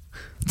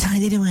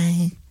 Tidied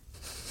away.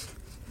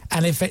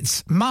 And if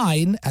it's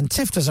mine and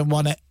Tiff doesn't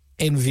want it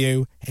in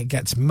view, it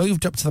gets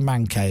moved up to the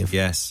man cave.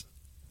 Yes.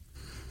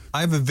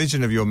 I have a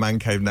vision of your man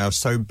cave now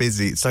so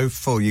busy, so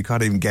full, you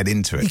can't even get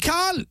into it. You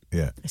can't.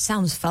 Yeah. It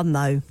sounds fun,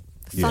 though.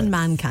 Fun Yeah.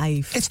 man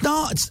cave. It's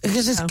not.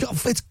 Because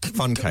it's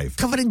Fun cave.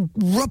 covered in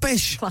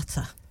rubbish.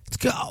 Clutter. It's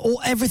got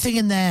everything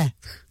in there.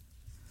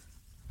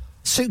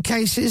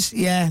 Suitcases,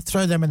 yeah,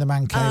 throw them in the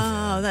man cave.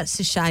 Oh, that's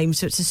a shame.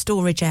 So it's a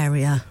storage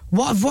area.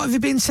 What have you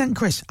been sent,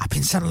 Chris? I've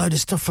been sent a load of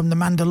stuff from the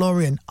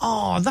Mandalorian.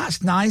 Oh,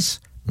 that's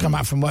nice. Come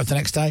back from work the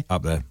next day.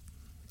 Up there.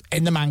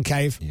 In the man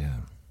cave. Yeah.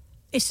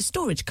 It's a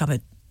storage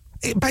cupboard.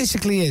 It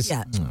basically is.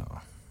 Yeah. Oh.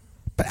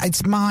 But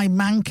it's my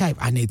man cave.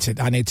 I need to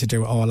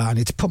do it all out. I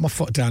need to put my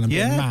foot down and be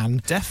a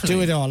man. Definitely.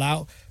 Do it all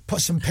out. Put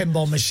some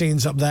pinball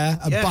machines up there.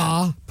 A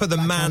bar. Put the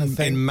that man kind of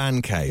thing. in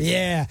man cave.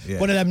 Yeah. Yeah.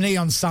 One of them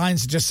neon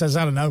signs that just says,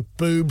 I don't know,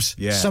 boobs.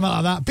 Yeah. Something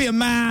like that. Be a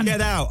man.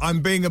 Get out.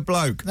 I'm being a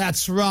bloke.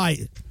 That's right.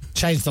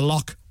 Change the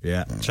lock.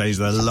 Yeah. Change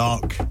the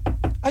lock.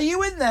 Are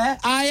you in there?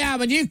 I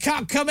am, and you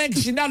can't come in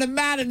because you're not a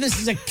man, and this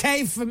is a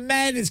cave for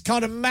men. It's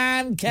called a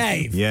man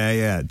cave.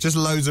 Yeah. Just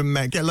loads of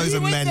men. Get loads Who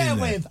of are you men in there in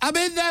there. with? I'm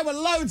in there with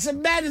loads of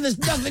men, and there's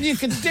nothing you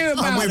can do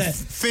about I'm with it.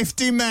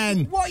 50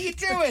 men. What are you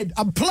doing?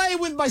 I'm playing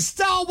with my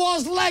Star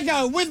Wars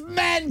Lego with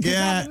men because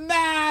Yeah. I'm a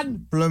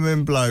man.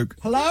 Bloomin' bloke.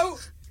 Hello?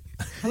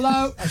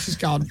 Hello? Oh, she's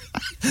gone.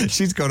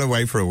 She's gone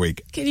away for a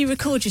week. Can you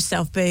record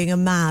yourself being a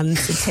man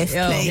to Tiff,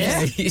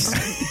 please?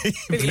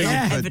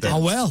 Yeah, I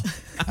will.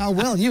 I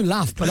will. You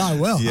laugh, but I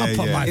will. Yeah, I'll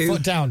put yeah. my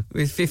foot down.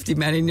 With 50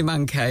 men in the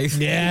man cave.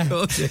 Yeah.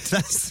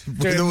 That's with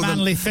Doing all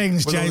manly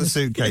things, with all the James.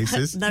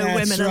 suitcases. No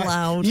That's women right.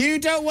 allowed. You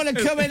don't want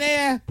to come in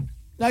here.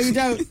 No, you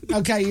don't.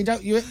 Okay, you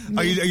don't. You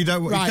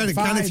don't. Right, you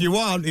can if you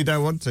want. You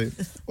don't want to.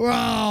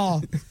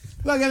 Oh,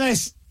 look at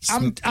this.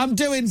 I'm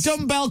doing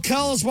dumbbell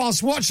curls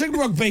whilst watching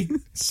rugby.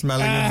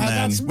 Smelling of men.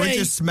 That's We're me.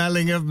 just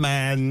smelling of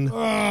men.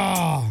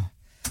 Oh,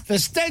 the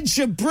stench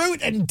of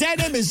brute and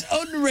denim is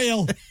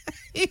unreal.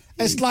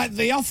 It's like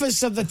the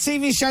office of the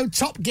TV show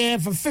Top Gear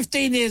from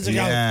 15 years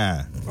ago.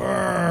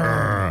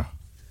 Yeah.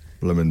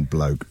 Bloomin'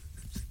 bloke.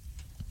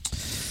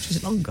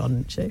 She's long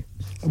gone, isn't she?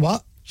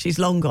 What? She's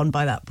long gone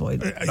by that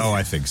point. Oh,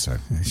 I think so.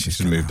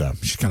 She's moved up.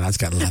 She's going to have to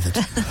get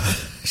leathered.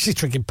 She's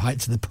drinking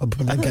pints in the pub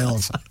with her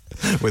girls.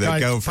 With her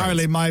Guys, girlfriend.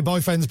 Apparently my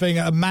boyfriend's being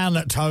a man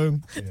at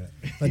home.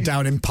 They're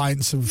down in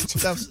pints of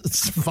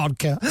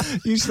vodka.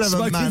 You should have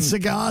smoking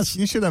cigars.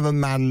 You should have a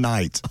man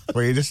night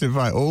where you just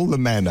invite all the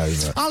men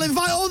over. I'll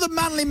invite all the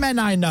manly men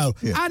I know.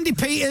 Yeah. Andy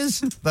Peters.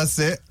 That's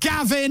it.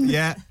 Gavin.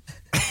 Yeah.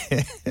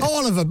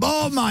 All of them.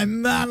 All my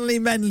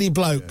manly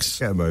blokes.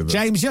 Get 'em over.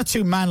 James, you're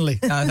too manly.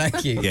 Oh,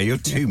 thank you. Yeah, you're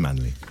too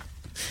manly.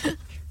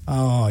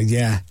 Oh,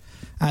 yeah.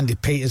 Andy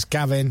Peters,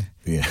 Gavin,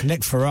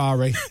 Nick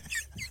Ferrari,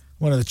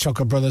 one of the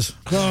Chocolate Brothers.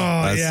 Oh,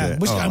 That's yeah. it.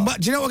 Do Oh.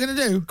 you know what we're going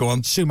to do? Go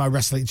on. Sumo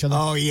wrestle each other.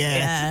 Oh, yeah.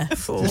 Yeah.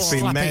 Just be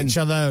Slap men. each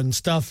other and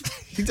stuff.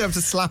 You don't have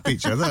to slap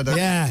each other. Don't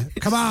Yeah.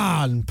 Come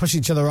on. Push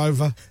each other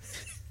over.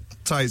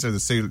 Tie each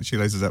other's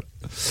shoelaces up.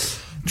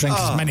 Drink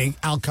as many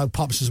Alco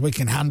Pops as we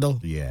can handle.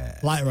 Yeah.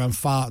 Light our own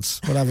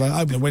farts, whatever.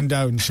 Open the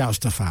window and shout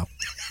stuff out.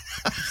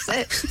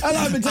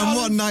 Hello, And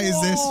what night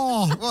is this?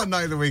 What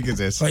night of the week is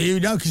this? Well,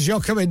 you know, because you're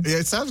coming. Yeah,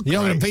 it sounds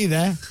You're going to great. be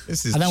there.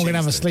 This is and then we're going to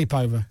have a Tuesday.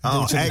 sleepover.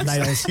 Oh, Do each other's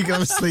excellent. nails. You can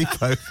have a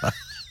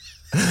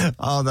sleepover.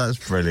 Oh, that's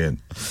brilliant.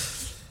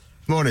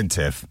 Morning,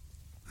 Tiff,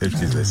 if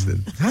she's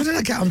listening. How did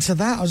I get onto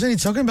that? I was only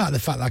talking about the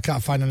fact that I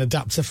can't find an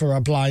adapter for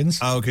our blinds.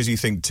 Oh, because you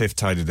think Tiff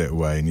tidied it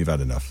away and you've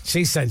had enough.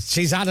 She said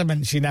she's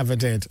adamant she never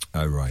did.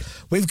 Oh, right.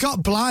 We've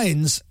got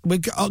blinds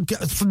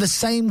from the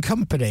same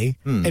company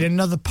in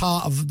another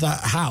part of the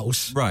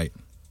house Right.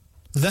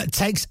 that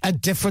takes a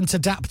different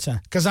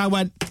adapter. Because I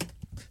went,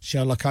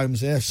 Sherlock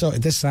Holmes here,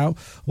 sorted this out,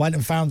 went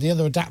and found the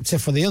other adapter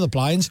for the other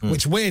blinds,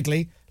 which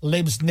weirdly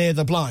lives near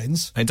the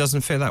blinds. It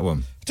doesn't fit that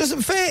one.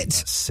 Doesn't fit.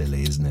 That's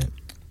silly, isn't it?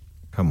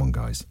 Come on,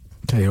 guys.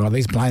 Tell you what,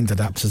 these blind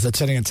adapters, they're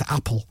turning into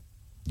Apple.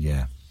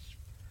 Yeah.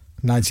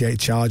 98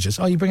 chargers.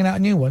 Oh, you're bringing out a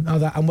new one? Oh,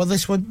 that. And well,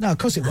 this one? No, of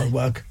course it won't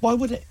work. Why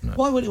would it? No.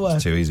 Why would it work?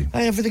 It's too easy.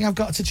 Hey, everything I've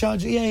got to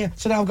charge it. Yeah.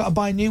 So now I've got to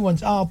buy new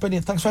ones. Oh,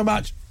 brilliant. Thanks very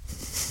much.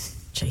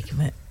 Cheek of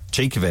it.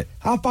 Cheek of it.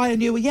 I'll buy a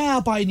new one. Yeah,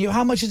 I'll buy a new one.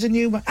 How much is a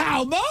new one?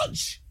 How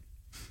much?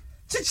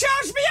 To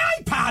charge me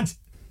iPad?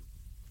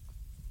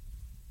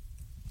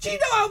 Do you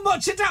know how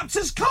much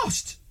adapters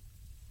cost?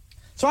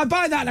 So I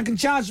buy that and I can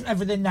charge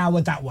everything now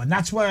with that one.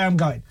 That's where I'm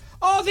going.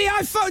 Oh, the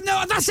iPhone.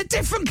 No, that's a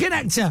different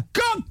connector.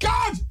 Good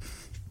God.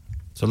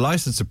 It's a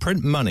license to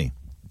print money.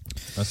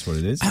 That's what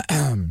it is.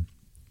 The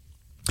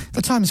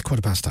time is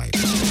 8:15.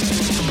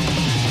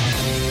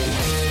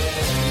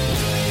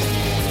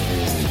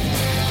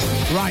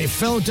 Right,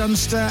 Phil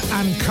Dunster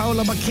and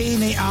Cola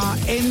Bikini are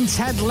in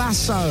Ted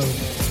Lasso.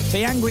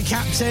 The Angry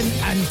Captain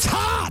and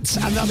Tart,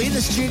 and they'll be in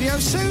the studio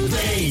soon.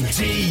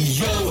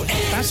 Radio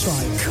X. That's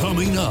right.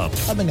 Coming up.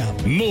 Coming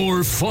up.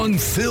 More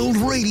fun-filled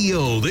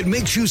radio that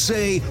makes you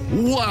say,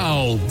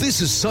 wow,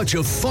 this is such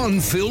a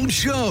fun-filled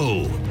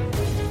show.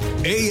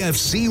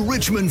 AFC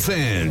Richmond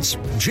fans,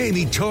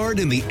 Jamie Tard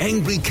and the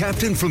Angry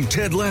Captain from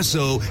Ted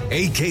Lasso,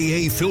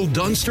 a.k.a. Phil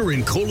Dunster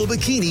and Cola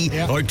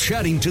Bikini, are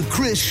chatting to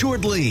Chris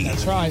shortly.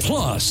 That's right.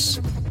 Plus,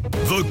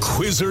 the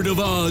Quizzard of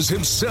Oz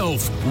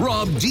himself,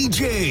 Rob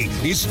DJ,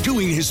 is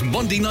doing his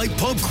Monday night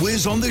pub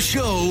quiz on the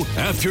show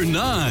after 9.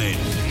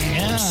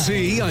 Yeah.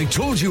 See, I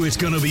told you it's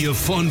going to be a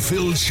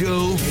fun-filled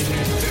show.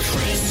 The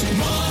Chris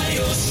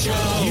Miles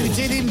Show. You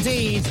did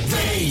indeed.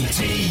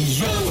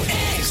 Radio X.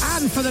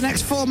 And for the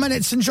next 4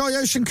 minutes, enjoy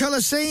Ocean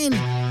Colour Scene.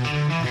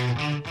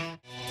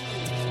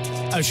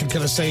 Ocean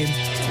Colour Scene,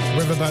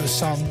 Riverboat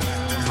Song.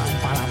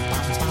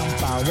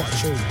 What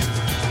tune?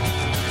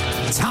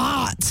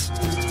 Tart.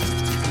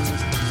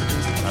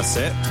 That's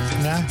it.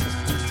 Yeah,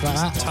 like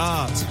that.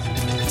 Tart.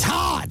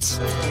 Tart.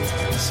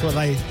 That's what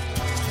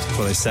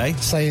they say.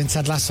 Say in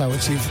Ted Lasso,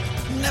 which you've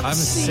never I haven't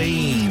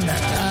seen.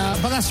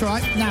 But that's all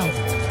right. Now,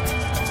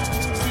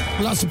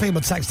 lots of people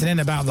texting in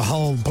about the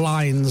whole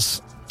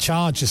blinds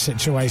charger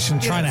situation,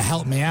 trying to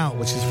help me out,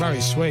 which is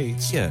very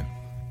sweet. Yeah.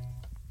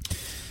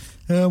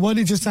 Why don't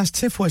you just ask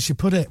Tiff where she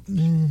put it?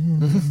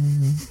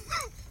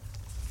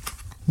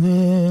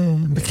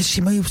 Because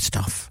she moves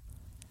stuff.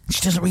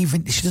 She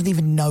doesn't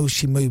even know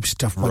she moves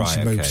stuff when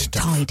she moves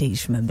stuff.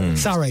 Tidies, remember?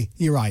 Sorry,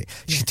 you're right.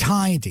 She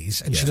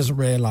tidies and she doesn't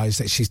realise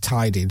that she's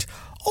tidied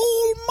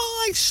all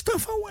my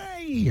stuff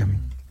away.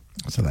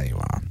 So there you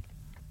are.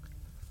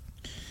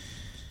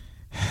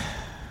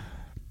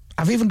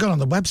 I've even gone on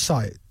the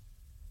website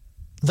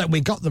that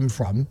we got them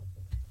from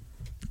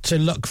to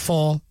look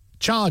for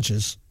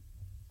chargers.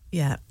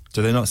 Yeah.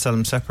 Do they not sell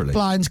them separately?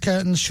 Blinds,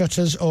 curtains,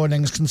 shutters,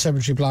 awnings,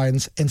 conservatory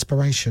blinds,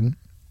 inspiration,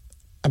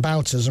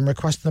 about us and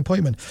request an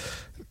appointment.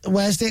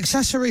 Where's the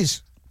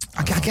accessories?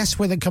 I guess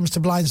when it comes to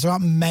blinds, there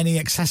aren't many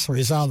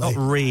accessories, are there?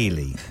 Not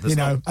really. You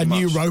know, a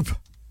new rope.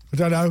 I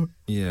don't know.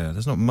 Yeah,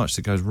 there's not much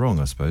that goes wrong,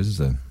 I suppose, is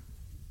there?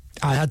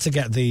 I had to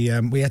get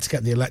the we had to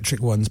get the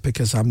electric ones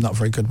because I'm not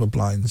very good with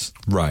blinds.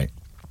 Right.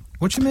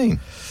 What do you mean?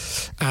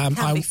 Can't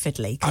be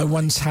fiddly. I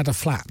once had a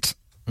flat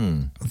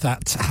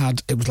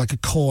that it was like a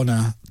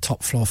corner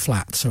top floor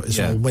flat, so it was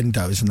all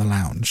windows in the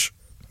lounge.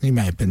 You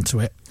may have been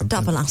to it.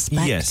 Double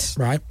aspect. Yes.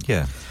 Right?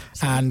 Yeah.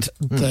 And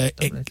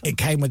it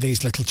came with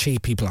these little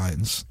cheapy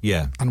blinds.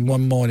 Yeah. And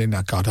one morning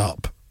I got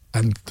up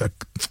and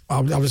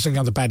I was sitting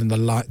on the bed and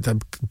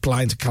the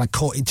blinds kind of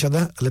caught each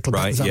other a little bit.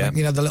 Right, Does that yeah. make-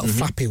 you know, the little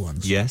flappy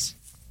ones. Yes.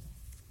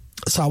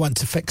 So I went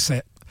to fix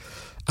it,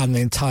 and the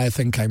entire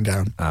thing came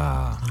down.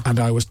 And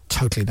I was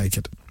totally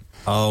naked.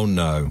 Oh,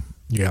 no.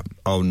 Yep.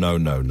 Oh, no.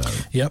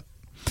 Yep.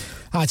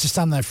 I had to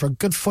stand there for a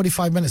good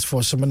 45 minutes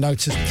before someone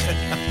noticed.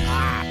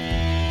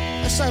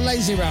 They're so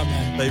lazy around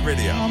there. They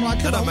really are. I'm like,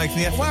 They're come not on, making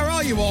the effort. where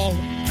are you all?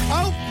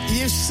 Oh,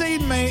 you've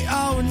seen me.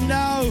 Oh,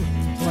 no.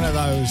 One of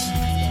those.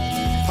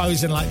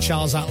 Posing like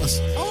Charles Atlas.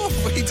 Oh,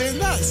 are you doing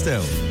that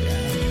still?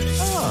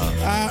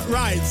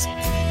 Right.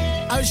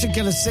 Ocean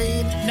Killer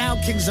Scene, now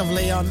Kings of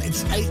Leon.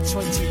 It's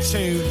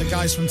 8:22. The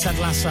guys from Ted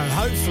Lasso,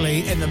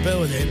 hopefully in the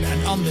building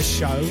and on the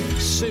show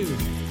soon.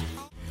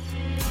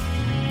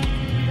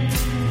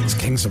 It's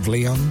Kings of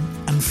Leon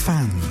and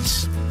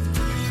fans.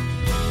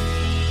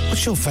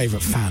 What's your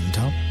favourite fan,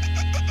 Tom?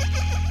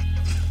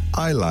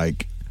 I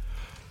like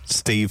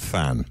Steve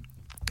Fan.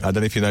 I don't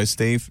know if you know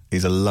Steve.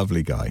 He's a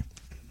lovely guy.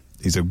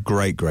 He's a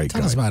great guy.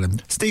 Tell us about him.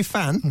 Steve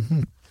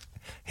Fan.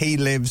 He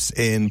lives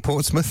in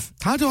Portsmouth.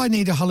 How do I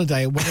need a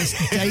holiday when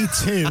it's day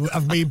 2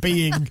 of me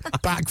being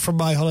back from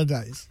my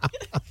holidays?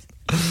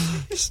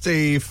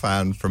 Steve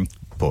Fan from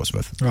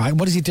Portsmouth. Right,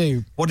 what does he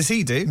do? What does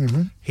he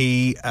do?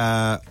 He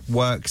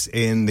works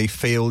in the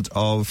field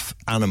of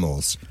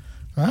animals.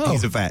 Oh.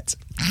 He's a vet.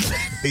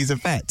 He's a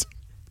vet.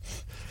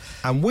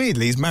 And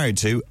weirdly, he's married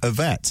to a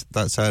vet.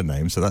 That's her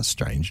name, so that's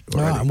strange. All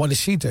already. right, and what does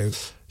she do?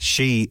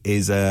 She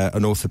is an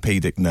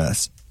orthopaedic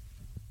nurse.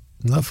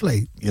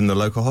 Lovely. In the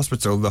local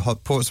hospital, the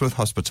Portsmouth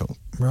Hospital.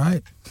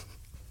 Right.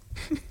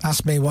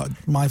 Ask me what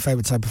my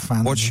favourite type of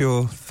fan What's is.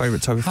 your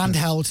favourite type of fan?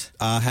 Handheld.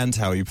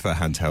 Handheld. You prefer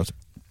handheld.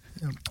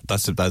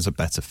 That's a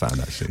better fan,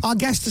 actually. Our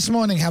guests this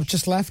morning have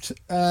just left.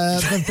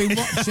 They've been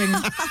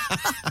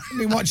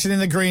watching in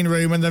the green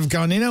room, and they've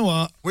gone, you know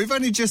what? We've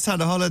only just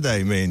had a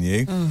holiday, me and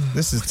you.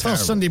 This is Well,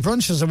 terrible. Sunday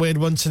brunch is a weird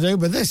one to do,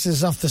 but this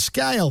is off the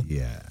scale.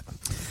 Yeah.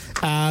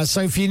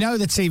 So if you know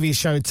the TV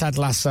show Ted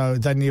Lasso,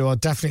 then you will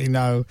definitely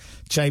know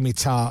Jamie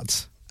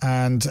Tart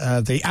and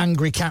the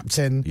angry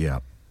captain,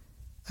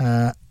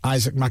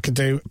 Isaac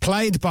McAdoo,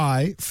 played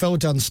by Phil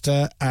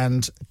Dunster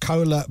and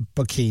Kola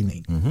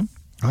Bikini.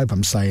 I hope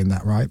I'm saying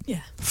that right. Yeah.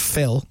 I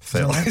Phil.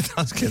 think it's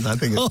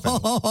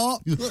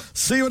Phil.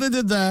 See what I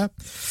did there?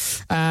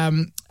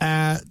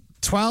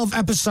 12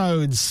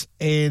 episodes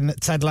in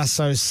Ted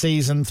Lasso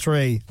Season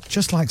 3,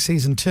 just like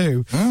Season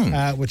 2,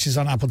 which is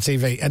on Apple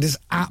TV, and is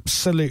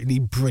absolutely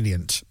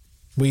brilliant.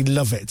 We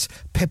love it.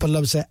 Pippa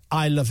loves it.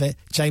 I love it.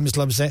 James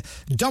loves it.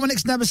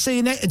 Dominic's never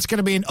seen it. It's going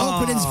to be an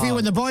open interview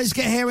when the boys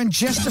get here in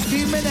just a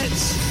few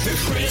minutes. The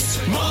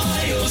Chris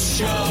Miles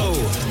Show.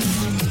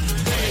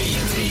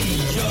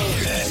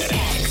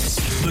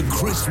 The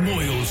Chris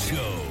Moyles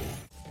Show.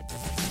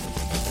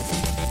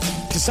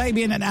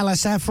 Kasabian and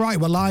LSF, right,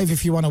 we're live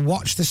if you want to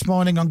watch this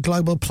morning on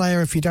Global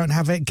Player. If you don't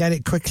have it, get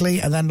it quickly.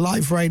 And then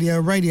live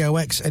radio, Radio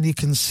X, and you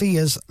can see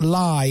us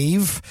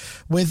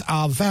live with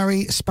our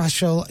very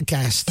special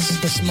guests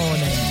this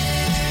morning.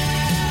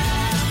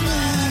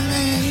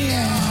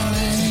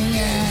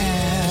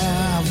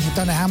 I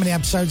don't know how many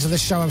episodes of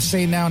this show I've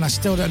seen now, and I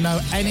still don't know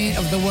any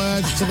of the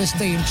words to this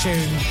theme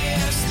tune.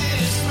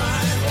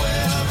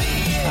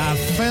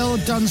 Phil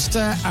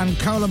Dunster and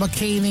Kola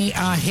Bikini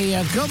are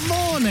here. Good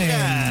morning.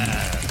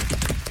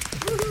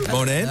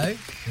 Morning.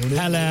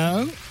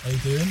 Hello. How you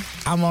doing?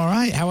 I'm all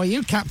right. How are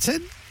you,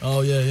 Captain?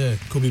 Oh, yeah.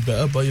 Could be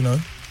better, but, you know,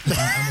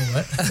 I'm all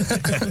right.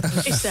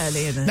 It's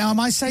early, isn't it? Now, am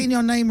I saying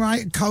your name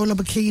right? Kola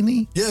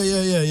Bikini?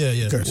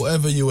 Yeah. Good.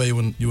 Whatever you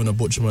want to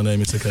butcher my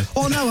name, it's okay.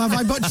 Oh, no, have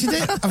I butchered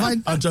it?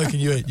 I'm joking.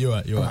 You're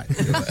right.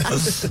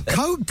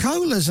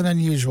 Cola's an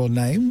unusual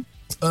name.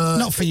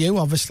 Not for you,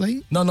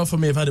 obviously. No, not for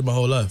me. I've had it my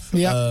whole life.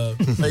 Yeah.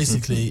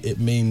 Basically, it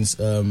means,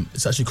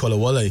 it's actually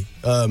Kolawole.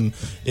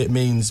 It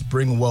means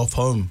bring wealth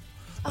home.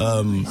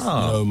 You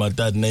know, my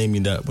dad named me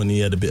that when he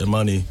had a bit of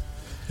money.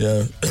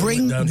 Yeah.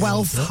 Bring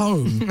wealth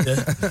home. Yeah.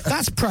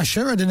 That's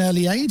pressure at an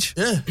early age.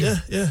 Yeah.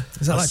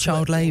 Is that like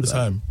child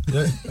labour?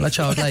 Yeah. Like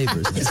child labour,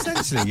 isn't it?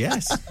 Essentially,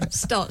 yes.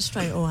 Start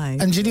straight away.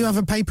 And did you have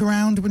a paper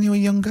round when you were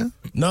younger?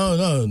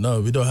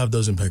 No. We don't have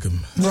those in Peckham.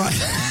 Right.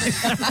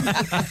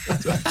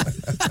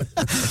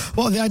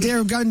 What, the idea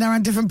of going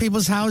around different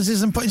people's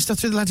houses and putting stuff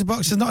through the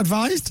letterbox is not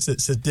advised?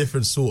 It's a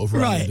different sort of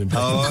round Right. in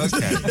Peckham. Oh,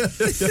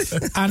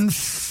 okay. And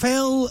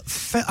Phil,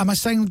 am I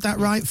saying that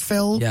right?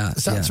 Phil? Yeah.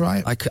 That's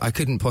right. I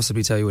couldn't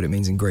possibly tell you what it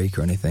means in Greek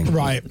or anything.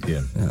 Right.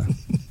 Yeah.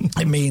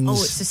 It means...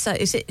 Oh,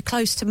 is it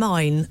close to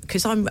mine?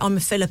 Because I'm a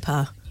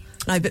Philippa.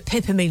 No, but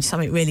Pippa means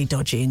something really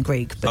dodgy in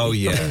Greek. But Oh,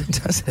 yeah.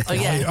 Oh,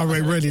 yeah. Oh, it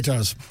really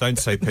does. Don't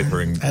say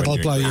pippering. It'll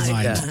blow your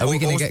mind. Yeah. Are we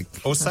going to get?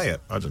 Or say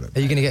it. I don't know. Are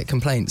you going to get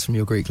complaints from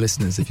your Greek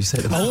listeners if you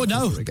say them? Oh,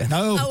 no. again?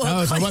 No,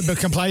 Oh, I won't be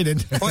complaining.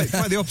 Quite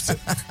the opposite.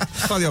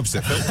 Quite the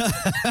opposite,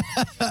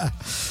 Phil.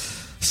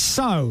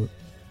 So,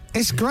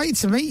 it's great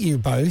to meet you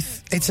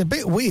both. It's a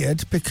bit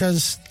weird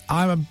because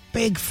I'm a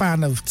big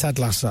fan of Ted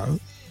Lasso.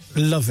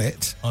 Love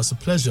it. Oh, it's a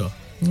pleasure.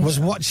 Was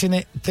watching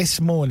it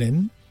this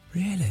morning.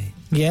 Really?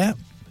 Yeah.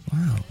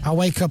 Wow. I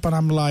wake up and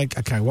I'm like,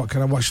 okay,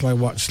 what shall I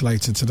watch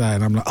later today?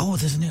 And I'm like, oh,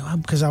 there's a new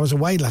one, because I was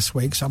away last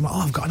week, so I'm like, oh,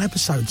 I've got an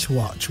episode to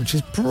watch, which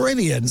is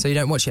brilliant. So you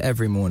don't watch it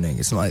every morning?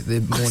 It's not like the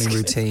morning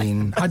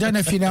routine? I don't know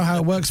if you know how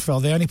it works, Phil.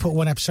 They only put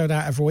one episode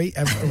out every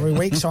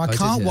week, so I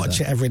can't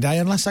watch it every day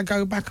unless I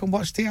go back and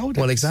watch the old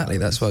Well, episodes. exactly.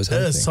 That's what I was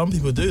hoping. Yeah, some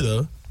people do,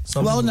 though.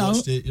 Some people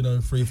watched it,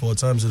 3-4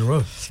 times in a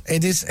row.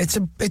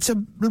 It's a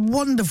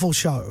wonderful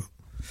show.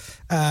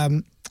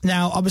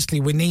 Now,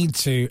 obviously, we need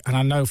to, and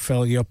I know,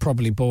 Phil, you're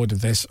probably bored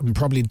of this and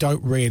probably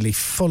don't really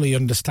fully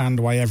understand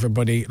why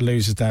everybody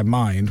loses their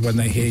mind when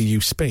they hear you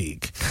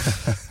speak.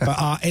 But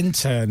our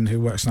intern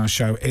who works on our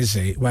show,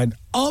 Izzy, went,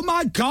 oh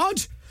my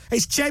God,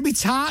 it's Jamie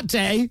Tart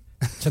Day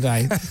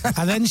today.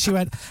 And then she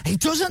went, he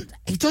doesn't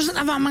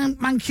have a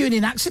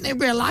Mancunian accent in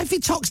real life, he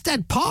talks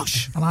dead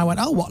posh. And I went,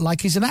 oh, what,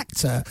 like he's an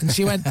actor? And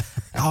she went,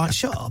 oh,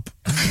 shut up.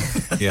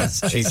 Yeah,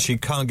 she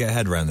can't get her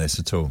head around this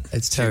at all.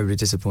 It's terribly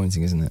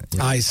disappointing, isn't it?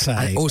 Yeah. I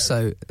say. And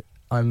also,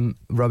 I'm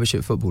rubbish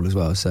at football as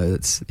well, so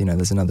it's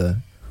there's another.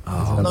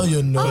 No,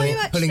 you're not. Oh, you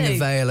actually? Pulling the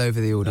veil over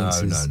the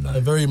audiences. No.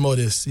 They're very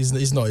modest.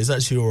 He's not. He's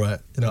actually all right.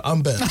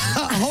 I'm better.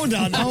 Hold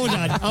on.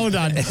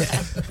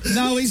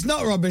 No, he's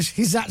not rubbish.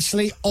 He's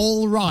actually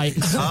all right.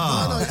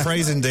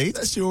 Praise indeed.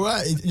 That's all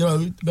right.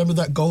 Remember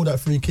that goal, that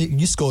free kick?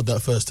 You scored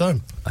that first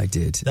time. I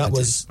did. That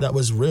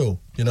was real.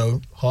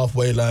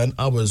 Halfway line,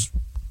 I was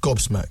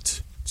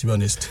gobsmacked, to be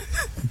honest.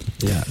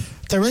 Yeah.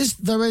 There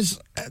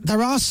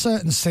are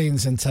certain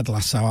scenes in Ted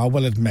Lasso, I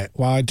will admit,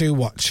 where I do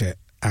watch it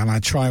and I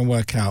try and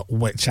work out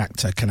which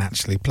actor can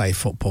actually play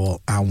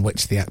football and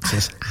which the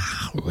actors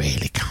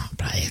really can't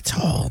play at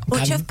all.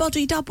 What, do you have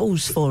body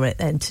doubles for it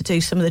then, to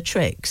do some of the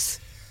tricks?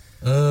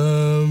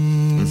 No.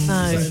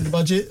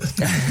 Budget?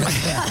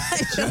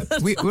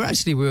 we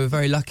were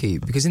very lucky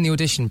because in the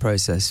audition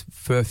process,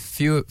 for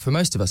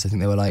most of us, I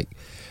think they were like,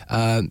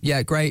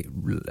 yeah, great,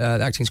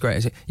 acting's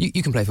great.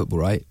 You can play football,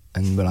 right?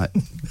 And we're like,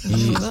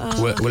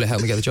 will it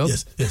help me get the job?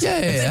 Yes.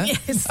 Yeah.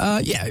 Yes.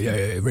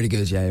 Yeah, really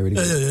good. Yeah, really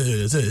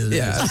good.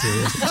 Yeah.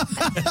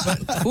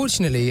 But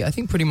fortunately, I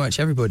think pretty much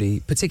everybody,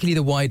 particularly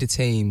the wider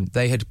team,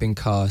 they had been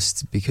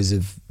cast because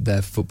of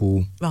their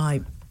football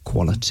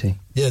quality.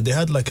 Yeah, they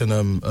had like an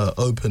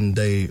open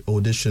day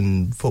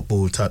audition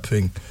football type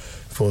thing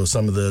for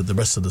some of the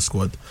rest of the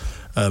squad.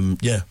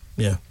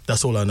 Yeah,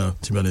 that's all I know,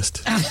 to be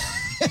honest.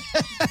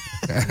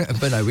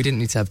 But no, we didn't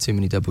need to have too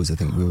many doubles. I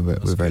think we were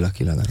very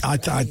lucky like that.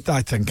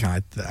 I think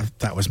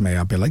that was me.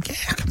 I'd be like,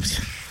 yeah, of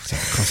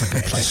course I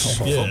can play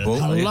football.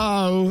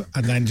 Hello,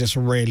 and then just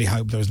really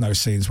hope there was no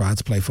scenes where I had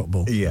to play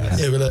football. Yeah,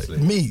 we're like,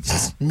 me,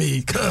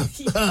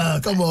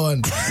 come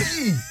on,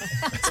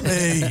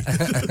 me.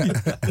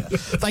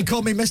 They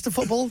call me Mr.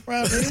 Football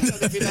around here. I don't know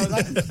if you know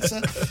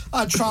that. I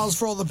had trials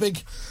for all the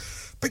big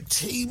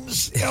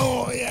teams.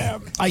 Oh yeah.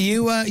 Are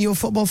you a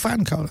football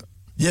fan, Colin?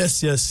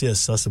 Yes. I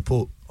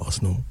support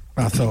Arsenal.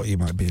 I thought you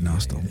might be an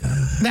Arsenal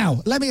fan.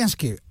 Now, let me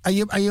ask you: Are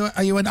you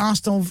an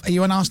Arsenal? Are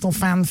you an Arsenal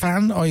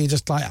fan, or are you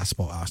just like I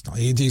support Arsenal?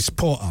 Do you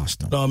support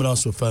Arsenal? No, I'm an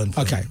Arsenal fan.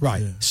 Okay,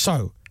 right. Yeah.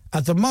 So,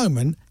 at the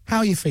moment, how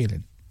are you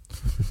feeling?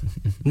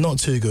 Not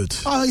too good.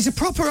 Oh, he's a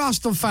proper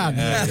Arsenal fan.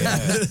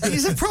 Yeah.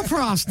 He's a proper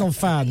Arsenal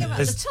fan. You're at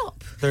the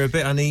top. They're a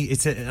bit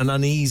it's an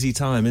uneasy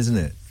time, isn't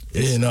it?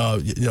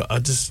 I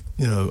just,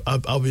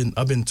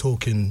 I've been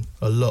talking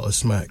a lot of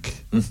smack,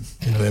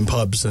 in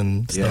pubs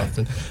and stuff.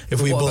 And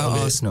if we what bottle about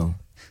it, Arsenal?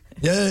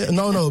 Yeah,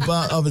 no,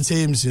 about other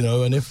teams,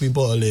 and if we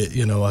bottle it,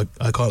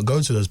 I can't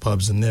go to those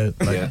pubs and they're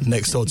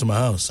next door to my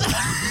house.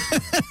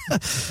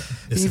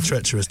 It's a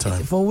treacherous time.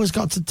 You've always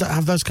got to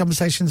have those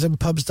conversations in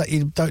pubs that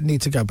you don't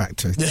need to go back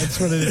to. That's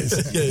what it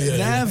is.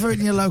 Never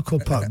in your local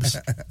pubs.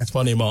 It's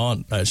funny, my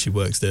aunt actually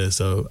works there,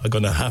 so I'm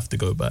going to have to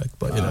go back,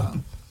 but,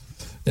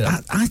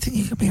 I think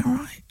you could be all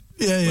right.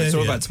 Yeah. It's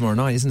all about tomorrow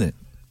night, isn't it?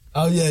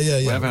 Oh,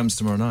 yeah. Whatever happens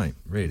tomorrow night,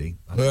 really.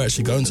 We're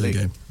actually going to the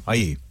game. Are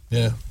you?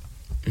 Yeah.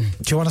 Do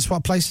you want to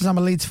swap places? I'm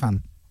a Leeds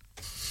fan.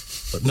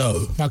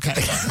 No. Okay.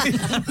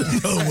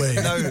 No way.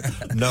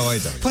 No, I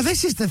don't. But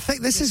this is the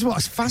thing. This is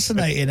what's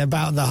fascinating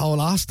about the whole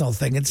Arsenal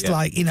thing. It's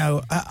like,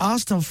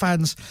 Arsenal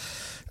fans,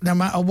 no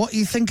matter what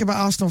you think about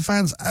Arsenal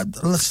fans,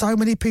 so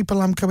many people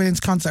I'm coming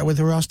into contact with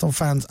who are Arsenal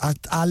fans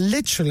are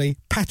literally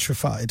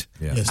petrified.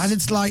 Yeah. Yes. And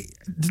it's like,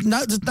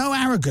 there's no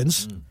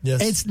arrogance.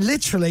 Yes. It's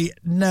literally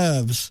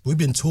nerves. We've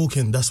been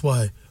talking, that's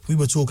why. We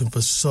were talking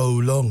for so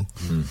long.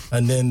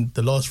 And then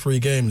the last 3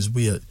 games,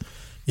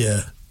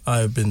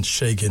 I've been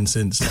shaking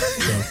since.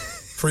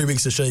 3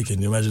 weeks of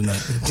shaking, you imagine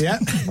that? Yeah,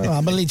 well,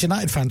 I'm a Leeds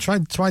United fan.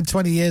 Tried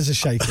 20 years of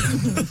shaking.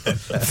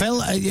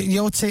 Phil,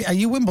 your team, are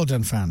you a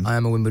Wimbledon fan? I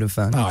am a Wimbledon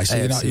fan. Oh, so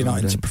you're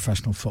not into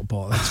professional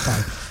football. That's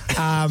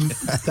fine.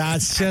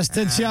 That's just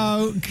a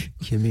joke.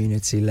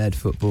 Community-led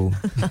football.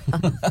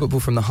 Football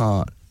from the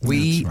heart.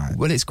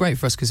 Well, it's great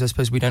for us because I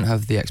suppose we don't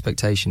have the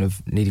expectation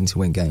of needing to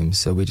win games,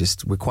 so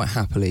we're quite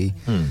happily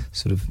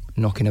sort of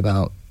knocking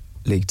about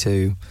League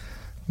Two.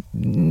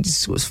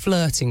 sort of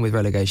flirting with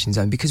relegation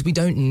zone because we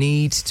don't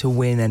need to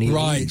win any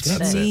Right. leagues.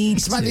 That's it.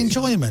 It's about the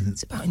enjoyment.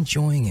 It's about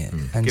enjoying it.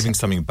 And Giving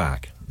something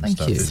back. and Thank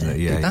stuff, you. Isn't it?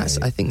 Yeah,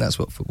 I think that's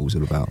what football's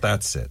all about.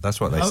 That's it.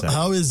 That's what they say.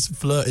 How is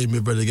flirting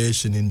with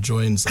relegation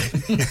enjoying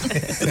something?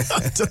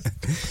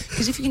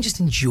 Because if you can just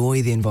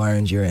enjoy the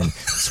environment you're in,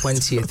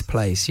 20th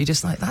place, you're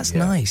just like, that's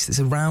nice. It's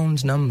a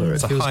round number.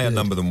 It's It a feels higher good.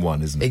 number than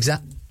one, isn't it?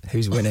 Exactly.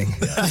 Who's winning?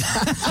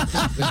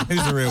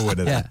 Who's the real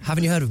winner? Yeah.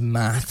 Haven't you heard of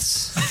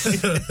maths?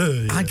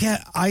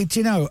 Do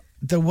you know,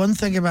 the one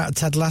thing about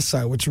Ted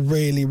Lasso which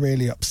really,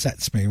 really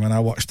upsets me when I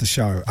watch the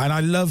show, and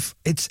I love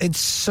it's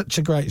such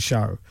a great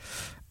show.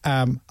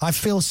 I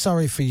feel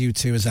sorry for you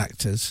two as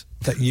actors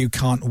that you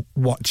can't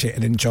watch it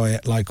and enjoy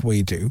it like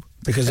we do,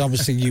 because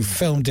obviously you've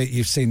filmed it,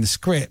 you've seen the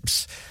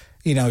scripts,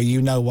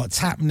 you know what's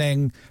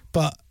happening,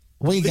 but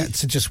we get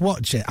to just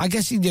watch it. I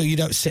guess you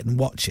don't sit and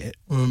watch it.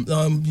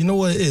 You know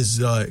what it is?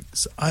 Like,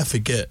 I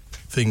forget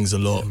things a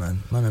lot.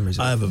 Man, my memory's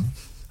I have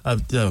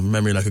a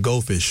memory like a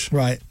goldfish.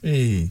 Right.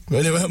 Hey.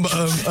 Anyway, I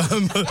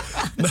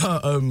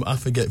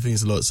forget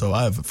things a lot, so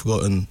I have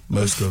forgotten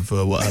most of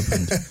what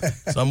happened.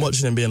 So I'm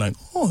watching and being like,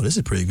 oh, this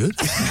is pretty good.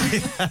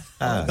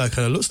 That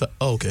kind of looks like,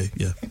 oh, okay,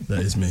 yeah, that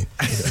is me.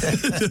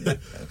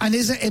 And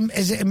is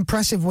it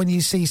impressive when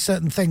you see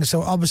certain things?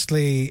 So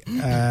obviously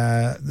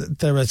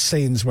there are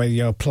scenes where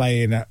you're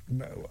playing at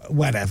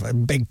whatever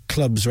big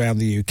clubs around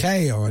the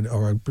UK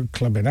or a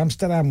club in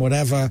Amsterdam,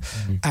 whatever,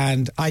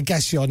 and I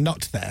guess you're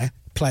not there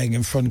playing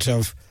in front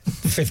of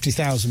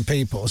 50,000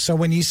 people. So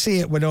when you see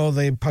it when all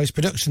the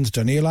post-production's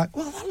done, you're like,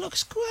 well, that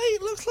looks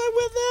great. Looks like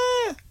we're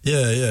there.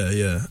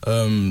 Yeah.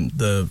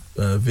 The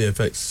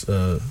VFX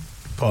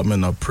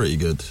department are pretty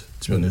good,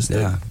 to be honest.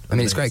 Yeah. I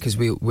mean, it's great because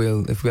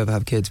we'll if we ever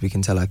have kids, we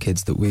can tell our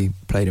kids that we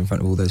played in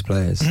front of all those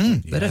players.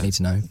 They don't need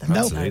to know.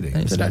 No, they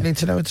don't need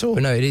to know at all.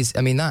 But no, it is.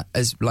 I mean, that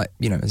as as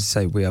I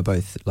say, we are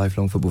both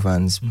lifelong football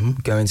fans.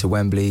 Going to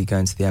Wembley,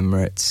 going to the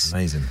Emirates,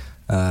 amazing.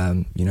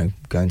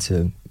 Going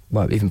to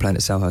even playing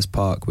at Selhurst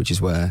Park, which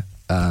is where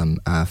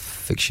our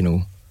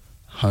fictional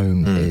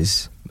home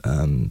is.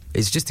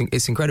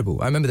 It's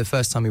incredible. I remember the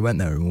first time we went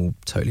there and we were all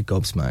totally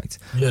gobsmacked.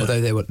 Yeah. Although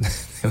they were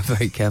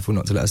very careful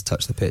not to let us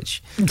touch the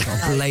pitch. Not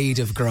a blade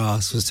of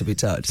grass was to be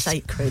touched.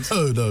 Sacred.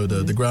 Oh no,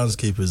 the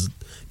groundskeepers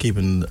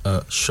keeping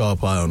a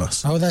sharp eye on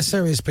us. Oh, they're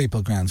serious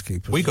people,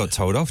 groundskeepers. We got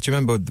told off. Do you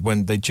remember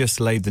when they just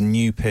laid the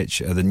new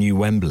pitch at the new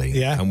Wembley?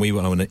 Yeah. And we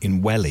went on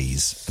in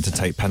wellies to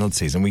take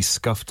penalties, and we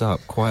scuffed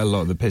up quite a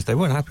lot of the pitch. They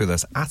weren't happy with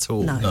us at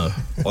all. No.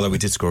 Although we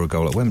did score a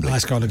goal at Wembley. I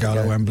scored a goal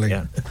at Wembley.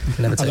 Yeah.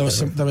 And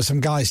there were some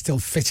guys still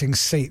fitting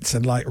seats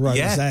and like row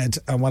Z,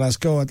 and when I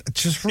scored,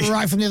 just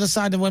right from the other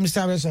side of Wembley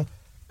Stadium, so.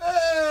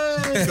 Hey!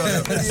 Thank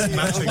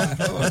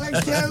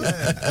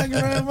you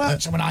very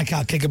much. I mean, I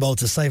can't kick a ball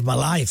to save my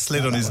life.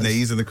 Slid on his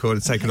knees in the corner,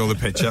 taking all the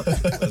pitch up.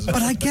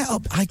 But I get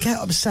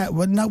upset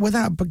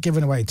without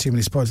giving away too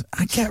many spoilers.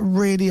 I get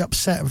really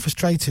upset and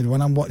frustrated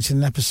when I'm watching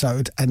an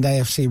episode and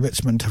AFC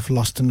Richmond have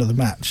lost another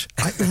match.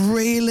 It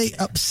really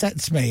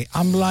upsets me.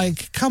 I'm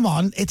like, come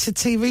on, it's a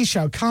TV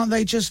show. Can't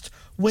they just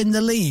win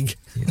the league?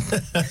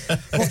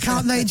 Or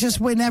can't they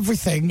just win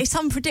everything? It's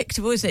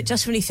unpredictable, isn't it?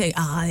 Just when you think,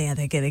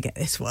 they're going to get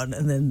this one,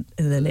 and then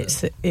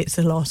it's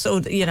a loss,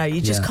 or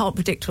you just can't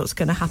predict what's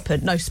going to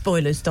happen. No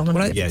spoilers, Don.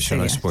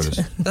 No spoilers.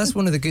 That's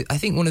one of the I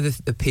think one of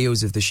the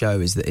appeals of the show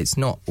is that it's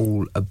not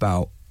all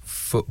about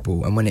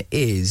football, and when it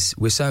is,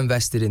 we're so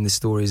invested in the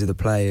stories of the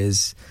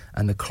players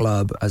and the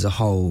club as a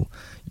whole.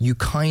 You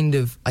kind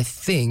of, I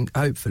think,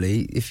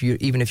 hopefully,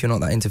 even if you're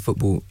not that into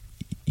football,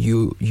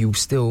 you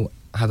still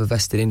have a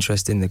vested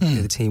interest in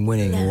the team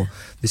winning or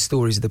the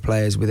stories of the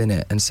players within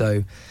it. And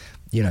so,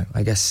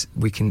 I guess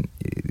we can.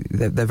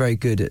 They're very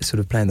good at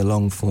sort of playing the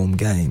long form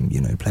game.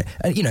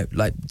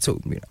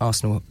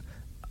 Arsenal.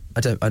 I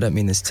don't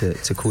mean this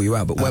to call you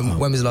out, but when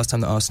was the last time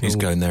that Arsenal? He's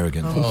going there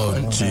again. Oh,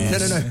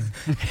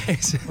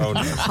 jeez. No.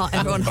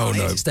 Everyone,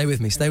 Stay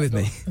with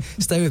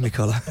me,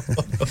 Collar.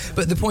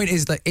 But the point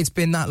is that it's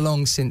been that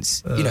long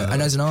since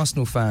and as an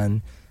Arsenal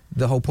fan,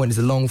 the whole point is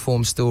the long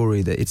form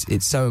story that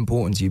it's so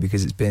important to you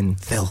because it's been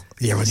Phil,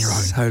 you're on your own.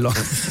 So long.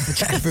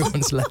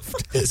 Everyone's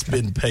left. It's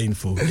been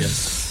painful.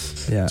 Yes.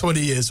 Yeah. 20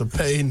 years of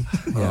pain.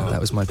 Yeah,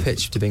 that was my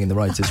pitch to being in the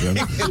writers' room.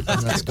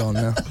 And that's gone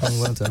now. Oh,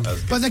 well done.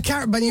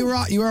 But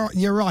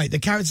you're right. The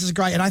characters are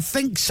great, and I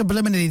think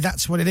subliminally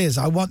that's what it is.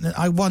 I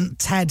want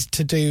Ted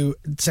to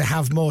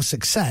have more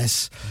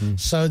success,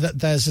 so that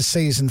there's a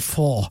season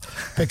 4.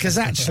 Because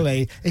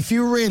actually, if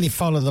you really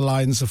follow the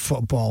lines of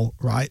football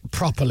right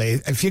properly,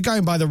 if you're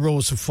going by the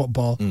rules of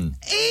football,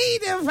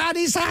 he'd have had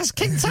his ass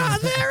kicked out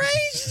of there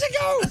ages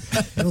ago.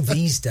 Well,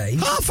 these days,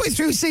 halfway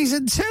through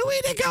season 2,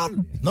 he'd have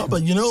gone. No,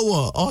 but you know what?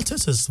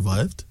 Arteta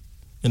survived.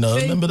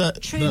 Remember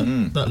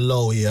that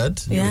low he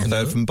had?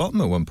 Yeah. From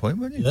bottom at one point,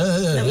 weren't you? Yeah.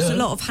 There was a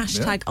lot of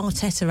hashtag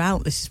Arteta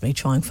out. This is me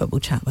trying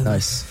football chat with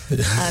nice.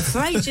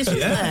 For ages,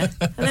 wasn't there?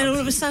 And then all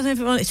of a sudden,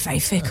 everyone. It's very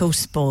fickle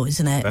sport,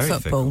 isn't it? Very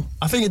football. fickle.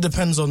 I think it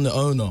depends on the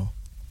owner.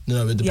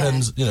 It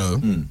depends.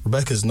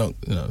 Rebecca's not.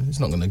 He's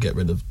not going to get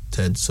rid of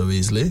Ted so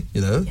easily.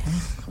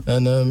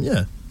 And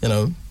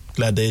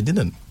glad they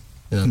didn't.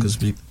 Because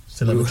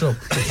Still have a job.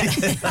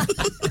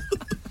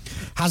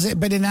 Has it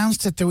been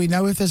announced? Do we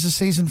know if there's a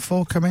season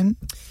 4 coming?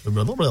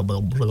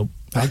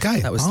 Okay.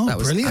 That was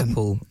brilliant.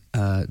 Apple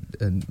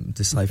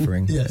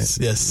deciphering. Yes.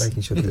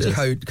 Making sure that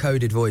it's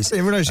coded voice. I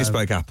didn't realise you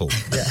spoke Apple.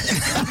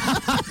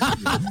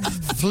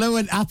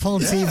 Fluent Apple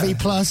TV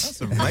Plus. That's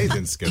an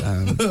amazing skill.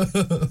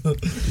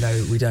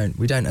 No, we don't.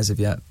 We don't as of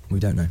yet. We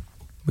don't know.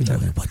 We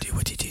don't know.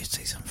 Would you do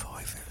season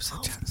 4 if it was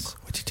a chance?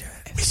 Would you do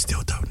it? We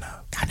still don't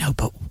know. I know,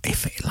 but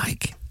if it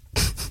like...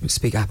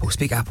 Speak Apple.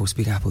 They can't do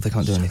anything.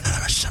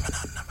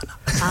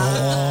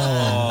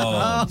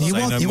 You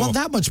want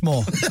that much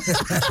more?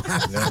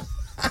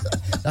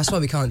 That's why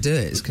we can't do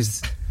it. It's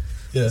because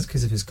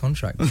of his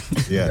contract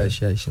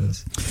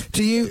negotiations.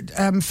 Do you,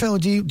 Phil?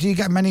 Do you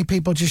get many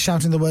people just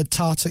shouting the word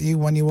tart at you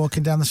when you're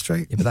walking down the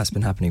street? Yeah, but that's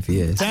been happening for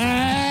years. Come on.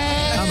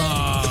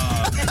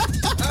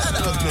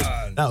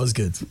 That was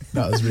good.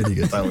 That was really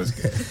good. That was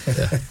good.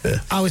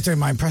 I was doing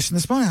my impression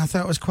this morning. I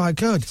thought it was quite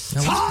good.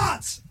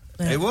 Tart!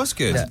 It was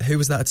good. Yeah, who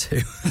was that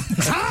to?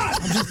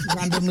 Just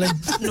randomly.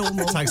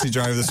 Normal. Taxi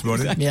driver this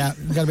morning. Yeah,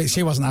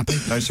 she wasn't happy.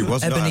 No, she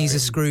wasn't. Ebenezer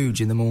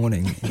Scrooge in the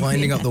morning,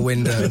 winding up the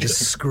window,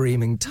 just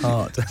screaming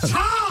tart.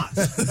 Tart!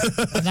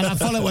 And then I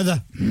follow it with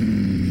a...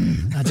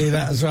 I do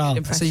that as well.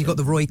 So you've got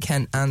the Roy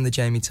Kent and the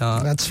Jamie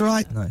Tart. That's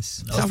right.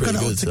 Nice. So I've got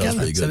it all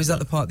together. So is that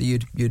the part that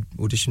you'd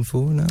audition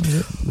for now? Is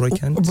it Roy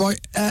Kent?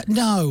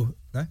 No.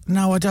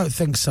 No, I don't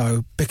think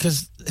so.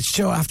 Because,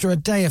 sure, after a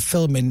day of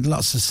filming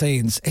lots of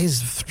scenes,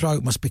 his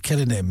throat must be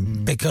killing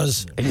him.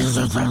 Because there's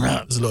a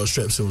lot of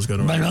strepsils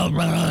going around.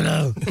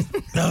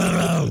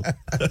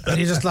 And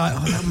you're just like,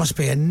 that must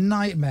be a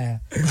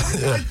nightmare.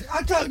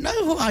 I don't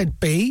know who I'd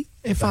be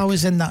if I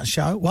was in that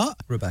show. What?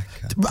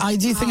 Rebecca.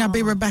 Do you think I'd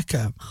be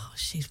Rebecca? Oh,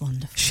 she's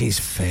wonderful. She's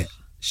fit.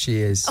 She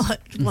is. Oh,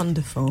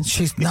 wonderful.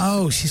 She's fit.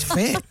 And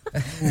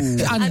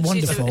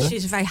wonderful.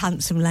 She's a very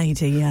handsome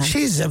lady, yeah.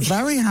 She's a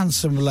very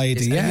handsome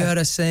lady, Have you heard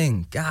her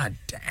sing? God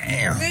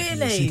damn.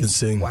 Really? She can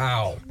sing.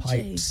 Wow.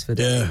 Pipes for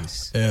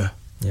days. Yeah.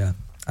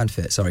 And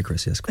fit. Sorry,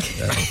 Chris. Yes.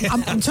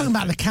 I'm talking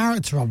about the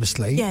character,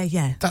 obviously.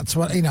 Yeah. That's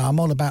what, I'm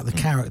all about the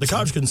character. The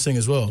character can sing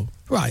as well.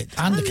 Right,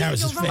 and the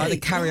character's fit. Like the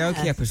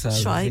karaoke episode.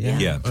 That's right,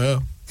 Yeah.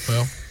 Well.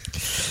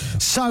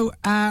 So,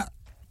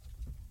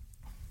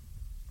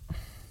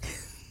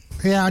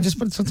 yeah, I just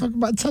wanted to talk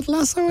about Ted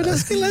Lasso and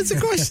asking loads of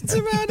questions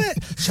about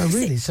it. So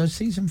really,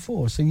 season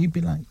 4, so you'd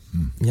be like...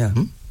 Yeah.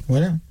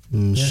 Well,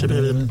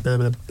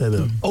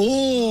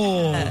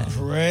 Oh,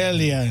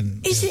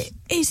 brilliant.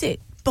 Is it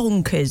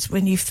bonkers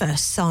when you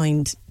first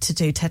signed to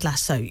do Ted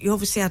Lasso? You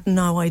obviously had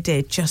no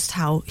idea just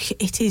how...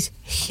 It is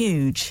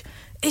huge.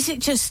 Is it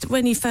just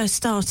when you first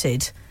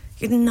started,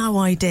 you had no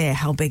idea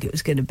how big it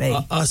was going to be?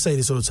 I say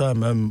this all the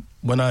time.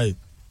 When I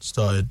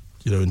started...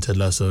 in Ted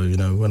Lasso,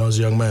 when I was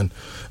a young man,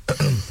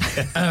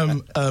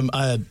 I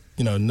had,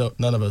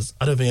 none of us,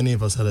 I don't think any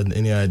of us had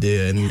any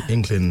idea, any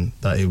inkling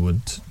that it would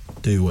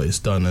do what it's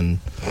done, and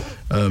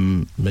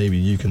maybe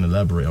you can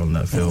elaborate on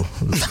that, Phil.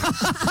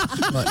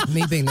 Like,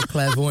 me being the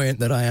clairvoyant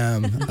that I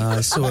am, I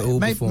saw it all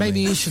before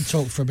Maybe me. you should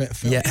talk for a bit,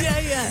 Phil. Yeah.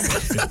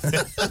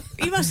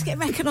 You must get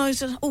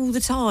recognised all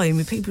the time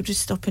with people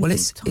just stopping. Well,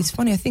 it's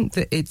funny. I think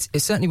that it's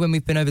certainly when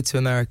we've been over to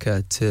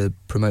America to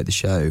promote the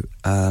show,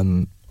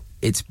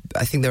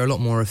 I think they're a lot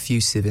more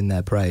effusive in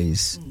their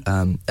praise.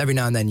 Every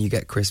now and then you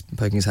get Chris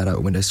poking his head out a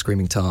window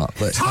screaming tart,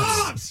 but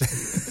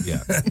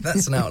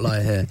that's an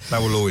outlier here. That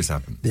will always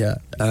happen. Yeah,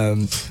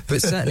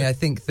 but certainly I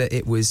think that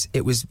it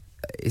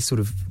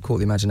sort of caught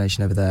the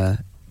imagination over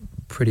there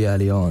pretty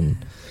early on.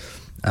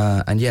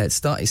 And it's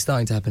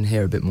starting to happen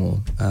here a bit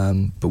more.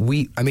 But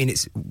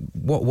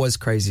what was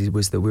crazy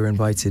was that we were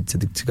invited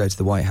to go to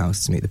the White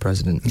House to meet the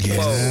president.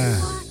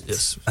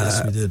 Yes,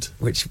 we did.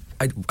 Which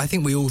I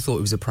think we all thought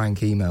it was a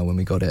prank email when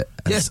we got it.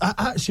 Yes, I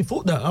actually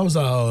thought that. I was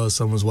like,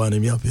 someone's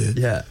winding me up here.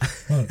 Yeah.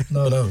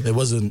 No, it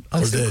wasn't.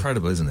 That's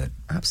incredible, isn't it?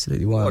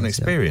 Absolutely wild. What an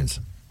experience.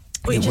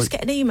 Well, you just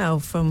get an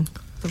email from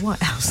the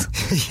White House.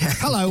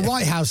 Hello,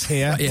 White House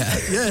here.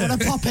 Yeah.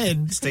 Want to pop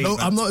in? No,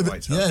 I'm not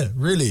even. Yeah,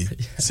 really,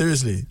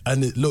 seriously,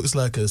 and it looks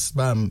like a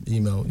spam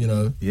email.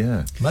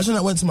 Yeah. Imagine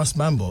that went to my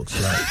spam box.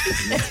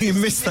 Like you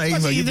missed that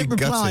email. You'd be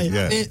gutted.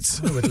 Yeah.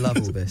 I would love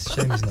all this.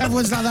 Shame he's not.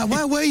 Everyone's like that.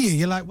 Where were you?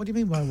 You're like, what do you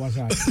mean? Where was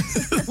I?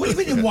 What do you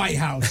mean in White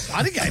House?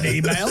 I didn't get an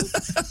email.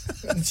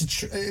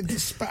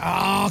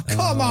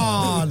 Come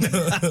on.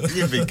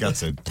 You'd be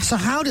gutted. So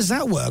how does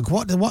that work?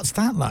 What's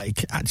that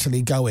like?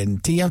 Actually going?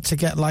 Do you have to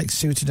get like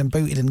suited and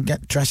booted and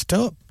get dressed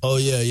up? Oh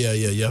yeah.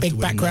 You have big to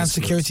wear background nice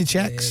security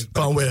checks.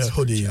 Can't wear a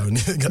hoodie.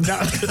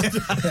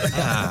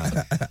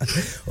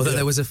 Although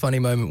there was a funny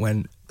moment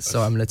when,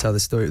 so I'm going to tell the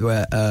story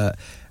where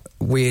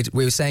we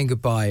were saying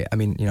goodbye. I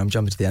mean, I'm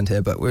jumping to the end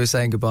here, but we were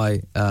saying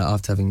goodbye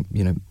after having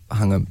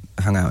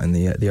hung out in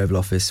the Oval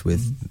Office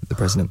with the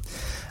president.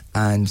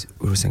 And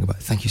we were saying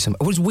about thank you so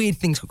much. It was weird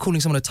things. Calling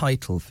someone a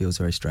title feels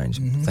very strange.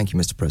 Thank you,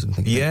 Mr. President.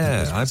 Thank you, I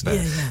Mr.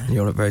 President. bet. And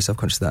you're very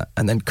self-conscious of that.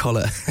 And then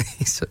Collar,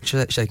 he's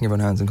shaking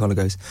everyone's hands, and Collar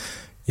goes,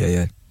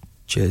 yeah,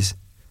 cheers.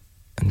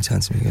 And he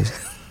turns to me and goes,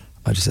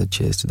 I just said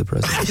cheers to the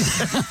president.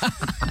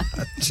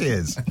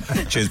 Cheers.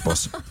 Cheers,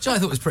 boss. Which I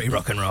thought was pretty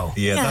rock and roll.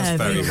 Yeah,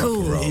 that's very rock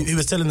and roll. He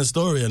was telling the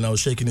story and I was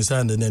shaking his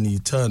hand, and then he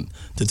turned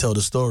to tell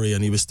the story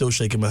and he was still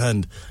shaking my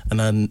hand,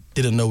 and I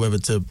didn't know whether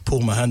to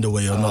pull my hand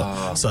away or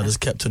not, so I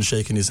just kept on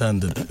shaking his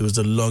hand. It was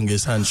the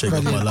longest handshake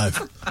of my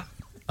life.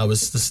 I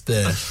was just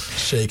there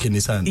shaking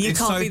his hand. It's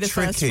so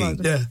tricky.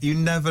 Yeah. You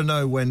never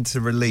know when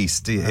to release,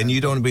 do you? And you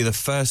don't want to be the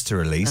first to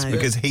release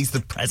because he's the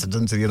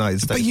president of the United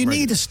States. But you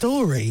need a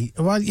story.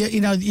 Well,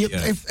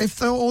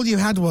 if all you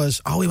had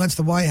was, we went to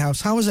the White House,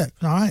 how was it?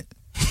 All right.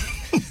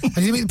 And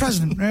did you meet the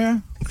president? Yeah.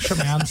 Shook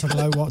my hand, said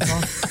hello, what's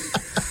on?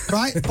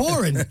 Right?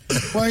 Boring.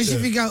 Whereas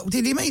if you go,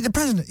 did he meet the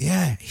president?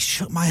 Yeah, he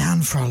shook my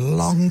hand for a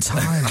long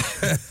time.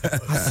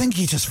 I think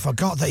he just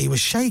forgot that he was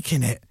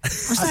shaking it.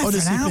 I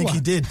honestly think he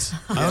did.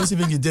 I honestly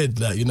think he did,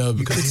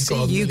 because he's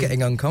got you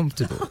getting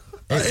uncomfortable.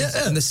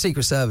 And the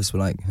Secret Service were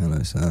like,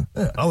 hello, sir.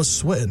 Yeah, I was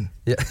sweating.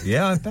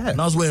 Yeah, I bet.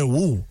 And I was wearing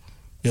wool,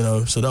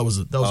 so that was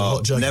a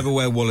hot jacket. Never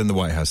wear wool in the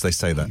White House, they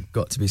say that. You've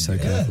got to be so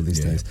careful these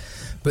days.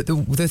 But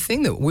the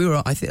thing that we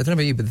were, I don't know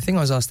about you, but the thing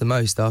I was asked the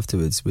most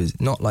afterwards was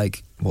not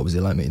like, what was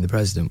it like meeting the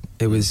president?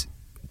 It was,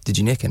 did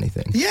you nick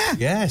anything? Yeah.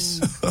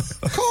 Yes.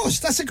 Of course,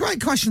 that's a great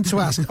question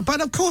to ask.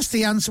 But of course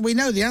the answer, we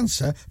know the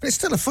answer, but it's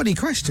still a funny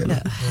question.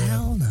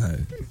 Hell no.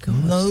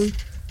 God. No.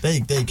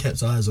 They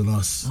kept eyes on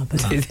us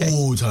at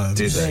all times.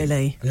 Did they?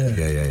 Really?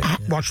 Yeah.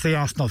 Watch the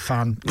Arsenal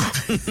fan.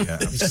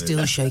 He's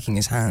still shaking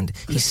his hand.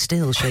 He's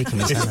still shaking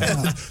his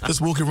hand. Just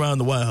walking around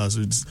the White House,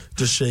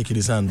 just shaking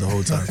his hand the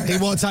whole time. He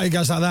walked out, he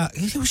goes like that.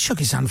 He shook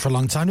his hand for a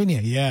long time, didn't he?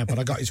 Yeah, but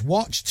I got his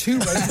watch, 2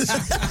 rings.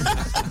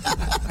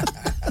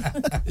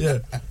 Yeah.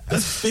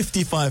 That's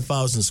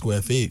 55,000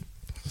 square feet.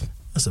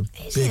 That's a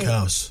big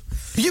house.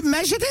 You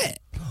measured it?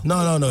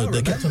 No.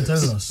 They kept on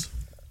telling us.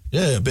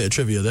 Yeah, a bit of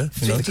trivia there.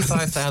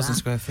 55,000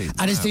 square feet.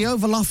 And is the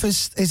Oval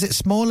Office, is it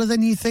smaller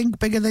than you think,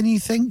 bigger than you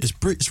think?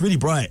 It's really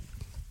bright.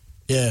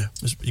 Yeah,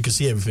 you can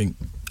see everything.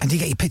 And did you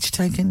get your picture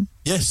taken?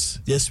 Yes,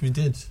 we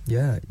did.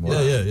 Yeah.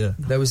 Wow. Yeah.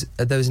 There was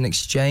an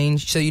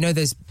exchange. So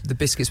there's the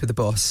biscuits with the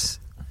boss.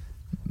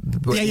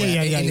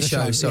 Yeah. In the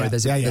show, sorry,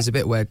 there's a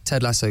bit where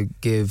Ted Lasso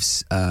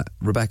gives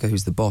Rebecca,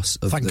 who's the boss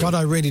of Thank God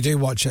I really do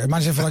watch it.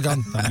 Imagine if I'd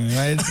gone...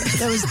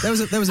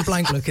 there was a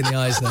blank look in the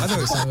eyes there.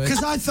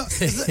 Because I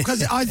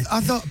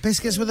thought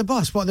biscuits with the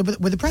boss, what,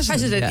 with the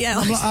president? Yeah.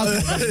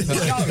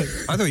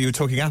 I thought you were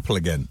talking Apple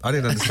again. I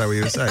didn't understand what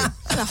you were saying.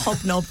 A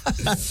hobnob.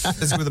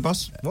 Is it with the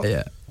boss? What?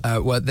 Yeah.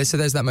 So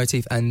there's that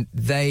motif, and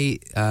they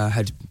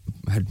had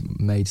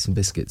made some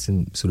biscuits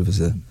and sort of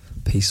as a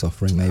peace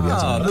offering, maybe.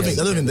 I don't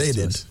think they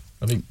did.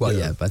 I think. But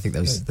I think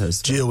there was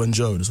Gio and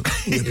Joe just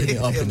whipping it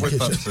up in the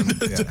kitchen.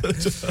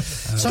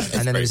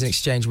 And then there was an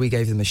exchange. We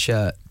gave them a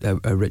shirt,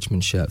 a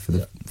Richmond shirt for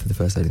the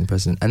First Lady and the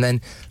President. And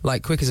then,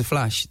 quick as a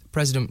flash, the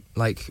President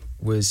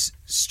was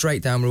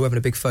straight down. We were having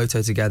a big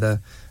photo together.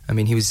 I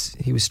mean, he was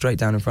straight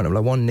down in front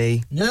of one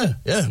knee. Yeah.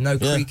 No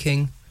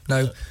creaking.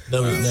 No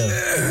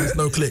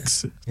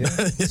clicks. Yeah.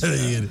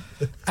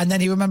 And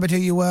then he remembered who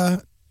you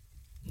were.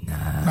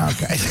 Nah.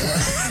 Okay.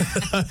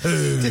 Do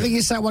you think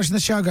he sat watching the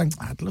show going,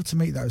 I'd love to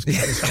meet those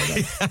guys?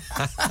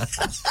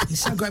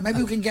 He's so great.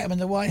 Maybe we can get him in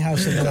the White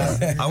House.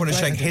 I want to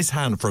shake his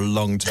hand for a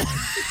long time.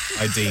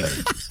 Ideally.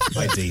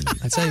 I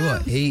tell you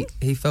what, he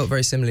felt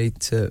very similarly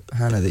to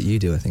Hannah that you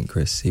do, I think,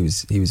 Chris. He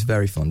was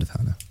very fond of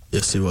Hannah.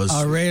 Yes, he was.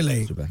 Oh,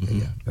 really? Rebecca,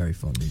 yeah, very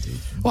fond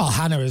indeed. Well,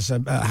 Hannah's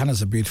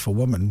a beautiful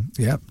woman.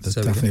 Yep, that's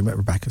definitely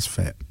Rebecca's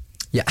fit.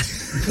 Yeah.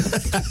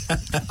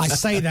 I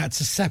say that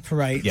to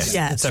separate. Yes,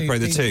 separate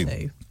the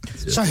two.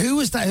 So who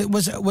was that? It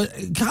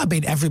can't have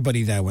been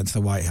everybody there went to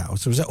the White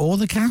House. Was it all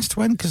the cast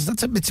went? Because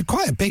it's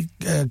quite a big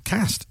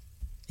cast.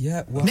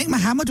 Yeah. Well, Nick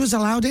Mohammed was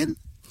allowed in?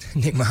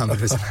 Nick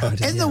Mohammed was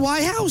allowed in the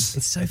White House?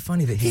 It's so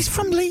funny that he's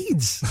from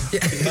Leeds.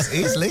 Yeah,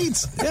 he's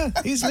Leeds. Yeah,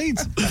 he's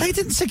Leeds. They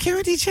didn't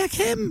security check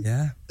him.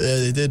 Yeah.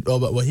 They did. Oh,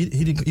 but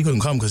he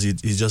couldn't come because he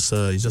just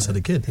had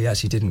a kid. He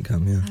actually didn't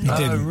come. Yeah. He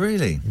didn't.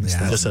 Really?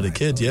 Yeah. Just had a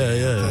kid.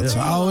 Yeah.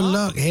 Oh,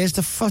 look! Here's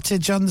the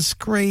footage on the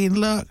screen.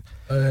 Look.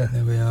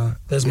 There we are.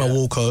 There's my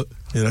wall coat.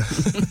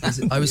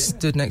 I was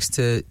stood next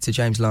to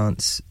James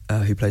Lance,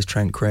 who plays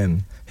Trent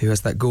Crim, who has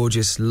that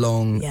gorgeous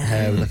long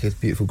hair with a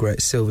beautiful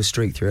great silver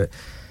streak through it,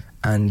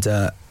 and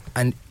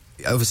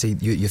obviously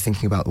you're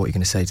thinking about what you're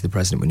going to say to the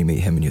president when you meet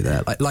him and you're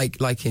there,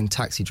 like in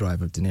Taxi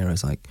Driver, De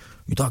Niro's like,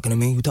 "You talking to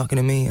me?"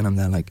 And I'm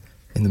there like,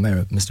 in the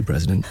mirror, Mr.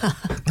 President.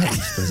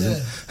 Mr.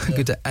 President.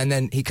 Good day. And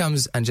then he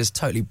comes and just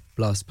totally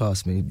blasts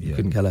past me. You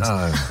couldn't care less.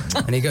 Oh.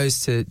 And he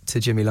goes to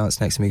Jimmy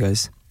Lance next to me. He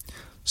goes,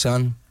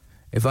 "Son,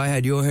 if I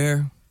had your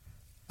hair,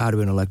 I'd have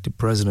been elected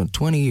president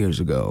 20 years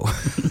ago."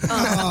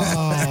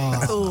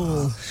 Oh,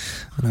 cool.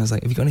 And I was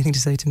like, "Have you got anything to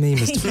say to me,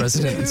 Mr.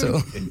 President?" at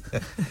all?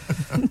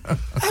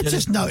 I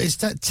just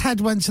noticed that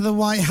Ted went to the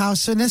White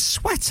House in a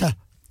sweater.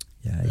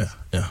 Yeah.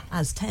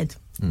 As Ted.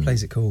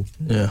 Plays it cool.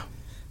 Yeah.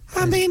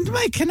 I mean,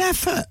 make an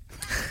effort.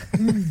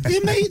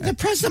 You meet the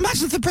president.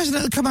 Imagine if the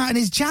president had come out in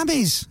his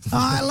jammies. All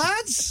right,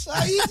 lads,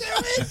 how you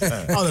doing?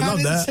 I'd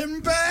love that.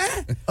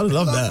 Bear? I'd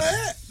love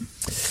that.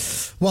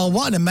 Well,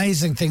 what an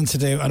amazing thing to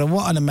do, and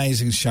what an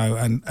amazing show,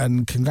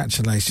 and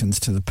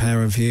congratulations to the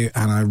pair of you,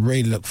 and I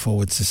really look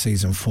forward to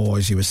season 4,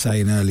 as you were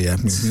saying earlier.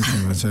 We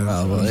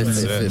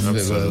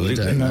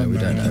don't know.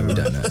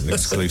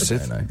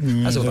 Exclusive. I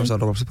mean,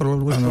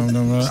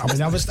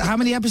 how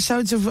many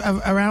episodes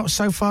are out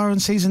so far in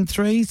season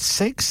 3?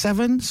 6,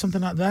 7,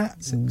 something like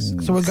that. So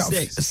we've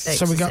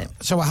got.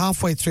 So we're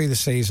halfway through the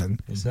season.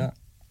 Is that?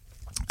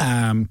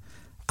 I'm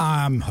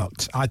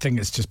hooked. I think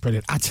it's just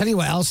brilliant. I tell you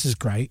what else is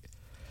great.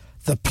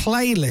 The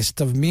playlist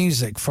of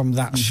music from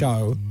that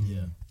show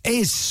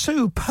is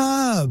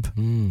superb.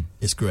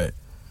 It's great.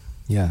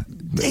 Yeah.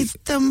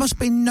 There must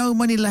be no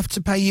money left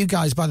to pay you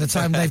guys by the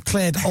time they've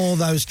cleared all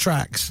those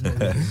tracks.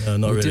 No,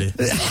 not really.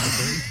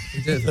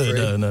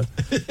 No.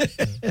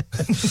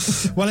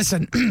 Well,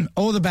 listen,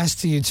 all the best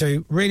to you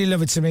two. Really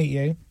lovely to meet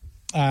you.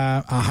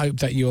 I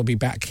hope that you will be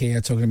back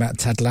here talking about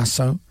Ted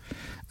Lasso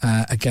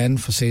again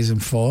for season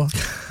 4.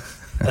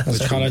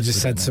 As Connor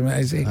just said to me,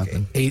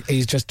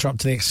 he's just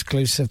dropped the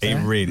exclusive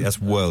there.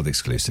 That's world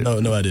exclusive.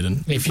 No, I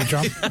didn't.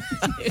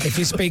 If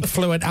you speak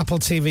fluent Apple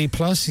TV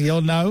Plus,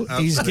 you'll know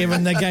he's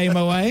given the game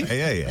away.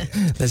 Yeah.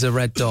 There's a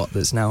red dot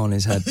that's now on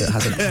his head that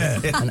has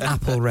an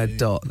Apple red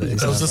dot.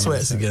 Those the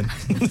sweats again.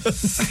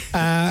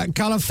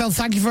 Colin, Phil,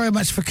 thank you very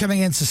much for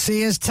coming in to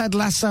see us. Ted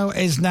Lasso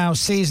is now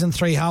season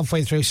 3,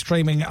 halfway through,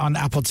 streaming on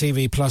Apple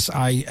TV Plus.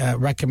 I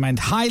recommend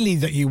highly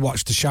that you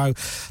watch the show.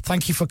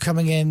 Thank you for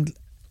coming in,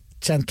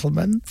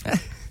 gentlemen.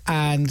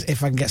 And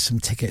if I can get some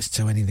tickets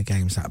to any of the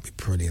games, that would be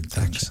brilliant.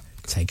 Thanks.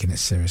 Taking it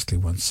seriously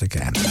once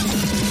again. The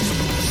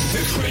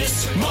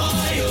Chris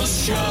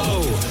Miles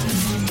Show.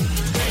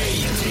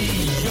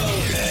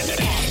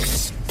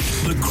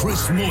 The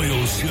Chris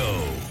Moyles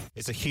Show.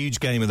 It's a huge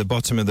game at the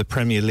bottom of the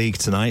Premier League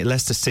tonight.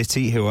 Leicester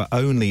City, who are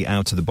only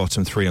out of the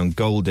bottom 3 on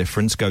goal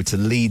difference, go to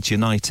Leeds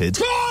United.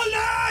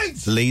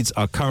 Leeds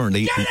are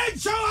currently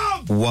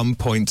 1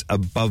 point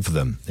above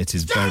them. It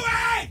is very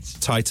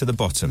tight at the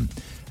bottom.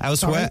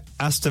 Elsewhere,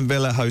 Aston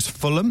Villa host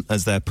Fulham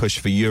as their push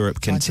for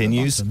Europe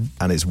continues,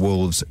 and it's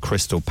Wolves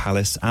Crystal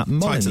Palace at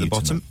Molineux. Tight at the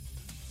bottom.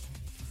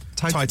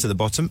 Tight at the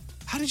bottom.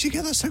 How did you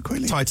get that so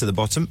quickly? Tight at the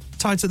bottom.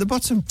 Tight at the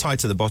bottom.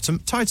 Tight at the bottom.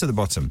 Tight at the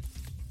bottom.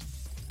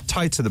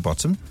 Tight at the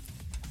bottom.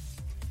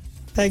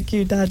 Thank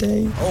you,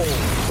 Daddy.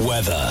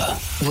 Weather.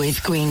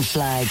 With Green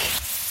Flag.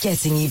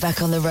 Getting you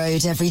back on the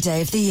road every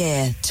day of the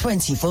year,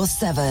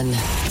 24/7.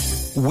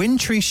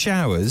 Wintry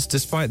showers,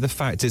 despite the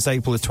fact it's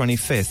April the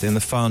 25th in the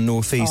far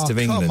northeast of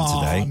England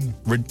today.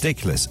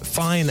 Ridiculous.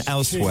 Fine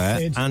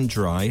elsewhere and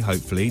dry,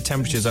 hopefully.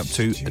 Temperatures up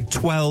to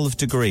 12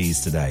 degrees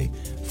today.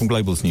 From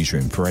Global's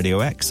newsroom for Radio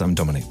X, I'm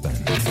Dominic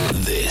Byrne.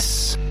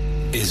 This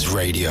is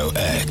Radio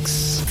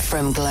X.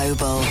 From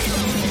Global.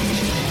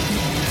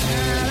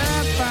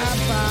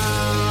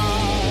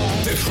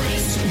 The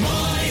Chris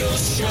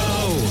Miles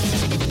Show.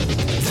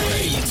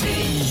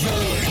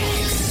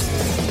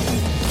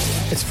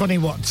 It's funny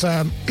what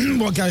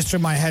goes through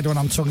my head when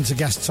I'm talking to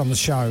guests on the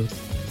show.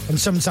 And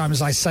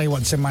sometimes I say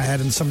what's in my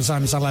head, and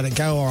sometimes I let it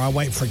go, or I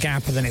wait for a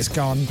gap and then it's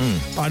gone.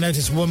 I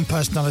noticed one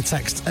person on the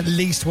text, at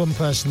least one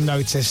person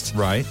noticed.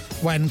 Right.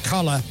 When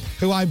Collar,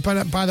 who I,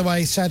 by the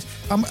way, said,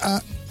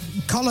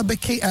 Collar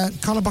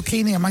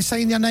Bocchini, am I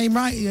saying your name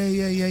right?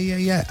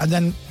 Yeah. And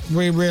then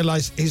we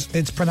realised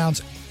it's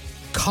pronounced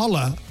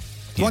Collar.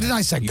 Yeah. What did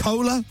I say?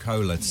 Cola?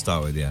 Cola to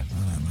start with, yeah.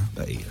 I don't know.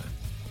 But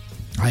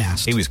I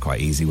asked. He was quite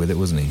easy with it,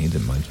 wasn't he? He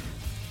didn't mind.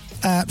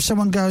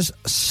 Someone goes,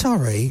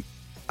 sorry,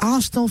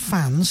 Arsenal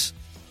fans,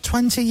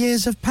 20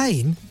 years of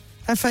pain?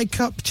 FA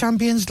Cup,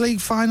 Champions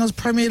League finals,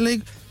 Premier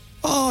League.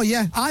 Oh,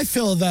 yeah, I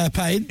feel their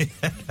pain.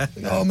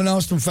 I'm an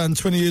Arsenal fan,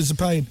 20 years of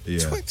pain.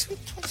 Yeah.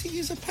 20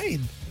 years of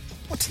pain?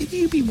 What have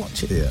you been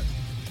watching? Yeah.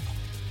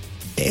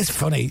 It's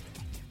funny.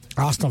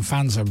 Arsenal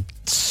fans are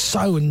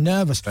so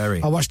nervous. Very.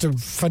 I watched a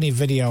funny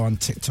video on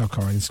TikTok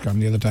or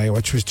Instagram the other day,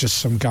 which was just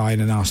some guy in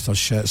an Arsenal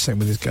shirt sitting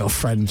with his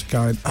girlfriend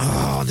going,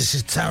 oh, this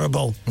is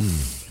terrible.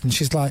 And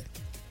she's like,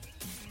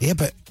 yeah,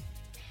 but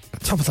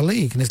top of the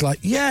league. And he's like,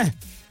 yeah,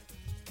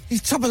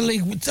 he's top of the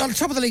league.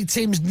 Top of the league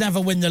teams never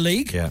win the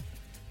league. Yeah.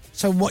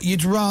 So what,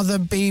 you'd rather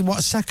be,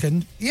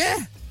 second?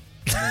 Yeah.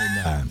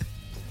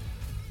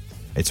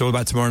 It's all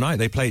about tomorrow night.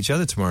 They play each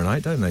other tomorrow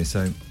night, don't they?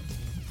 So,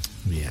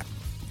 yeah.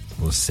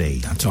 We'll see.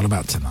 That's all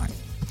about tonight.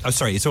 Oh,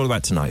 sorry, it's all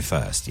about tonight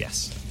first,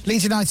 yes.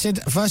 Leeds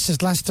United versus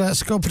Leicester.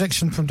 Score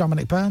prediction from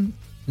Dominic Byrne.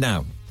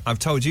 Now, I've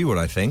told you what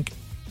I think.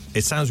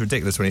 It sounds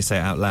ridiculous when you say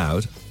it out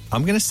loud.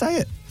 I'm going to say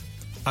it.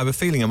 I have a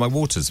feeling on my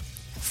waters.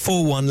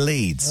 4-1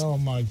 Leeds. Oh,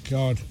 my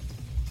God.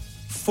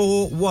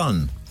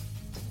 4-1.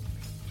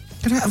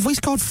 Have we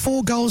scored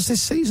 4 goals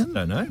this season?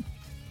 Don't know.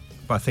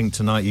 But I think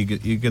tonight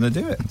you're going to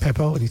do it.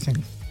 Peppo, what do you think?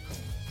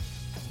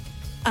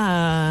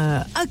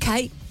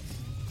 Okay.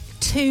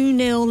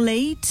 2-0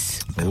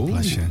 Leeds. Oh,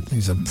 bless you.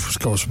 These are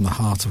scores from the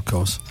heart, of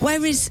course.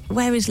 Where is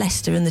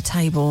Leicester in the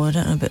table? I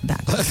don't know a bit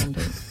background.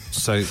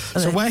 So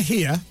we're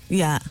here.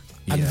 Yeah.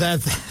 And they're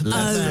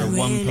Leicester are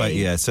one play.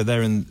 Yeah, so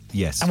they're in.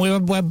 Yes. And we're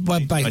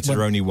Leicester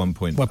are only 1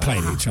 point. We're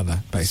playing each other,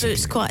 basically. So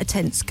it's quite a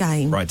tense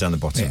game. Right down the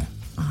bottom.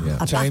 Yeah.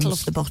 A battle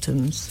of the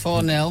bottoms.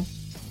 4-0.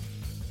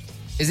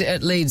 Is it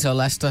at Leeds or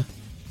Leicester?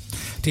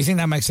 Do you think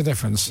that makes a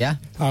difference? Yeah.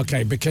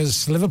 Okay,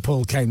 because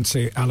Liverpool came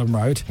to Allen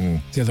Road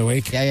the other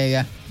week.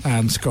 Yeah.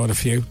 And scored a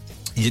few.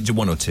 You did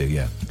 1 or 2,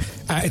 yeah.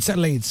 It's at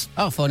Leeds.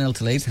 Oh, 4-0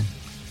 to Leeds.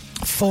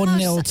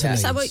 4-0 to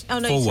Leeds. So, oh,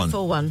 no, you 4-1. said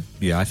 4-1.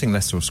 Yeah, I think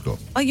Leicester will score.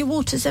 Are your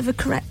waters ever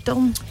correct,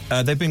 Dom?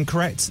 They've been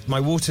correct. My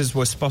waters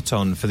were spot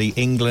on for the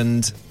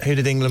England. Who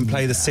did England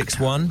play? The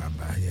 6-1?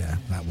 Yeah,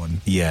 that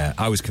one. Yeah,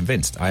 I was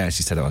convinced. I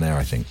actually said it on air,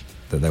 I think,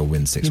 that they'll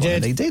win 6-1. You did?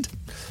 And they did.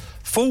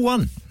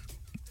 4-1.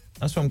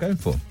 That's what I'm going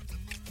for.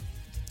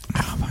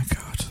 Oh, my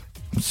God.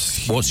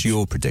 What's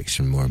your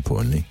prediction, more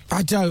importantly?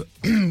 I don't.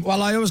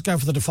 Well, I always go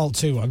for the default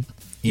 2-1.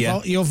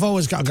 Yeah. You've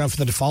always got to go for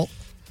the default.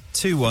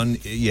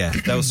 2-1, yeah,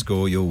 they'll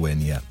score, you'll win,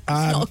 yeah.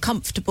 It's not a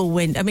comfortable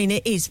win. I mean,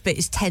 it is, but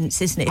it's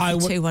tense, isn't it?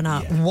 If you're 2-1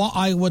 up. What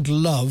I would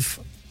love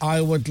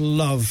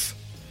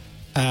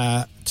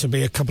to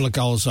be a couple of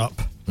goals up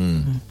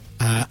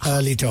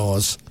early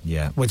doors.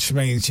 Yeah. Which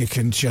means you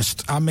can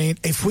just, I mean,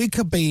 if we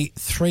could be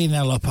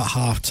 3-0 up at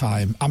half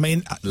time, I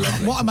mean,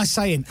 what am I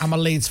saying? I'm a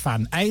Leeds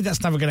fan. A,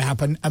 that's never going to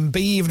happen. And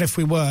B, even if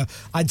we were,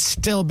 I'd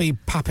still be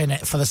papping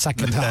it for the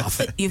second half.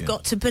 But you've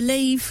got to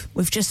believe.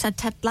 We've just had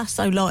Ted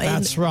Lasso lot in.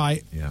 That's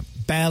right. Yeah.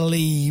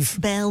 Believe.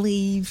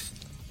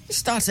 It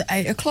starts at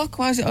 8 o'clock.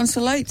 Why is it on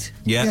so late?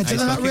 Yeah, Did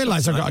I not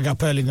realise I've got to get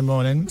up early in the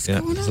morning? Yeah,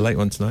 it's a late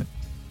one tonight.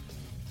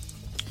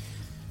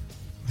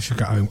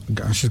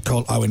 I should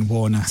call Owen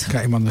Warner,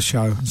 get him on the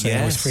show, and say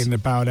how he's feeling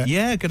about it.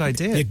 Yeah, good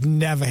idea. You'd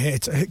never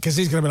hit, because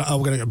he's going to be like, oh,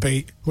 we're going to get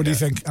beat. What do you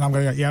think? And I'm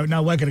going to go, yeah,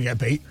 no, we're going to get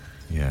beat.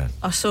 Yeah.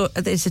 I saw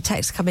there's a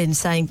text come in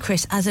saying,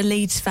 Chris, as a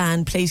Leeds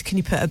fan, please can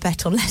you put a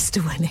bet on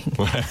Leicester winning?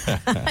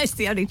 That's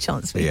the only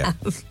chance we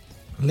have.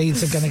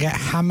 Leeds are going to get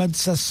hammered,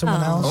 says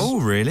someone else. Oh,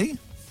 really?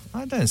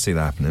 I don't see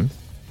that happening.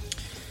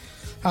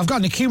 I've got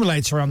an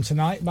accumulator on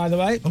tonight, by the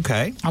way.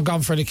 Okay. I've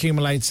gone for an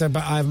accumulator,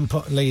 but I haven't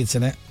put Leeds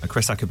in it. A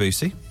Chris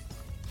Akabusi.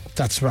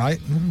 That's right.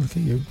 Look at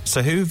you.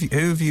 So who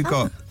have you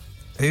got?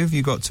 Who have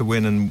you got to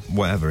win and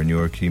whatever in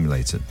your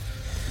accumulator?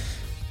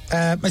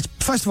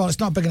 First of all, it's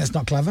not big and it's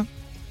not clever.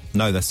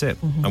 No, that's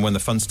it. Mm-hmm. And when the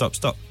fun stops,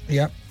 stop.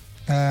 Yeah.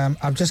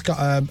 I've just got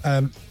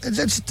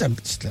just a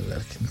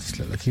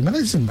little accumulator.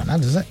 It doesn't matter,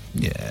 does it?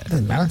 Yeah.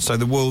 Doesn't matter. So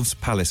the Wolves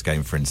Palace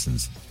game, for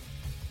instance.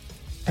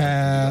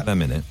 Got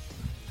them in it.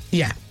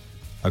 Yeah.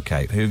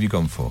 Okay. Who have you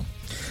gone for?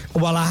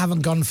 Well, I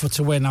haven't gone for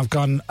to win. I've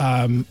gone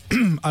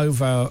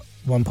over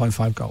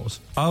 1.5 goals.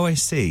 Oh, I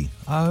see.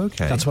 Oh,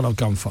 okay. That's what I've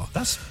gone for.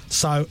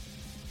 So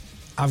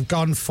I've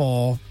gone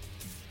for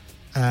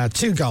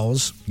 2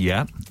 goals.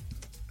 Yeah.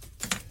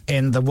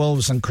 In the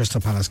Wolves and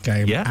Crystal Palace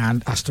game. Yeah.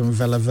 And Aston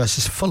Villa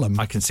versus Fulham.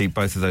 I can see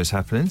both of those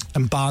happening.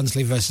 And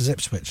Barnsley versus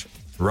Ipswich.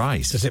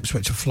 Right. Because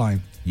Ipswich are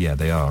flying. Yeah,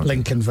 they are.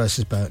 Lincoln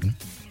versus Burton.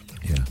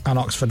 Yeah. And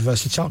Oxford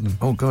versus Cheltenham.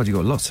 Oh, God, you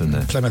got lots in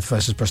there. Plymouth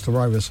versus Bristol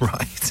Rovers.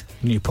 Right.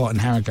 Newport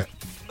and Harrogate.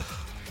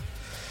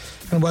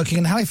 And Woking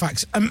and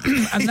Halifax. And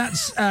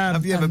that's...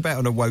 have you ever bet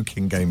on a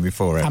Woking game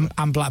before?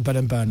 And Blackburn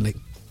and Burnley.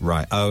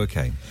 Right. Oh,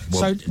 okay.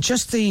 Well, so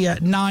just the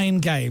 9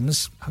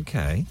 games.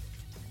 Okay.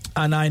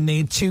 And I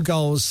need 2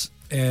 goals...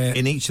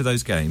 in each of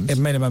those games?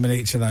 In minimum in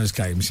each of those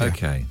games, yeah.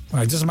 Okay.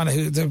 Well, it doesn't matter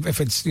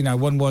if it's,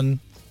 1-1,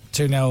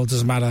 2-0,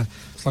 doesn't matter,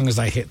 as long as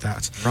they hit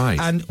that. Right.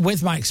 And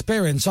with my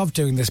experience of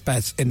doing this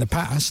bet in the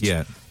past...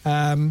 Yeah.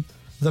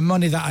 The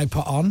money that I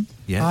put on,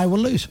 I will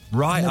lose.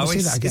 Right. I'll never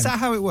see that again. Is that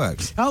how it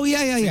works? Oh,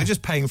 yeah. You're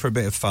just paying for a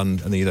bit of fun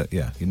and you're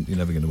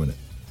never going to win it.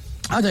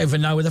 I don't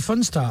even know where the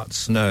fun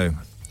starts. No.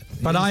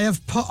 But I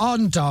have put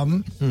on,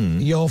 Dom,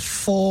 your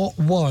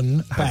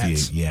 4-1 bet. Have you?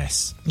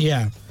 Yes.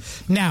 Yeah.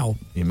 Now...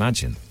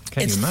 Imagine.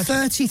 Can it's you imagine?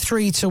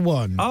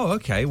 33-1. Oh,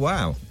 okay.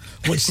 Wow.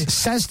 Which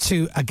says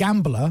to a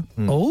gambler,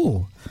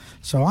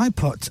 so I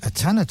put a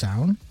tenner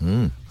down,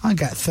 I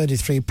get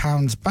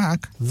 £33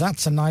 back,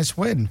 that's a nice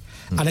win.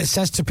 And it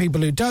says to people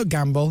who don't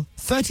gamble,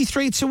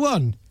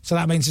 33-1. So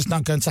that means it's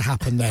not going to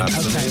happen then.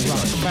 Absolutely. Okay,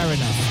 right, fair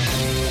enough.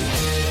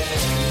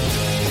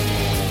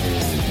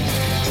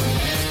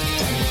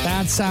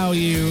 That's how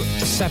you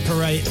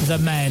separate the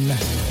men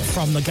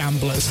from the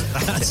gamblers.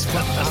 That's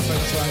what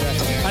happens right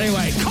there.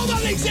 Anyway, come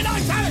on, Leeds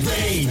United!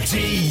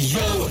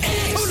 Radio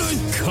X.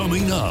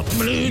 Coming up,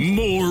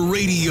 more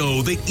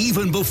radio that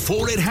even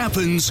before it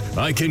happens,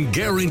 I can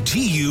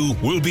guarantee you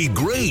will be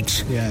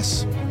great.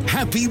 Yes.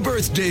 Happy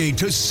birthday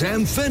to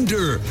Sam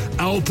Fender,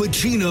 Al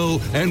Pacino,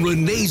 and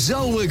Renee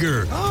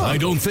Zellweger. Oh. I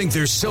don't think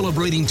they're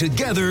celebrating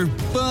together,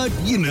 but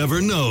you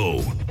never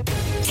know.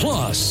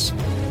 Plus,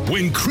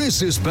 when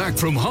Chris is back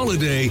from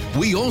holiday,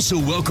 we also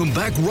welcome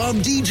back Rob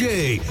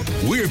DJ.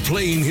 We're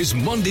playing his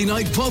Monday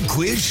Night Pub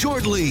Quiz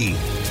shortly.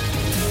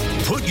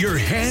 Put your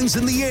hands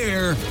in the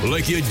air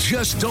like you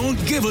just don't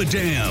give a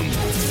damn.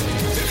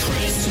 The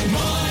Chris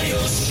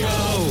Miles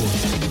Show.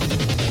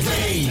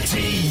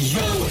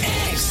 Radio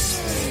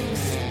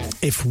X.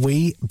 If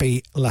we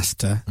beat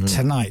Leicester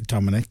tonight,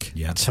 Dominic,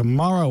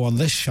 tomorrow on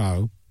this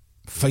show,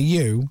 for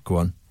you, go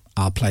on,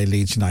 I'll play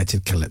Leeds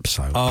United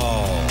Calypso.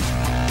 Oh,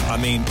 I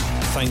mean,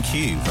 thank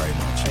you very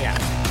much. Yeah.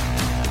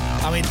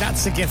 I mean,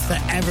 that's a gift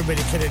that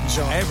everybody can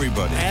enjoy.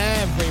 Everybody.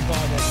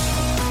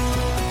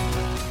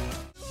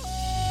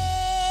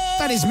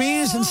 That is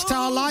Muse and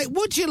Starlight.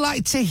 Would you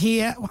like to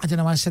hear... I don't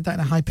know why I said that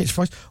in a high-pitched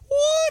voice.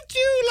 Would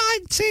you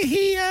like to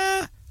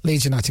hear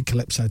Leeds United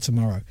Calypso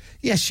tomorrow?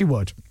 Yes, you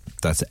would.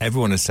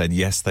 Everyone has said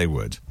yes, they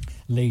would.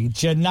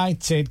 Leeds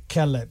United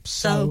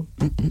Calypso.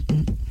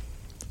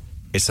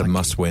 It's a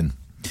must-win.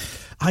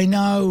 I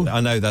know.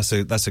 I know that's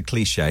a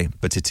cliche,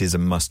 but it is a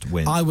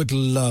must-win. I would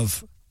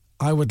love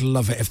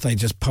it if they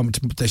just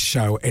pumped this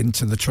show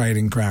into the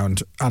training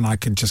ground and I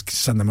could just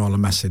send them all a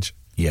message.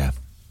 Yeah.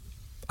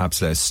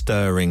 Absolutely. A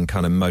stirring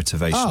kind of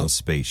motivational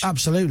speech.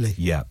 Absolutely.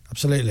 Yeah.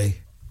 Absolutely.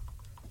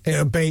 It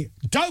would be,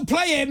 don't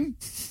play him.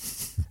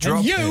 Drop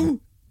and you,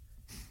 him.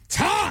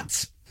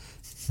 tart.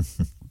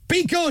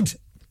 Be good.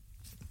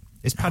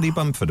 Is Paddy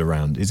Bumford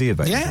around? Is he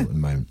available at the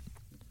moment?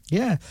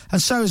 Yeah. And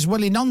so is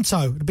Willie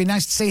Nonto. It'd be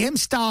nice to see him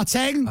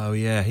starting. Oh,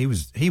 yeah. He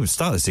was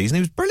start of the season.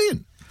 He was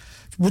brilliant.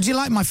 Would you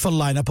like my full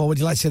lineup or would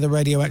you like to see the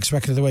Radio X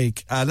Record of the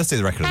Week? Let's do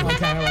the Record of the Week.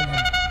 Okay, all right then.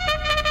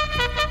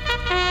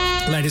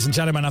 Ladies and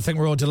gentlemen, I think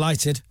we're all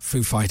delighted.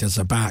 Foo Fighters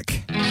are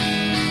back.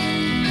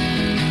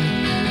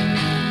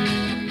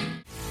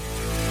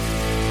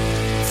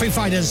 Foo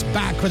Fighters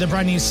back with a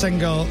brand new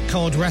single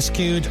called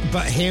Rescued,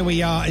 but here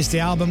we are as the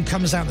album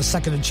comes out the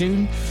 2nd of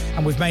June,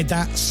 and we've made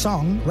that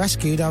song,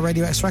 Rescued, our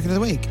Radio X Record of the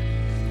Week.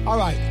 All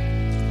right,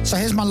 so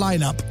here's my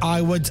lineup.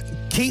 I would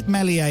keep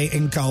Méliès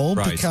in goal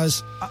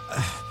because...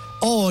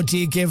 or do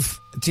you give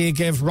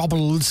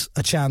Robles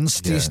a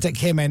chance? Do you stick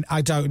him in?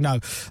 I don't know.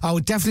 I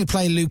would definitely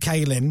play Luke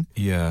Ayling.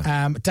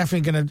 Yeah.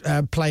 Definitely going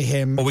to play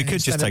him. Well, we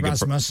could just take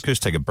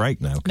a break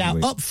now. Now,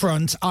 up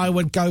front, I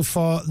would go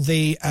for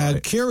the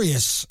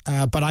curious,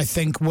 but I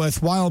think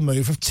worthwhile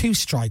move of 2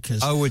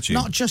 strikers. Oh, would you?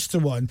 Not just the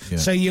one. Yeah.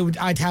 So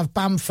I'd have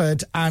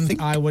Bamford and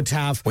I would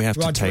have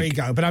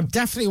Rodrigo. But I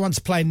definitely want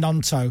to play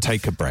Nonto.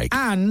 Take a break.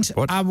 And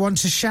I want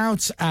to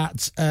shout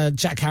at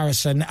Jack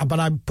Harrison, but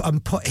I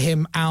put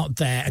him out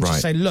there and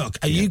just say, look,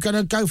 are you going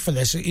to go for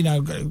this? You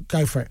know,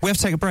 go for it. We have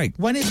to take a break.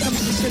 When it comes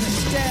to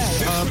finish,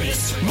 The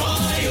Chris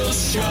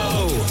Miles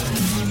Show.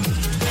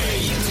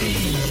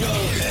 Radio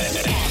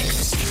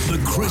X. The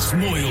Chris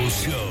Moyle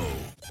Show.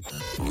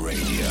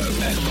 Radio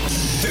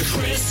X. The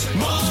Chris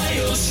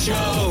Miles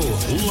Show.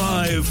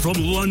 Live from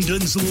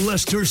London's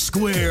Leicester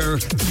Square,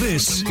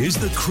 this is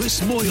The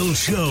Chris Moyle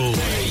Show.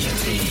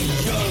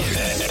 Radio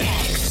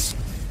X.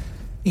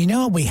 You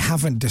know what we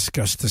haven't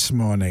discussed this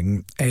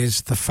morning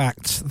is the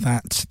fact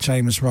that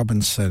James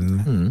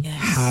Robinson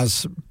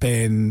has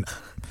been,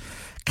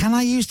 can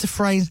I use the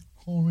phrase,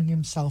 whoring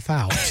himself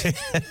out?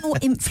 Or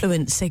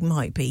influencing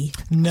might be.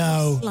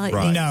 No.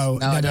 Slightly. No,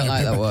 I don't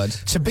like that word.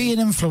 To be an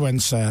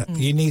influencer,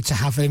 you need to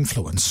have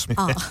influence.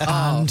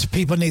 And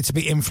people need to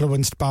be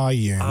influenced by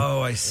you. Oh,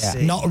 I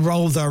see. Not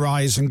roll their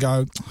eyes and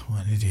go, oh,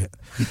 what an idiot,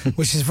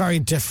 which is very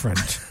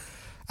different.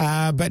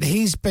 But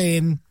he's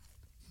been...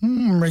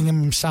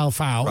 ringing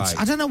himself out. Right.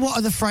 I don't know what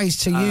other phrase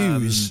to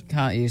use.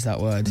 Can't use that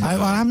word.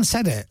 I haven't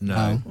said it.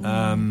 No.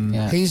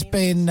 He's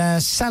been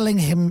selling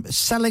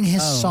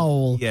his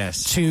soul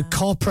to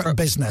corporate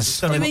business.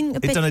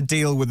 He's done a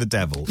deal with the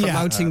devil.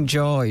 Promoting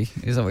joy.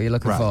 Is that what you're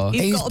looking for?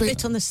 He's got a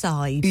bit on the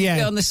side. Yeah,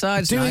 Bit on the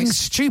side's doing nice.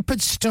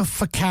 stupid stuff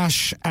for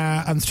cash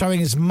and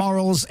throwing his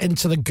morals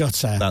into the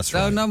gutter. That's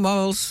right. No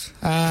morals.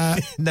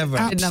 Never.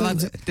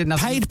 Absolutely.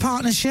 Paid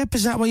partnership,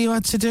 is that what you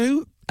had to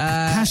do?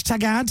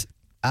 Hashtag ad?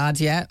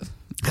 Ad yet.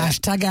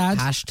 Hashtag ad.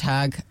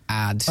 Hashtag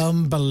ad.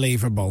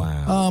 Unbelievable.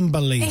 Wow.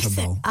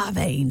 Unbelievable.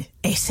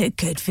 It's a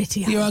good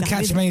video. You won't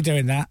catch me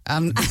doing that.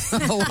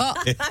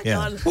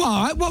 What?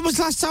 What? What was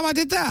last time I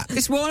did that?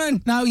 This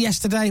morning. No,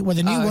 yesterday, with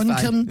a new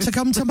one to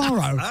come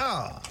tomorrow.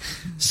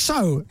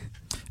 So,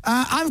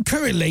 I'm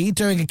currently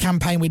doing a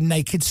campaign with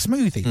Naked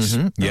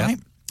Smoothies. Right?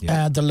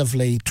 The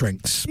lovely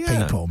drinks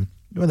people.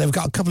 Well, they've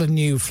got a couple of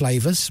new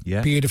flavours.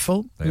 Yeah.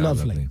 Beautiful.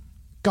 Lovely.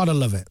 Gotta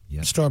love it.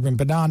 Yeah. Strawberry and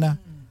banana,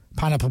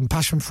 pineapple and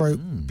passion fruit.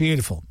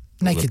 Beautiful.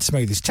 Naked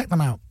Smoothies. Check them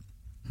out.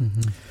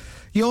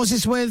 Yours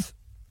is with?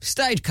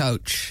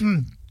 Stagecoach.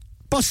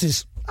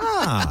 Buses.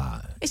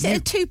 Is it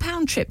a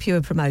 £2 trip you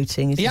were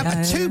promoting? Yep, a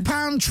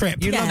 £2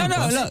 trip.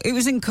 No, look, it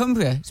was in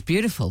Cumbria. It's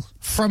beautiful.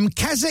 From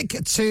Keswick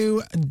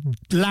to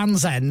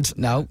Land's End.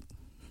 No.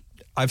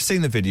 I've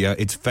seen the video.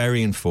 It's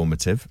very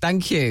informative.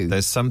 Thank you.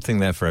 There's something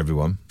there for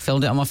everyone.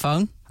 Filmed it on my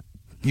phone.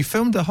 You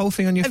filmed the whole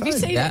thing on your phone? Have you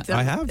seen it?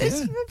 I have,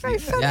 It's very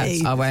funny.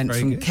 Yes, I went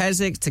from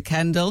Keswick to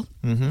Kendal.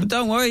 But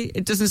don't worry,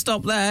 it doesn't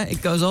stop there.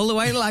 It goes all the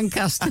way to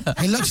Lancaster.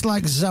 He looks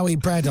like Zoe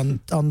Bread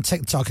on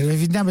TikTok. And if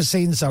you've never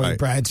seen Zoe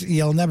Bread,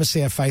 you'll never see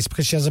her face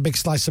because she has a big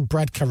slice of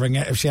bread covering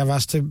it if she ever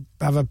has to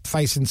have a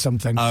face in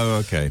something.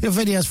 Oh, okay. Your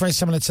video's very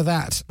similar to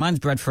that. Mine's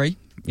bread-free.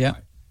 Yeah.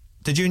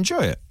 Did you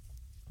enjoy it?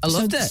 I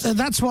loved it. So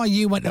that's why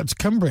you went up to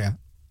Cumbria.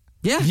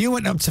 Yeah. You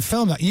went up to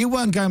film that. You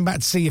weren't going back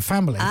to see your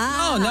family.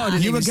 Oh, no, I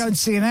didn't. You were going to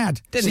see an ad.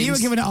 So you were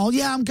giving it all,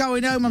 I'm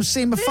going home, I'm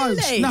seeing my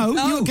folks. No,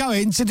 you were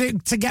going to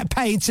get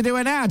paid to do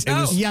an ad.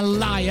 You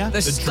liar.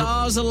 The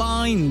stars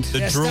aligned.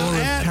 The draw of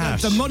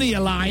cash. The money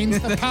aligned.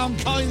 The pound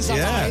coins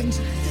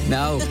aligned.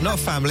 No. Not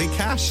family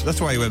cash.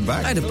 That's why he went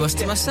back. I had a bus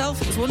to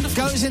myself. It was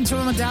wonderful. Goes into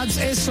mum and dad's.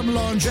 Here's some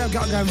laundry. I've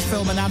got to go and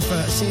film an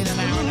advert. See you in an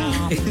hour and a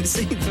half.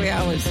 See you in 3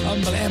 hours.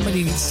 Unbelievable.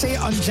 You can see it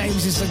on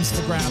James's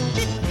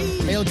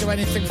Instagram. He'll do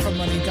anything for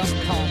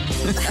money.com.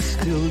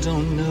 Still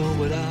don't know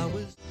what I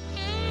was.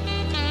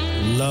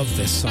 Love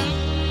this song.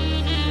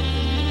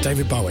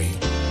 David Bowie.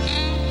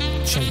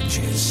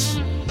 Changes.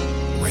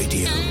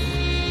 Radio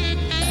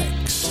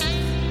X.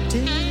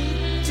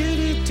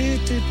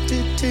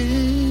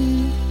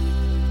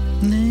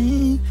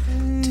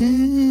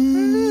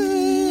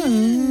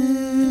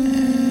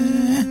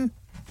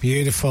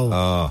 Beautiful.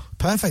 Oh.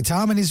 Perfect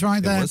harmonies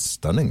right there. It was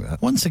stunning,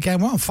 that. Once again,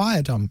 what a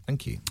fire, Dom.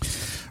 Thank you.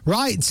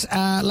 Right,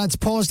 let's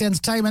pause the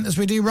entertainment as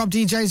we do Rob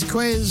DJ's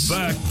quiz.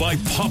 Back by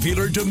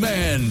popular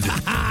demand.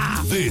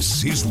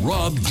 This is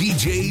Rob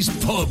DJ's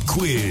Pub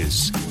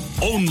Quiz.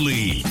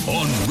 Only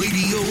on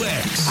Radio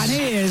X. And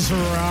here's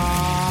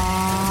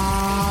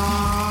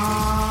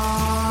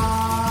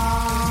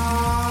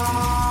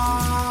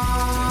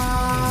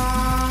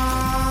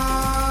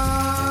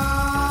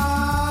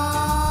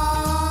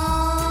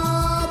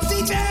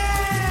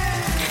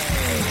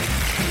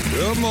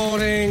Good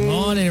morning.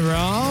 Morning,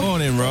 Rob.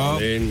 Morning, Rob.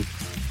 Morning.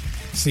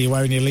 See you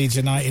wearing your Leeds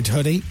United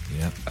hoodie.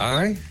 Yeah.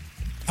 Aye.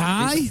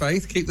 Aye. Keep the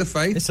faith. Keep the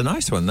faith. It's a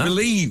nice one, that.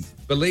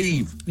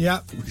 Believe.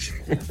 Yep.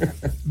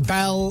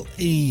 Belle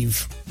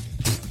Eve.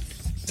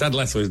 Ted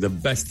Lasso is the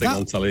best thing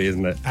on telly,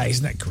 isn't it?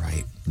 Isn't it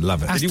great?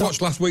 Love it. Did you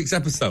watch last week's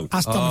episode?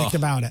 Ask Dominic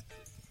about it.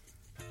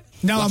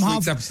 No, Last I'm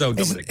week's episode,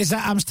 Dominic. Is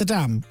that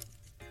Amsterdam?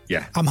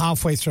 Yeah. I'm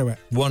halfway through it.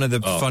 One of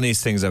the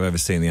funniest things I've ever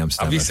seen in the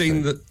Amsterdam. Have you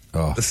seen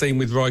the scene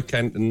with Roy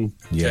Kent and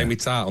Jamie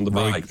Tart on the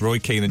bike? Roy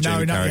Keane and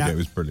Jamie not Carragher. yet. It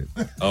was brilliant.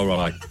 All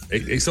right.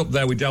 It's up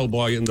there with Del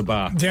Boy and the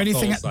bar. The only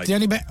That's all thing,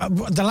 I'll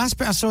say. the last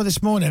bit I saw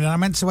this morning, and I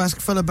meant to ask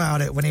Phil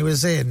about it when he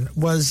was in,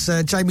 was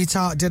Jamie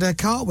Tart did a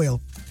cartwheel,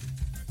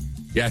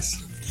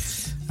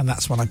 Yes. and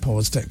that's when I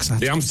paused it.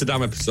 The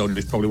Amsterdam episode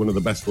is probably one of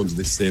the best ones of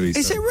this series.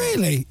 Is it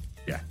really?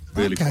 Yeah.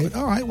 Really Okay, good.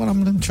 all right. Well,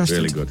 I'm interested.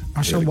 Really good.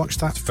 I shall Really watch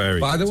that.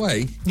 By the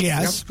way, we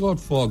have Yes. scored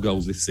 4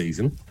 goals this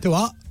season. Do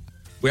what?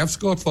 We have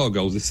scored 4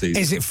 goals this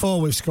season. Is it 4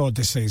 we've scored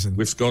this season?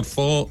 We've scored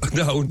 4.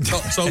 No,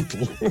 not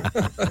total.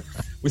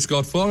 We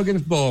scored 4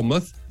 against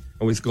Bournemouth,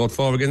 and we scored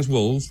 4 against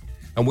Wolves,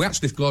 and we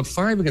actually scored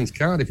 5 against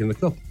Cardiff in the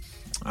cup.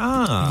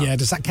 Yeah,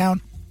 does that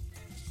count?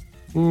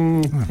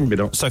 Maybe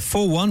not. So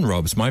 4-1,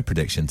 Rob's my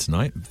prediction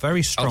tonight.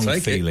 Very strong I'll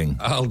take feeling. It.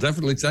 I'll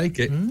definitely take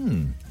it.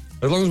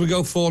 As long as we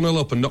go 4-0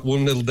 up and not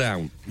 1-0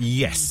 down.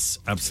 Yes,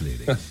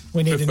 absolutely.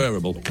 We need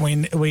preferable.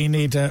 We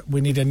need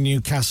a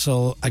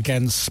Newcastle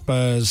against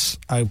Spurs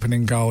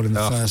opening goal in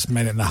the first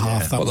minute and a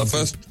half. That Well, the would be-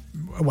 first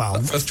well,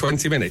 the first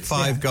 20 minutes.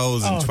 5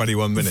 goals in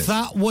 21 minutes.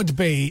 That would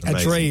be a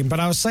Amazing. dream. But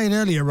I was saying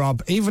earlier,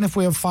 Rob, even if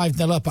we were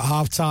 5-0 up at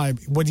half time,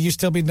 would you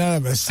still be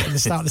nervous at the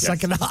start of the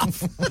second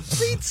half?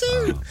 Me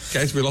too. In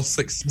case we lost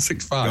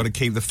 6-5. Got to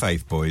keep the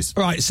faith, boys.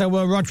 Right, so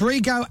we're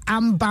Rodrigo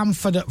and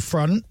Bamford up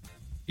front,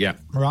 Yeah.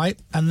 right?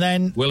 And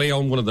then, Willie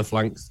on one of the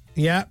flanks.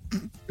 yeah,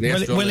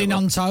 Iniesta on Willie the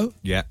other. Nonto,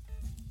 Yeah.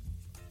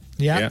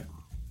 yeah.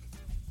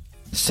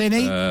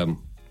 Cine,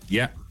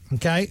 Yeah.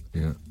 okay.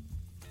 Yeah.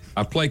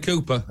 I'd play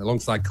Cooper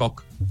alongside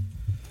Cock.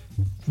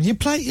 You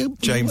play...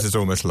 James has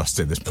almost lost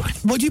it at this point.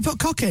 Would you put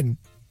Cock in?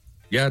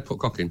 Yeah, I'd put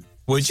Cock in.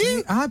 Would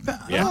you? Yeah.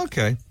 Oh,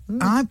 okay.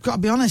 I've got to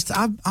be honest,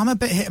 I'm a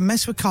bit hit and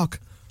miss with Cock.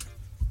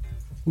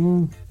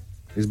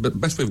 He's the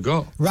best we've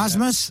got.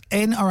 Rasmus,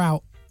 in or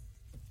out?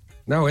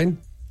 Now in.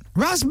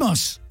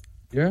 Rasmus?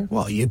 Yeah.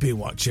 What, you've been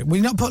watching? Will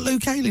you not put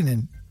Luke Ayling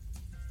in?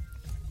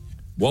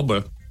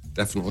 Wobber,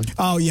 definitely.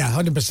 Oh, yeah,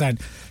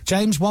 100%.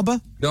 James, Wobber?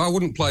 No, I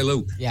wouldn't play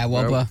Luke. Yeah,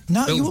 Wobber.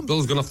 No, Bill, you wouldn't-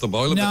 Bill's gone off the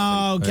boil a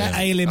No, bit. get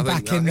Ayling I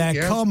back think- in I there.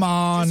 think, yeah. Come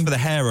on. Just for the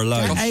hair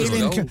alone. Get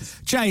Ayling. Hospital.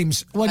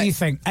 James, what do you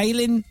think?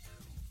 Ayling,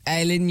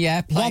 Ailing,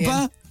 yeah. Play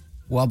Wobber, him.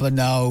 Wobber,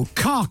 no.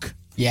 Cock.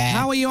 Yeah.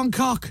 How are you on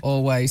Cock?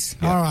 Always.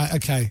 All right,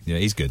 okay. Yeah,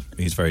 he's good.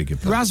 He's very good.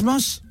 player.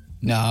 Rasmus?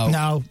 No.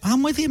 No.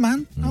 I'm with you,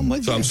 man. I'm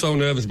with So you. I'm so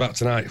nervous about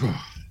tonight. Are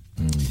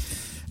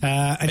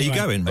you Anyway,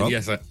 going, Rob?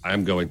 Yes, I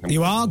am going.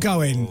 You are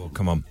going. Oh,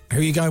 come on. Who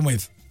are you going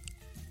with?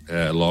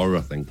 Laura,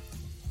 I think.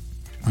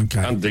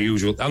 Okay. And the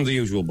usual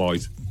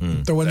boys.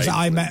 The ones that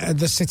I met at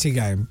the City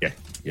game.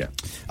 Yeah.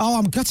 Oh,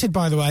 I'm gutted,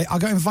 by the way. I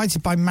got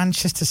invited by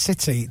Manchester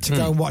City to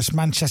go and watch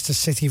Manchester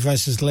City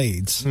versus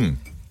Leeds.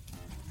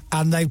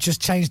 And they've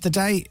just changed the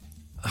date.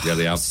 Yeah,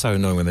 they have. So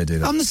annoying when they do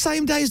that. On the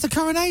same day as the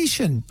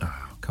coronation.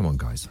 Come on,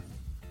 guys.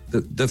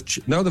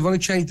 They've only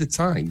changed the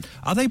time.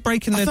 Are they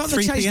breaking I their thought they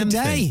 3 changed p.m. the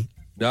day. thing?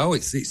 No,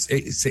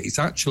 it's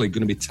actually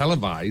going to be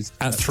televised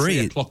At 3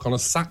 o'clock on a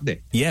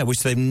Saturday. Yeah,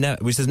 which has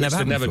never Which they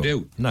happened never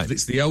before. do. No.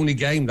 It's the only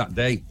game that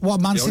day.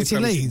 What, Man The only City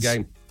Premiership Leeds?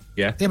 game.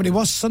 Yeah. Yeah, but it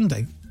was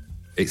Sunday.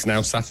 It's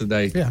now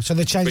Saturday. Yeah, so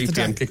they changed 3 the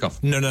p.m. date.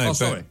 kickoff. No, Oh,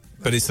 sorry.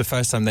 but it's the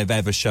first time they've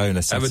ever shown a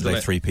Ever done Saturday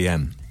it. 3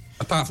 p.m.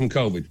 Apart from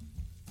COVID.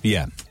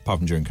 Yeah, apart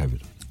from during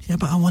COVID. Yeah,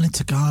 but I wanted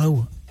to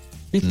go.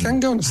 You can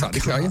go on a Saturday,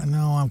 can't you?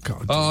 No, I've got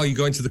to. Oh, you're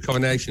going to the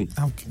coronation.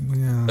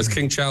 Yeah. Has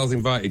King Charles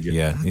invited you?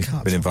 Yeah, he's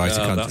been invited.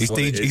 Oh, Can't- that's he's what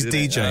it is, he's isn't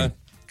it? DJing.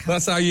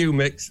 That's how you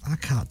mix. I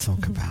can't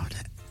talk about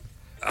it.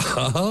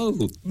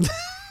 Oh.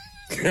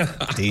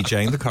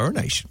 DJing the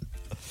coronation.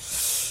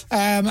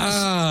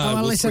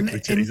 Well, listen,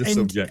 quickly change the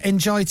subject.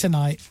 enjoy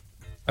tonight.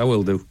 I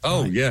will do.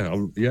 Oh, yeah.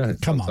 Yeah.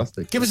 Come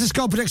fantastic. on. Give us a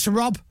score prediction,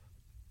 Rob.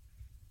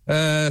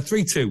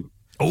 3-2.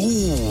 Oh.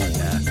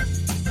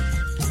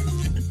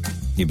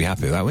 You'd be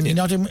happy with that, wouldn't you?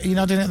 You're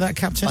nodding at that,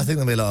 Captain? I think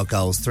there'll be a lot of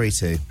goals. 3-2.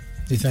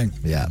 Do you think?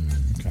 Yeah.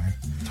 Okay.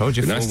 Told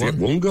you. It'd be nice to get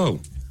 1 goal.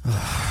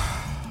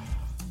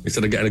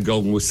 Instead of getting a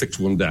goal and we're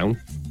 6-1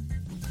 down.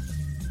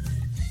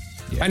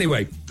 Yeah.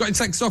 Anyway, got your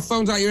text off,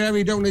 phones out your area.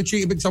 You don't need to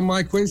cheat a bit on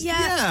my quiz?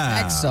 Yeah.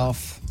 Text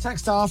off.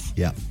 Text off.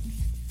 Yeah.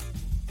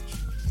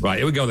 Right,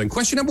 here we go then.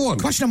 Question number 1.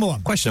 Question number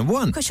 1. Question number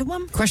 1. Question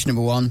 1. Question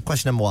number 1.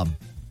 Question number 1.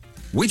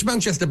 Which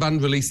Manchester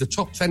band released the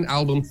top 10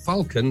 album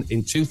Falcon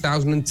in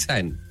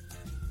 2010?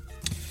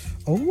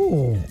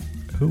 Oh.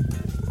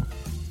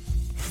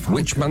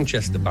 Which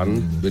Manchester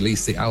band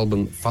released the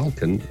album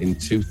Falcon in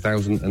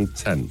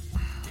 2010?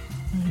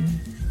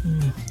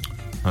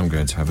 I'm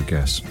going to have a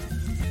guess.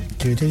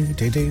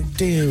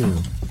 Do.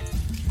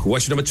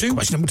 Question number 2.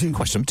 Question number 2.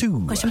 Question number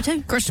 2. Question number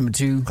 2. Question number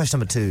 2. Question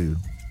number 2.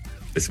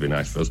 This will be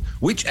nice for us.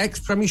 Which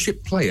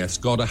ex-Premiership player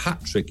scored a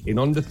hat-trick in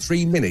under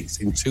 3 minutes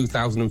in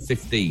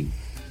 2015?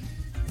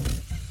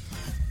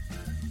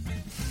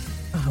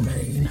 I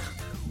mean...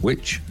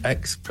 Which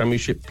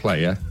ex-Premiership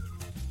player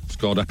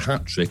scored a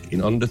hat-trick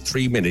in under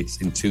 3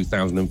 minutes in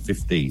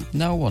 2015?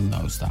 No one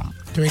knows that.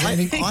 Do we get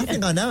any... I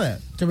think I know it.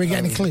 Do we get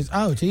any clues?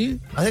 Oh, do you?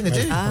 I think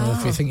I do. Well,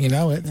 if you think you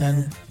know it,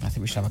 then... I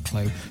think we should have a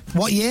clue.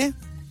 What year?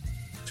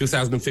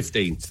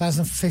 2015.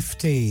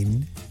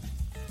 2015.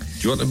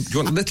 Do you want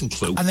a little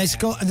clue? And they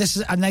score. And this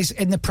is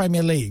in the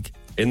Premier League.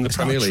 In the It's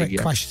not Premier a trick League,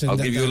 yeah. question, I'll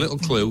give you a little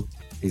clue.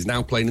 He's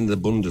now playing in the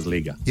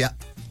Bundesliga. Yeah.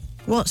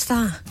 What's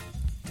that?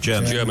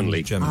 German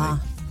League. German League.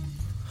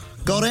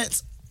 Got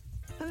it.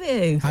 Have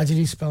you? How did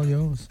you spell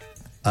yours?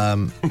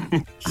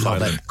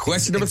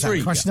 Question number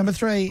 3. Question number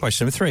 3.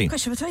 Question number 3.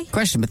 Question number 3.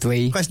 Question number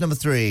 3. Question number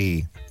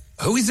 3.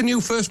 Who is the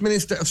new First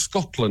Minister of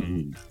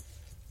Scotland?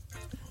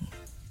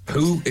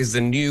 Who is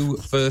the new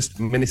First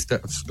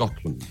Minister of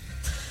Scotland?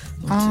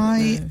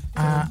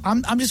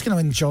 I'm just going to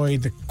enjoy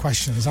the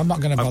questions. I'm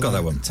not going to. I've got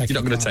that one.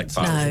 You're not going to take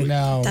part.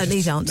 No, don't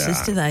need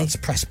answers, do they? Let's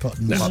press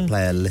buttons. Might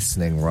play a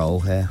listening role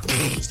here.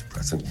 Just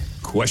pressing.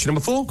 Question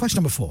number 4. Question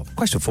number 4.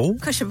 Question 4.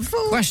 Question number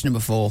 4. Question number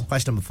 4.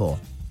 Question number 4.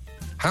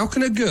 How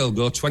can a girl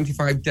go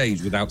 25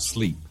 days without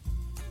sleep?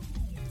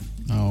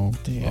 Oh,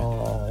 dear.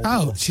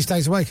 Oh, she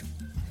stays awake.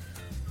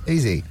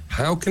 Easy.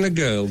 How can a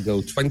girl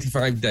go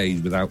 25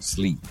 days without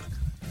sleep?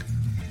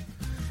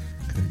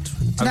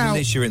 I've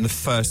literally written the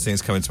first thing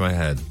that's coming to my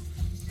head,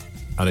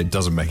 and it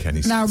doesn't make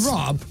any sense. Now,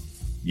 Rob,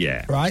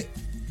 Yeah. right?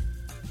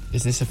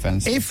 Is this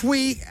offensive? If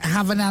we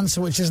have an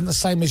answer which isn't the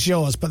same as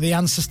yours, but the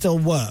answer still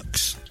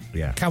works,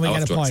 Yeah. can we I'll get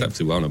have a to point?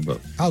 accept it, won't I? But...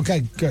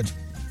 Okay, good.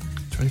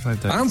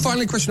 25 days. And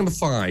finally, question number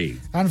 5.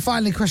 And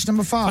finally, question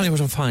number 5. Finally,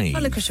 question 5.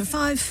 Finally, question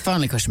 5.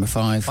 Finally, question number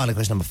 5. Finally,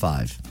 question number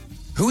 5.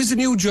 Who is the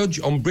new judge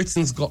on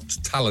Britain's Got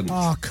Talent?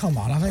 Oh, come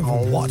on. I don't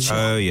even watch it.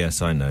 Oh,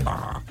 yes, I know.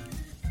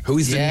 Who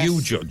is Yes. the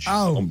new judge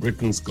on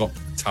Britain's Got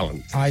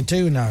Talent? I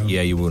do know.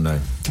 Yeah, you will know.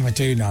 I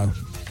do know.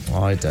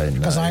 I don't know.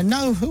 Because I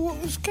know who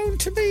it was going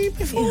to be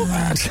before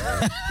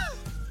that.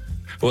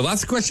 Well,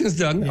 that's the questions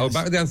done. I'll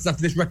back with the answers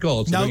after this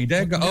record. So No, don't you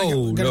dare go.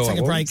 I'm going to take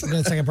I a break. won't. I'm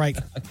going to take a break.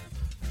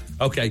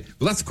 Okay,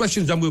 well, that's the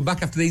questions done. We'll be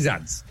back after these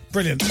ads.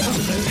 Brilliant. The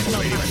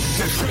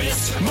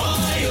Chris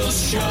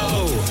Miles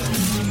Show.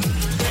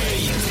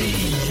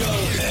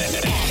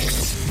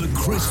 The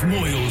Chris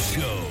Moyles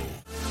Show.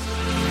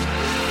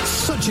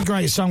 Such a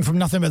great song from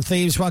Nothing But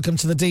Thieves. Welcome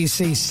to the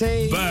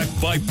DCC. Back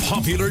by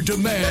popular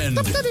demand.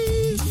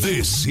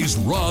 This is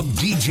Rob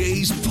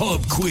DJ's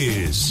Pub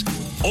Quiz.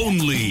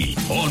 Only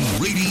on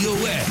Radio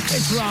X.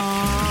 It's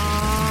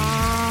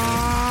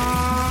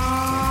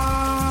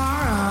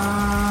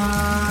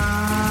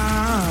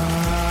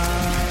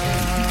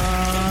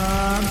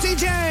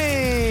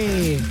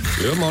DJ.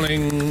 Good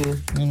morning.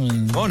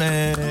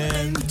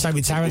 Morning.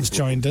 Toby Tarrant's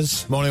joined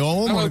us. Morning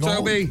all. Hello, morning all.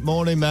 Toby.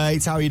 Morning,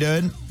 mate. How are you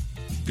doing?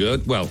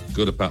 Good. Well,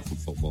 good apart from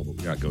football, but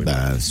we can't go into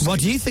What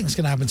do you think's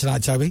going to happen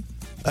tonight, Toby?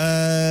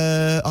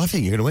 I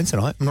think you're going to win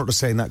tonight. I'm not just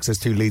saying that because there's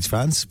 2 Leeds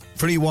fans.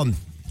 3-1.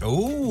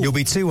 Oh. You'll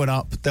be 2-1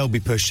 up. They'll be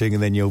pushing,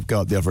 and then you'll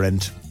go up the other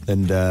end.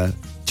 And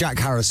Jack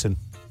Harrison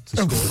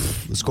to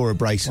score a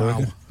brace. I Wow.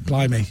 reckon.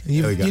 Blimey.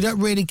 There we go. You don't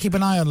really keep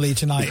an eye on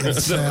Leeds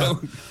United's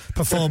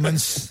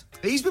performance.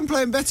 He's been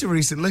playing better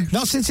recently.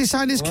 Not since he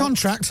signed his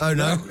contract. Oh,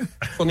 no.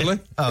 Funnily.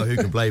 Oh, who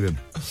can blame him?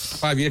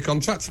 5-year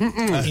contract.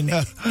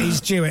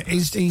 He's due it.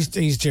 He's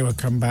due a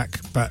comeback.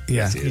 But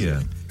yeah.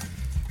 Yeah.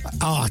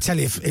 Oh, I tell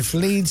you, if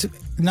Leeds...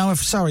 No,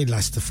 sorry,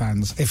 Leicester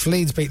fans. If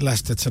Leeds beat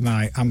Leicester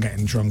tonight, I'm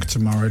getting drunk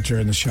tomorrow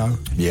during the show.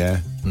 Yeah.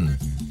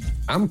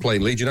 I'm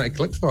playing Leeds United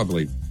Calypso, I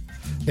believe.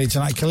 Leeds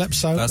United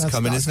Calypso. That's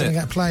coming, isn't going it?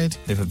 to get played.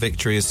 If a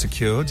victory is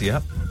secured,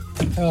 yep.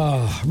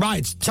 Oh,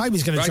 right.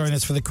 Toby's going to join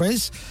us for the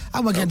quiz,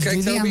 and we're going to Okay,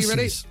 do the Toby, answers.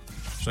 ready?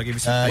 Should I give you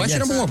some? Question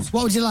number one.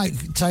 What would you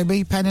like,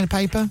 Toby? Pen and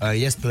paper?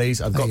 Yes,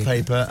 please. I've got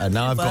paper, and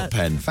now I've got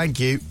pen. Thank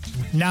you.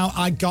 Now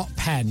I got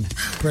pen.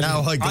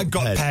 Brilliant. Now I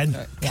got pen.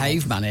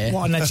 Caveman here.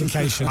 What an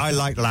education. I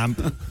like lamp.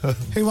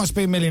 Who wants to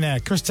be a millionaire?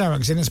 Chris Terrell,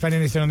 because he didn't spend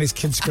anything on his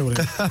kids' schooling.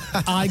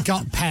 I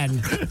got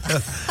pen.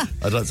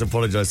 I'd like to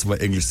apologise to my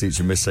English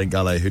teacher, Miss St.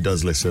 Gallet, who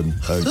does listen.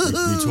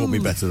 You taught me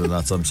better than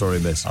that. I'm sorry,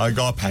 miss. I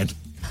got a pen.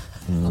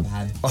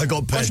 I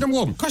got pen. Question number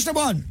one. Question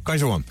number one.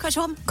 Question one.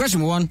 Question one. Question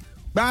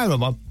number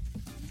one.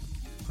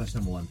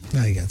 Question number one.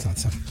 There you go,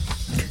 that's it.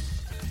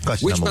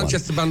 Question Which number one.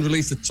 Manchester band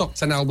released the top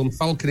 10 album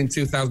Falcon in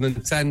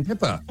 2010?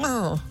 Pippa.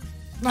 Oh.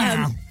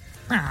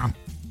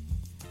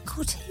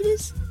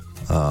 Cortinas?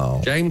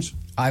 Oh. James.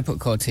 I put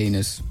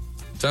Cortinas.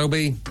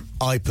 Toby.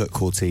 I put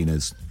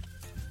Cortinas.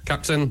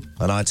 Captain.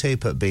 And I too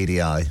put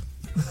BDI.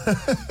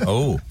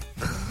 Oh.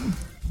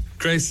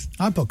 Chris.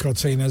 I put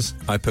Cortinas.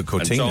 I put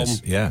Cortinas. Tom.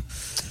 Yeah.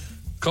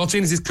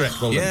 Cortinas is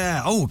correct. Well done.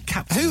 Yeah. Oh,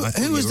 Captain.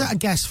 Who was that a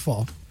guess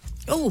for?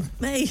 Oh,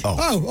 me.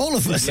 Oh, all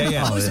of us.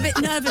 Yeah. I was a bit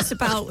nervous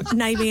about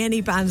naming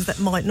any bands that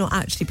might not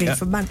actually be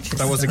from Manchester.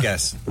 That was a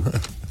guess.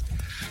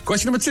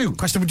 Question number two.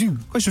 Question number two.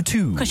 Question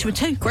two. Question number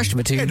two. Question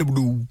number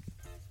two.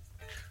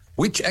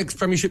 Which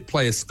ex-Premiership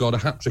player scored a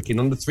hat-trick in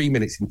under 3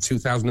 minutes in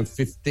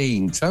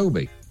 2015?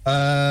 Toby.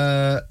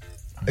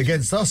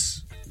 Against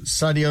us,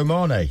 Sadio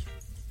Mane.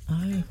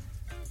 Oh.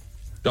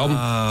 Dom.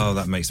 Oh,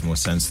 that makes more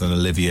sense than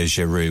Olivier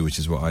Giroud, which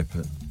is what I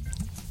put.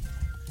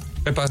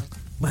 Pippa.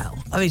 Well,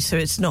 I mean, so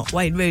it's not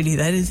Wayne Rooney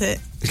then, is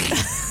it?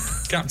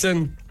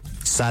 Captain.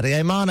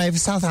 Sadio Mane for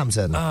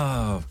Southampton.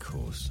 Oh, of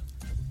course.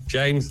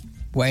 James.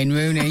 Wayne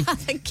Rooney.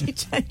 Thank you,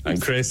 James.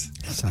 And Chris.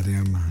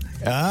 Sadio Mane.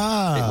 It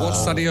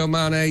was Sadio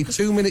Mane.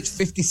 2 minutes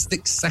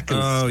 56 seconds.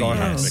 Oh, scored a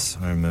yes.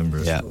 I remember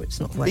it. Yeah. Oh, it's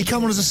not Wayne. He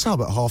come on as a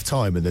sub at half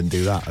time and then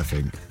do that, I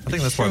think. I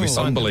think that's why we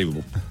signed him.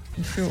 Unbelievable.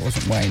 I'm sure it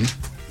wasn't Wayne.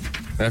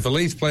 If a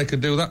Leeds player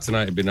could do that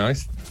tonight, it'd be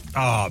nice.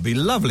 Oh, it'd be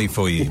lovely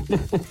for you.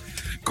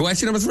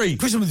 Question number three.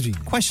 Question number three.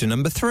 Question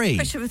number three.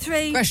 Question number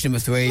three. Question number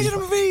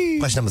three.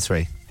 Question number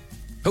three.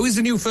 Who is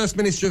the new First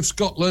Minister of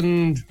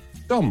Scotland?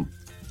 Dom.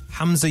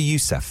 Hamza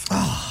Youssef.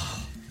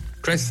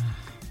 Chris.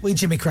 We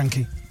Jimmy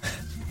Cranky.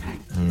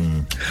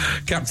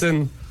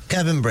 Captain.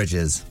 Kevin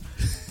Bridges.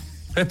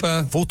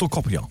 Pippa.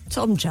 Photocopier.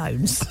 Tom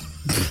Jones.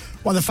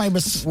 Well, the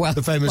famous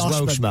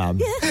Welshman.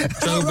 Yeah.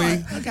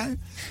 Toby. Okay.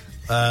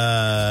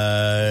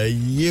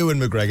 Ewan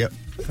McGregor.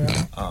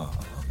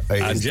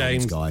 And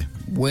James. Guy.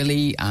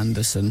 Willie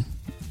Anderson.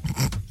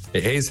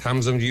 It is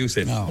Hamza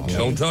Youssef. Oh.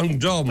 Well done,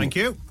 Dom. Thank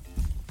you.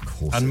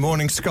 And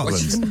Morning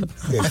Scotland.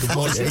 Yeah, good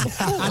morning.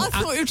 I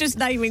thought you were just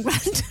naming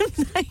random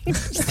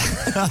names.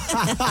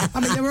 I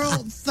mean,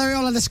 they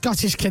all had a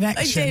Scottish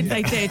connection.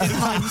 They did, in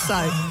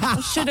hindsight. I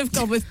should have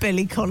gone with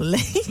Billy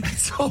Connolly.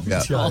 Tom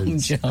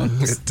Jones.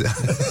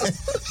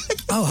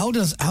 Oh, hold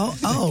on.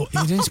 Oh,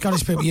 you're doing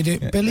Scottish people. You do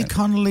Billy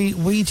Connolly,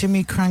 Wee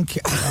Jimmy Cranky.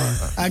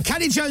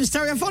 Caddy Jones,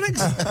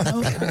 Stereophonics.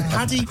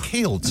 Paddy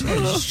Keel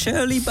too.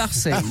 Shirley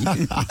Bassey.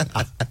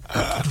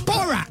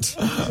 Borat.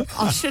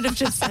 I should have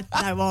just said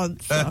no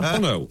answer. Oh,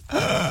 no.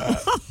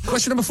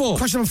 Question number four.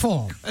 Question number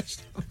four.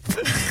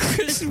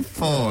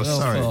 Four,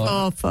 sorry.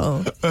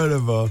 Awful.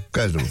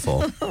 Question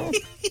number four.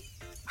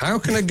 How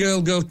can a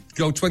girl go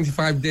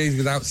 25 days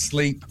without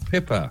sleep?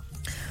 Pippa.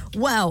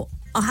 Well,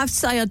 I have to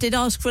say I did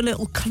ask for a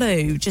little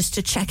clue just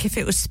to check if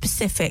it was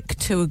specific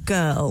to a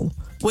girl,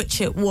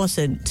 which it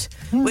wasn't,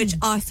 which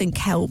I think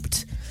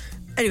helped.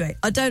 Anyway,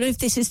 I don't know if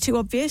this is too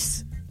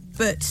obvious,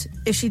 but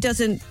if she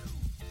doesn't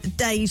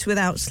days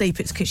without sleep,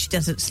 it's because she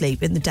doesn't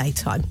sleep in the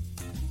daytime.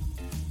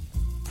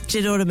 Do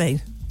you know what I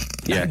mean?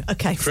 Yeah. No?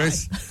 Okay.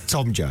 Chris.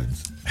 Tom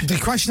Jones. The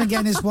question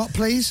again is what,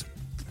 please?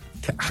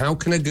 How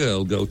can a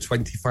girl go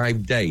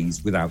 25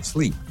 days without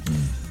sleep?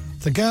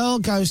 The girl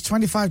goes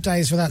 25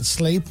 days without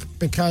sleep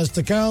because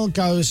the girl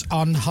goes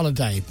on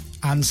holiday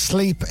and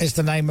Sleep is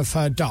the name of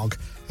her dog.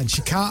 And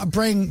she can't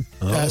bring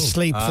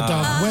Sleep, the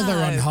dog, with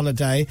her on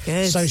holiday.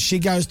 Good. So she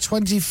goes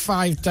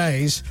 25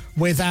 days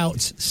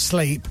without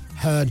Sleep,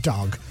 her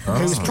dog,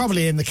 who's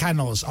probably in the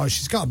kennels. Oh,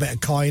 she's got a bit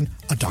of coin,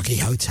 a doggy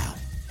hotel.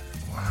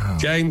 Wow.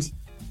 James.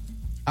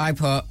 I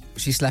put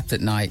she slept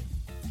at night.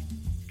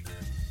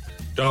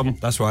 Dom.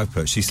 That's what I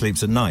put. She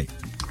sleeps at night.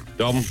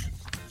 Dom.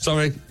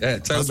 Sorry.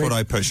 That's what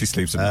I put. She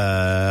sleeps at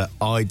night.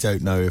 I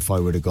don't know if I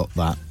would have got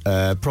that.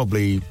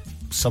 Probably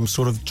some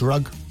sort of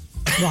drug.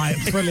 Right,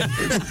 brilliant.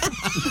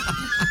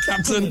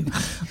 Captain.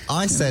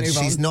 I said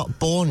she's not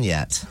born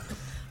yet.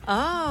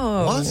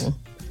 Oh. What?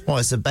 Well,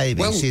 it's a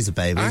baby. Well, She's a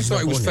baby. I She's thought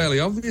not it was born fairly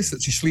obvious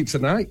that she sleeps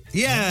at night.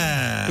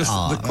 Yeah.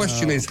 Because the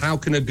question is, how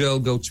can a girl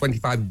go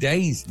 25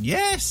 days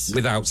Yes.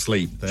 without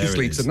sleep? There She it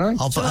sleeps is. at night.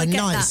 Oh, but I a get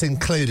night's that?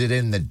 included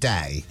in the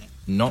day.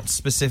 Not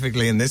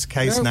specifically in this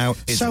case now.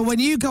 So when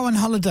you go on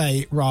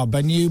holiday, Rob,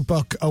 and you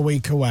book a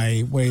week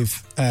away with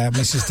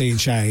Mrs.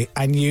 DJ,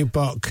 and you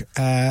book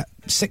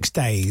 6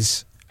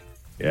 days,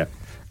 Yeah.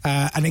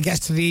 and it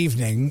gets to the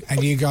evening,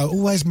 and you go,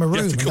 "Oh, where's my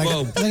room?" have to come and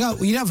home. they go,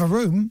 "Well, you don't have a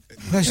room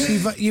because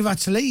you've had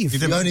to leave. You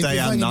didn't book day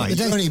and night.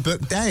 You only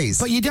book days.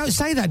 But you don't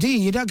say that, do you?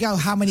 You don't go,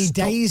 how many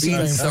days are you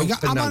being going for? You go,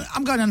 so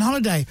I'm going on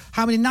holiday.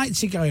 How many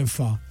nights are you going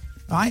for?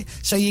 Right?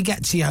 So you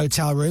get to your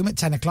hotel room at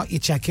 10 o'clock, you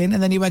check in,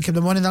 and then you wake up in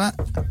the morning, they're like,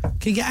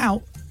 can you get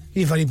out?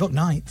 You've only booked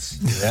nights.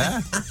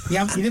 Yeah.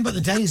 You didn't book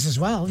the days as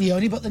well. You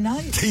only booked the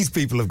nights. These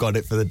people have got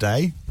it for the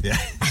day. Yeah.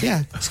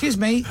 Yeah. Excuse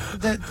me.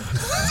 The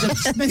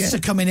Smiths are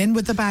coming in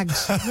with the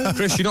bags.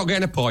 Chris, you're not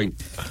getting a point.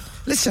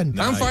 Listen.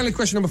 And finally,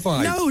 question number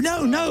 5.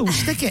 No.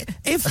 Stick it.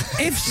 If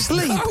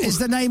Sleep is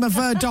the name of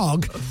her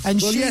dog,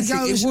 and Well, she yes,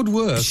 goes, it would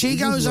work. She It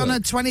goes would on a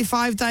work.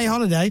 25-day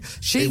holiday.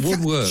 It would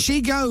work.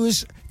 She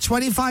goes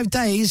 25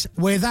 days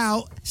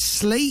without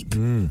sleep.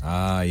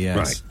 Yes.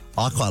 Right.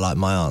 I quite like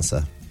my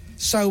answer.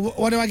 So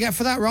what do I get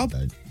for that, Rob?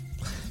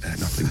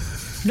 Nothing.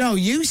 No,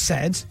 you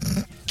said.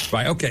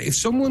 Right, okay. If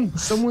someone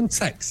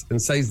texts and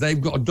says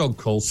they've got a dog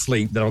called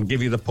Sleep, then I'll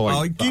give you the point.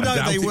 Oh, But you I know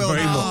doubt they it will.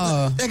 very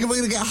much. We're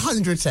going to get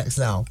 100 texts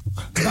now.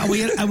 But are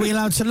we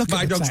allowed to look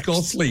My at the dog's text?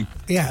 called Sleep.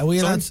 Yeah, are we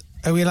Sorry?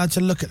 allowed to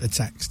look at the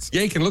text?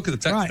 Yeah, you can look at the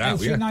text Right, now.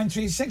 Yeah.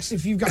 83936.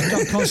 If you've got a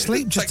dog called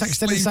Sleep, just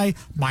text in and Sleep.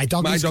 say, my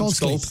dog My is dog's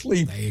called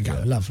Sleep. There you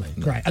go. Lovely.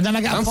 Great. And then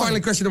I get a And point.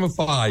 finally, question number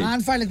 5.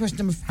 And finally, question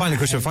number 5. Finally,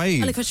 question 5.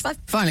 Finally, question 5.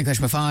 Finally,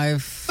 question number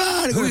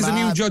 5. Who is the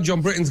new judge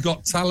on Britain's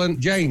Got Talent,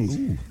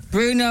 James?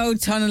 Bruno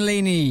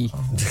Tonellini.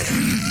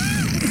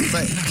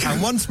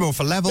 And once more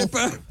for level.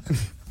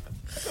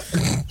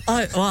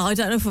 I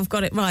don't know if I've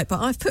got it right, but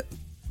I've put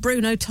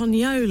Bruno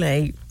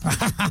Tonioli.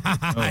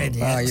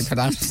 Oh, you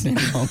pronounced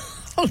it wrong.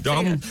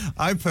 Dom?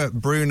 I put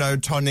Bruno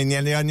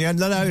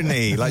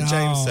Tonellini, like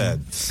James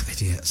said.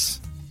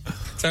 Idiots.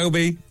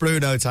 Toby?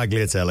 Bruno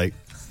Tagliatelle.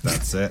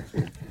 That's it.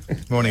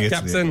 Morning,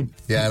 Italy. Captain?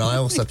 Yeah, and I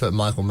also put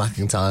Michael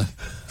McIntyre.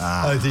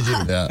 Oh, did you?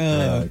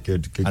 Yeah.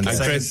 Good. And And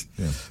Chris?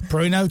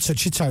 Bruno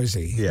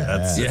Touchitosi.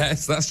 Yeah.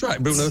 Yes, that's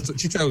right. Bruno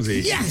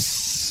Touchitosi.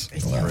 Yes.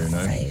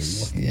 Bruno.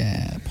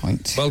 Yeah,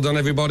 point. Well done,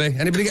 everybody.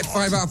 Anybody get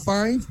 5 out of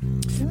 5?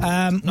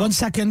 1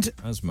 second.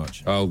 As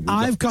much. Oh, we've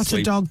I've got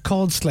Sleep. a dog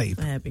called Sleep.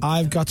 There we go.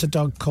 I've got a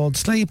dog called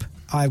Sleep.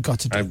 I've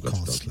got a dog I've got a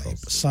called dog Sleep. called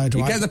Sleep. So do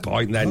You I. get the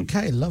point then.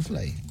 Okay,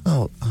 lovely.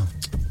 Oh.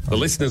 The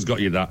listeners got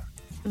you that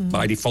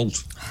by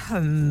default.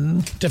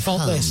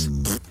 Default this.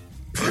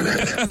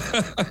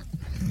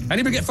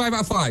 Anybody get 5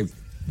 out of 5?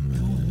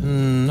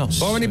 Not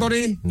Or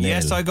anybody?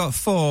 Yes, I got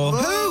 4.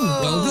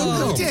 Well done, You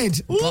Dom.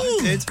 did. I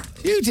did.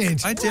 You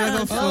did. I did. I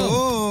got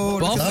 4.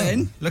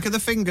 Boffin. Look at the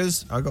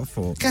fingers. I got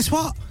 4. Guess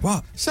what?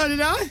 What? So did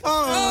I.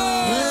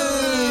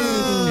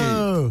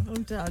 Well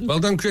done. Well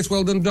done, Chris.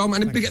 Well done, Dom.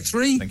 Anybody get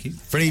 3? Thank you.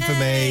 3 for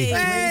me.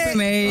 For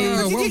me.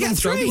 Oh, Did well you done,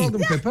 get Toby. 3? Well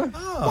done, Pippa.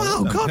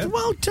 Wow, God,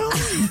 well done.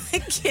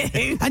 Thank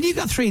you. And you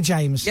got 3,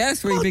 James. Yeah,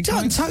 3 well big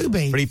done, points.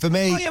 Toby. 3 for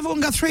me. Oh, everyone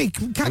got 3.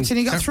 Captain,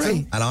 you got Captain?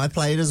 3. And I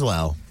played as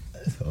well.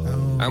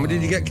 How many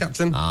did you get,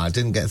 Captain? I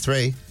didn't get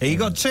 3. He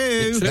got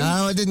 2. No,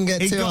 I didn't get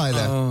 2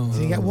 either.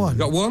 Did you get 1?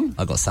 Got 1?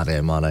 I got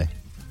Sadio Mane.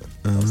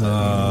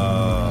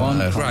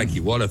 Crikey,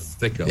 what a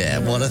thicko. Yeah,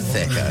 what a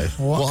thicko.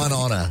 What an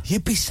honour.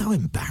 You'd be so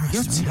embarrassed.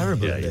 You're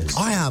terrible at this.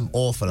 I am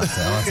awful at it,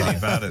 aren't I?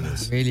 Bad at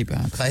this. Really bad.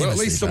 Well, at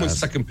Famously least someone's bad.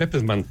 second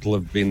Pippa's mantle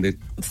have been the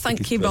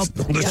Thank you, Rob.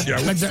 on the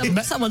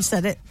show. Someone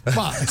said it. But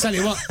I tell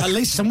you what, at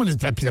least someone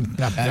is. I like pepper.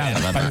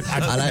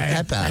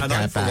 And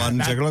I, for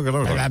one,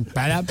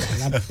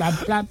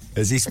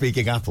 Is he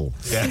speaking apple?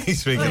 Yeah,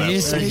 he's speaking You're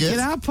up. speaking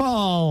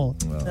apple.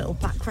 Little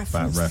back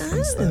reference. Bad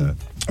reference there. there.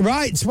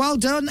 Right, well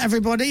done,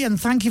 everybody, and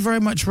thank you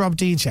very much, Rob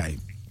DJ.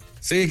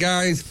 See you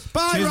guys.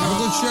 Bye, Have Rob. a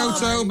good show,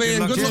 Toby,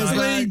 and good luck to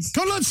Leeds.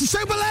 Good luck to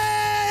Super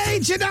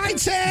Leeds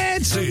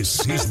United.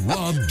 This is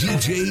Rob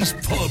DJ's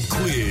Pub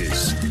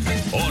Quiz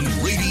on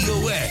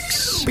Radio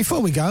X. Before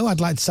we go, I'd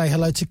like to say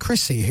hello to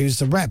Chrissy, who's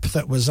the rep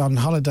that was on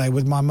holiday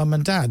with my mum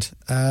and dad.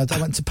 They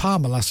went to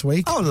Palma last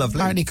week. Oh, lovely.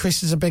 Apparently,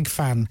 Chris is a big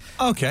fan.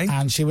 Okay.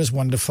 And she was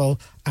wonderful.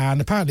 And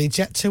apparently,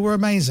 Jet2 were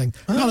amazing.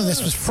 None of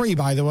this was free,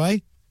 by the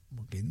way.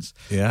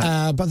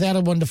 Yeah. But they had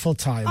a wonderful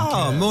time.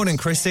 Oh, morning,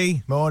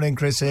 Chrissy. Morning,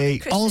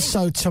 Chrissy.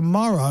 Also,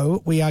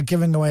 tomorrow, we are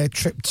giving away a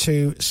trip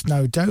to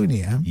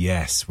Snowdonia.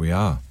 Yes, we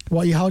are.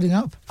 What are you holding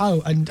up?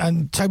 Oh,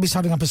 and Toby's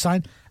holding up a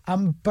sign.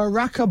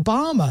 Barack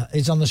Obama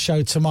is on the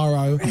show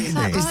tomorrow. Is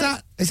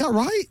that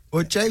right?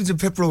 Well, James and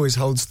Pippa always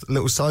holds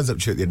little signs up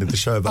to you at the end of the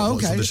show about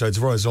what's on the show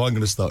tomorrow, so I'm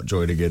going to start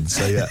joining in.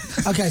 So yeah.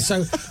 Okay,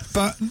 so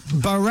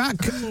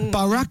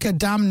Barack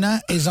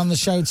Adamna is on the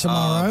show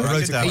tomorrow.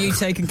 Are you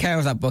taking care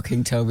of that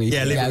booking, Toby?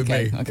 Yeah, leave it with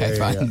okay. me. Okay,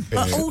 Yeah, fine.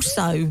 But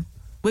also,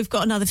 we've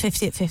got another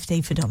 50 at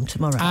 50 for Dom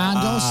tomorrow. And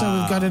also,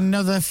 we've got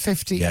another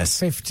 50 at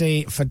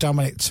 50 for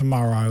Dominic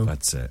tomorrow.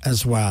 That's it.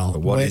 As well.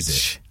 But what which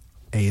is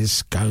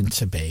is going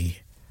to be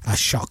a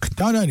shock,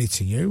 not only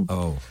to you,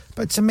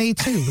 but to me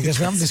too, because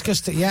we haven't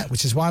discussed it yet,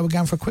 which is why we're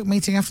going for a quick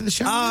meeting after the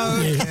show.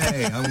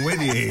 Okay, I'm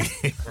with you.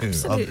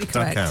 Absolutely I'll correct.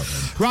 duck out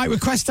then. Right,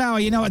 request hour,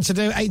 you know what to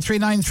do.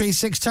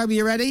 83936. Toby,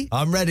 you ready?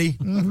 I'm ready.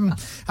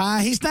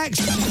 He's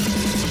next.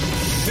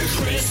 The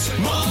Chris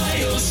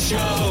Miles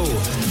Show.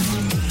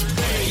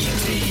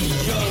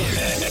 Radio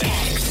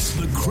X.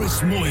 The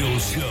Chris Moyle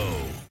Show.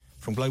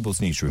 From Global's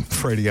newsroom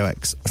for Radio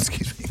X.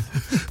 Excuse me.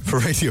 For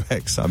Radio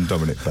X, I'm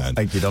Dominic Byrne.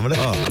 Thank you, Dominic.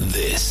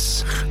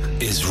 This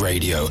is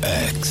Radio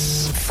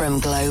X. From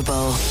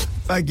Global.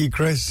 Thank you,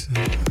 Chris.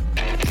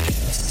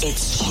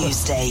 It's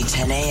Tuesday,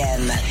 10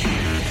 a.m.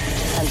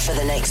 And for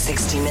the next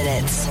 60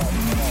 minutes,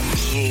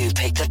 you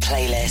pick the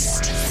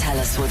playlist. Tell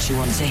us what you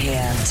want to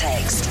hear.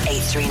 Text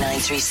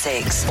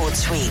 83936 or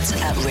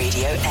tweet at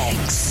Radio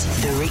X.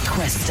 The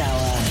Request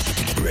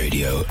Hour.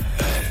 Radio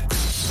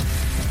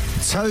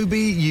Toby,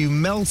 you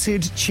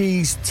melted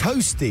cheese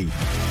toasty.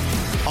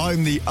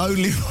 I'm the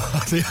only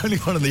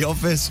one in the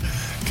office.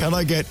 Can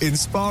I get in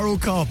spiral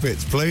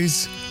carpets,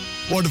 please?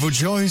 Wonderful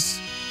choice.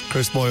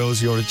 Chris Moyles,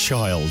 you're a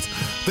child.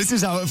 This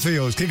is how it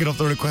feels, kicking off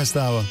the Request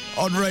Hour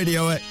on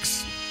Radio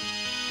X.